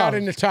Definitely one not of.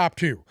 in the top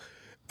two.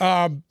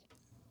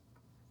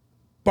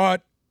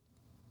 But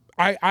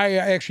I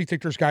actually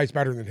think there's guys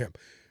better than him.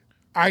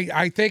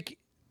 I think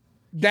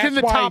that's in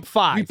the why top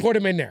 5. we put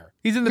him in there.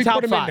 He's in the we top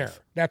put him 5. in there.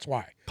 That's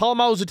why.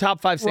 Palomalu's a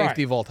top 5 safety Right.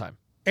 of all time.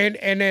 And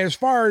as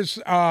far as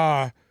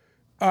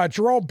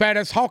Jerome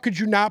Bettis, how could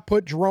you not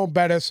put Jerome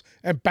Bettis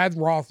and Ben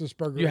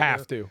Roethlisberger? You in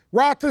have there? to.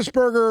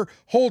 Roethlisberger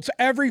holds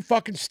every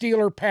fucking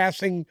Steeler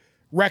passing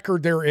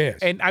record there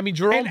is. And I mean,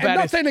 Jerome And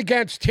Bettis. nothing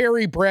against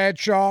Terry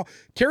Bradshaw.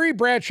 Terry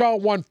Bradshaw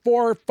won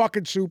 4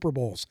 fucking Super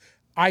Bowls.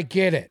 I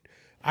get it.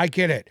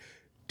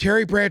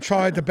 Terry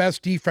Bradshaw had the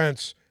best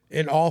defense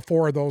in all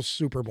 4 of those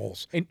Super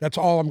Bowls. And that's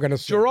all I'm going to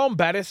say. Jerome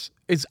Bettis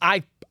is,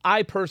 I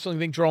personally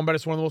think Jerome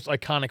Bettis is one of the most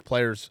iconic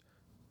players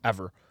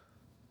ever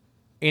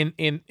in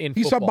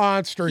He's football. a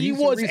monster. He He's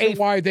was the reason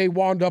why they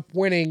wound up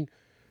winning.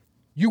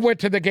 You went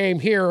to the game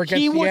here against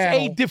He was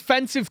Seattle. a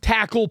defensive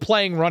tackle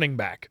playing running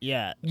back.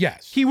 Yeah.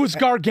 Yes. He was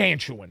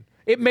gargantuan.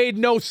 It made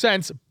no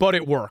sense, but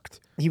it worked.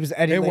 He was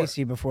Eddie They were.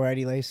 Lacy before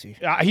Eddie Lacy.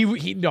 He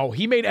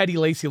made Eddie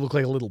Lacy look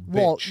like a little bitch.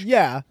 Well,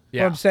 yeah.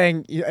 Yeah. But I'm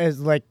saying as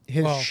like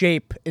his Well,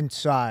 shape and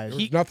size.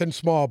 There's nothing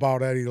small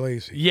about Eddie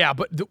Lacy. Yeah,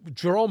 but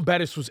Jerome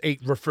Bettis was a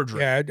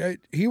refrigerator. Yeah,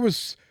 he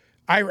was.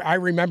 I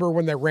remember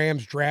when the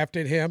Rams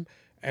drafted him,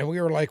 and we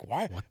were like,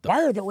 why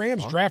are the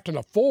Rams drafting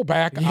a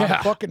fullback out Yeah.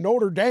 of fucking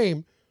Notre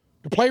Dame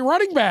to play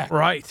running back?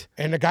 Right.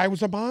 And the guy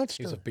was a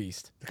monster. He's a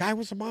beast. The guy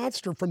was a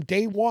monster from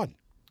day one.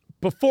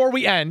 Before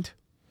we end,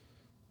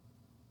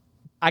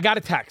 I got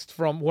a text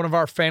from one of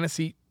our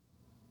fantasy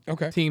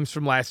Okay. teams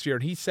from last year,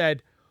 and he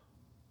said,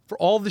 for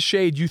all the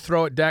shade you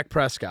throw at Dak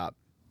Prescott,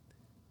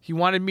 he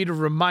wanted me to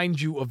remind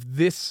you of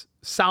this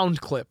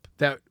sound clip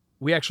that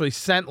we actually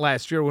sent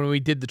last year when we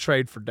did the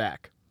trade for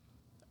Dak.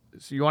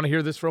 So you want to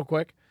hear this real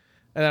quick?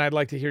 And then I'd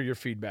like to hear your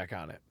feedback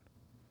on it.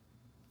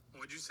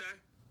 What'd you say?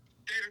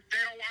 They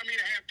don't want me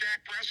to have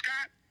Dak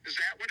Prescott? Is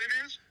that what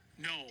it is?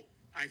 No.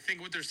 I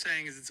think what they're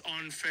saying is it's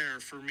unfair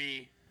for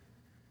me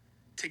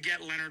to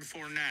get Leonard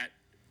Fournette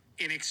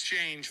in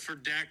exchange for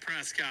Dak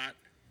Prescott.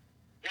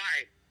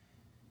 Why?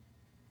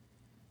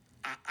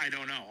 I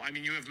don't know. I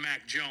mean, you have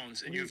Mac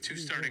Jones and you have 2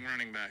 starting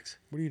running backs.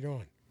 What are you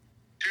doing?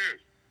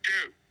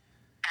 Dude,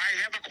 I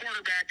have a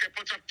quarterback that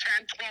puts up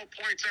 10, 12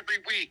 points every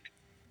week.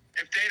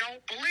 If they don't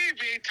believe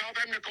me, tell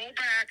them to go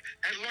back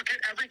and look at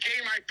every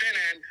game I've been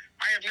in.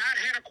 I have not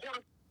had a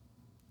quarterback.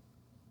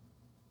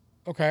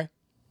 Okay.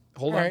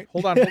 Hold All on, right.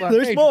 hold on.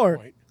 There's Made more. your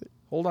point.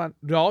 Hold on.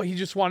 No, he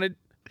just wanted.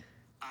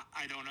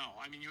 I don't know.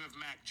 I mean, you have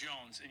Mac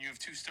Jones and you have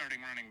 2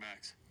 starting running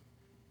backs.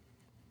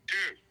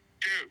 Dude,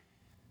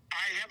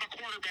 I have a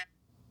quarterback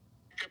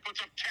that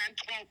puts up 10,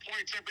 12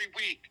 points every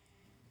week.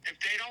 If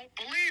they don't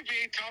believe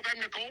me, tell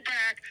them to go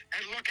back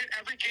and look at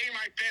every game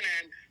I've been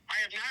in. I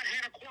have not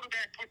had a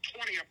quarterback put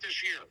 20 up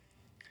this year.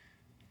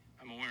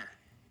 I'm aware.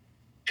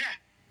 Yeah.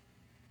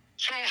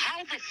 So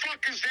how the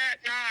fuck is that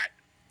not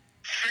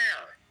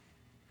fair?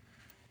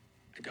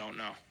 I don't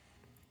know.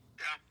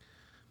 Yeah.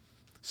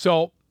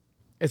 So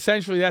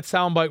essentially, that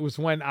soundbite was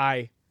when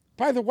I.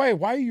 By the way,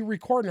 why are you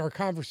recording our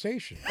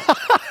conversation?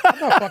 I'm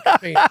not fucking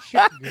saying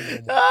shit to you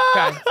no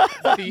more. Okay,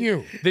 Fuck see,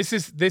 you. This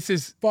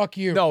is. Fuck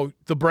you. No,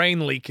 the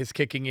brain leak is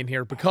kicking in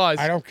here because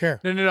I don't care.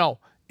 No.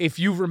 If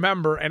you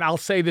remember, and I'll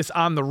say this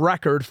on the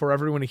record for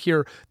everyone to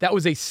hear, that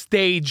was a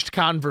staged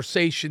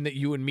conversation that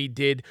you and me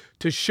did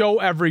to show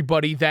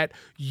everybody that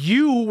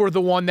you were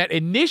the one that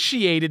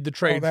initiated the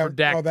trade for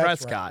Dak that's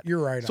Prescott. right.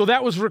 You're right. So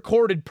that was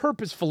recorded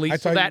purposefully I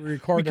so thought that you were we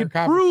recording could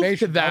our prove to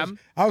conversation. them.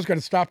 I was going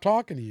to stop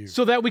talking to you.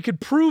 So that we could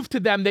prove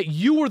to them that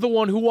you were the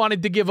one who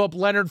wanted to give up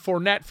Leonard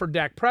Fournette for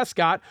Dak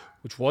Prescott,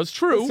 which was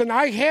true. Listen,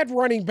 I had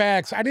running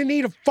backs. I didn't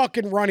need a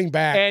fucking running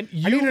back. And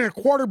I needed a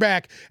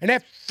quarterback. And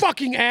that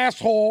fucking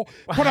asshole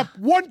put up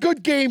one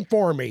good game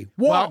for me.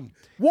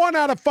 One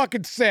out of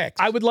fucking 6.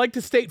 I would like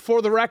to state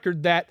for the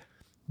record that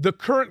the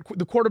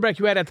quarterback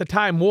you had at the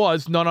time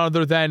was none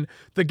other than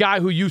the guy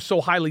who you so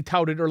highly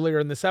touted earlier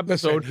in this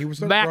episode, Listen, he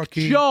was a Mac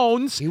rookie.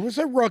 Jones. He was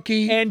a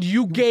rookie. And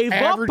you gave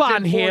up averaging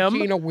on him.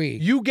 14 a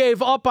week. You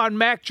gave up on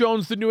Mac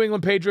Jones, the New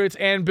England Patriots,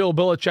 and Bill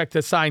Belichick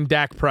to sign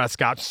Dak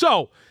Prescott.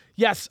 So,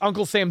 yes,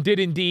 Uncle Sam did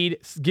indeed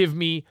give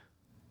me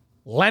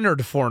Leonard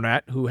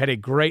Fournette, who had a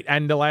great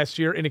end to last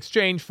year, in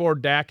exchange for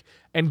Dak,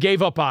 and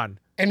gave up on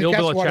And Bill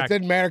guess Belichick, what? It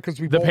didn't matter because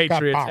we the both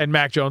Patriots, got and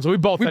Mac Jones. We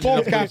both ended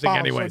both up got losing bounced,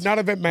 anyways. so none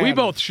of it We matters.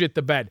 both shit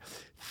the bed.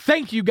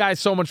 Thank you guys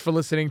so much for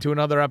listening to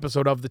another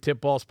episode of the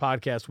Tip Balls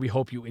Podcast. We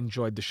hope you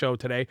enjoyed the show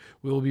today.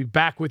 We will be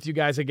back with you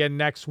guys again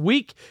next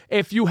week.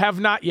 If you have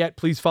not yet,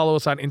 please follow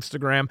us on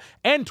Instagram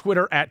and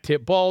Twitter at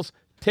Tip Balls,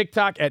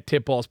 TikTok at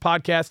Tip Balls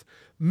Podcast.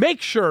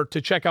 Make sure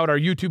to check out our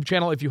YouTube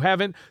channel if you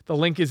haven't. The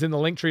link is in the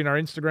link tree in our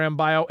Instagram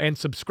bio, and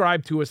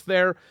subscribe to us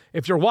there.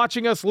 If you're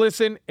watching us,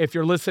 listen. If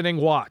you're listening,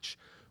 watch.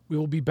 We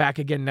will be back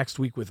again next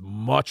week with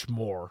much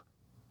more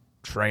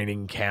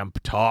training camp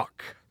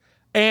talk,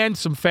 and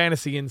some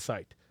fantasy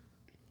insight.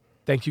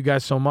 Thank you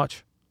guys so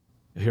much.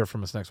 You'll hear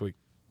from us next week.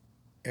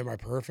 Am I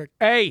perfect?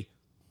 Hey,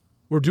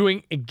 we're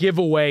doing a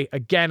giveaway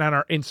again on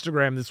our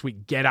Instagram this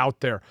week. Get out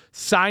there.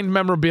 Signed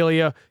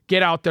memorabilia.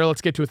 Get out there.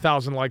 Let's get to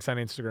 1,000 likes on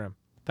Instagram.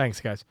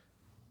 Thanks, guys.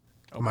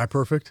 Am I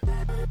perfect?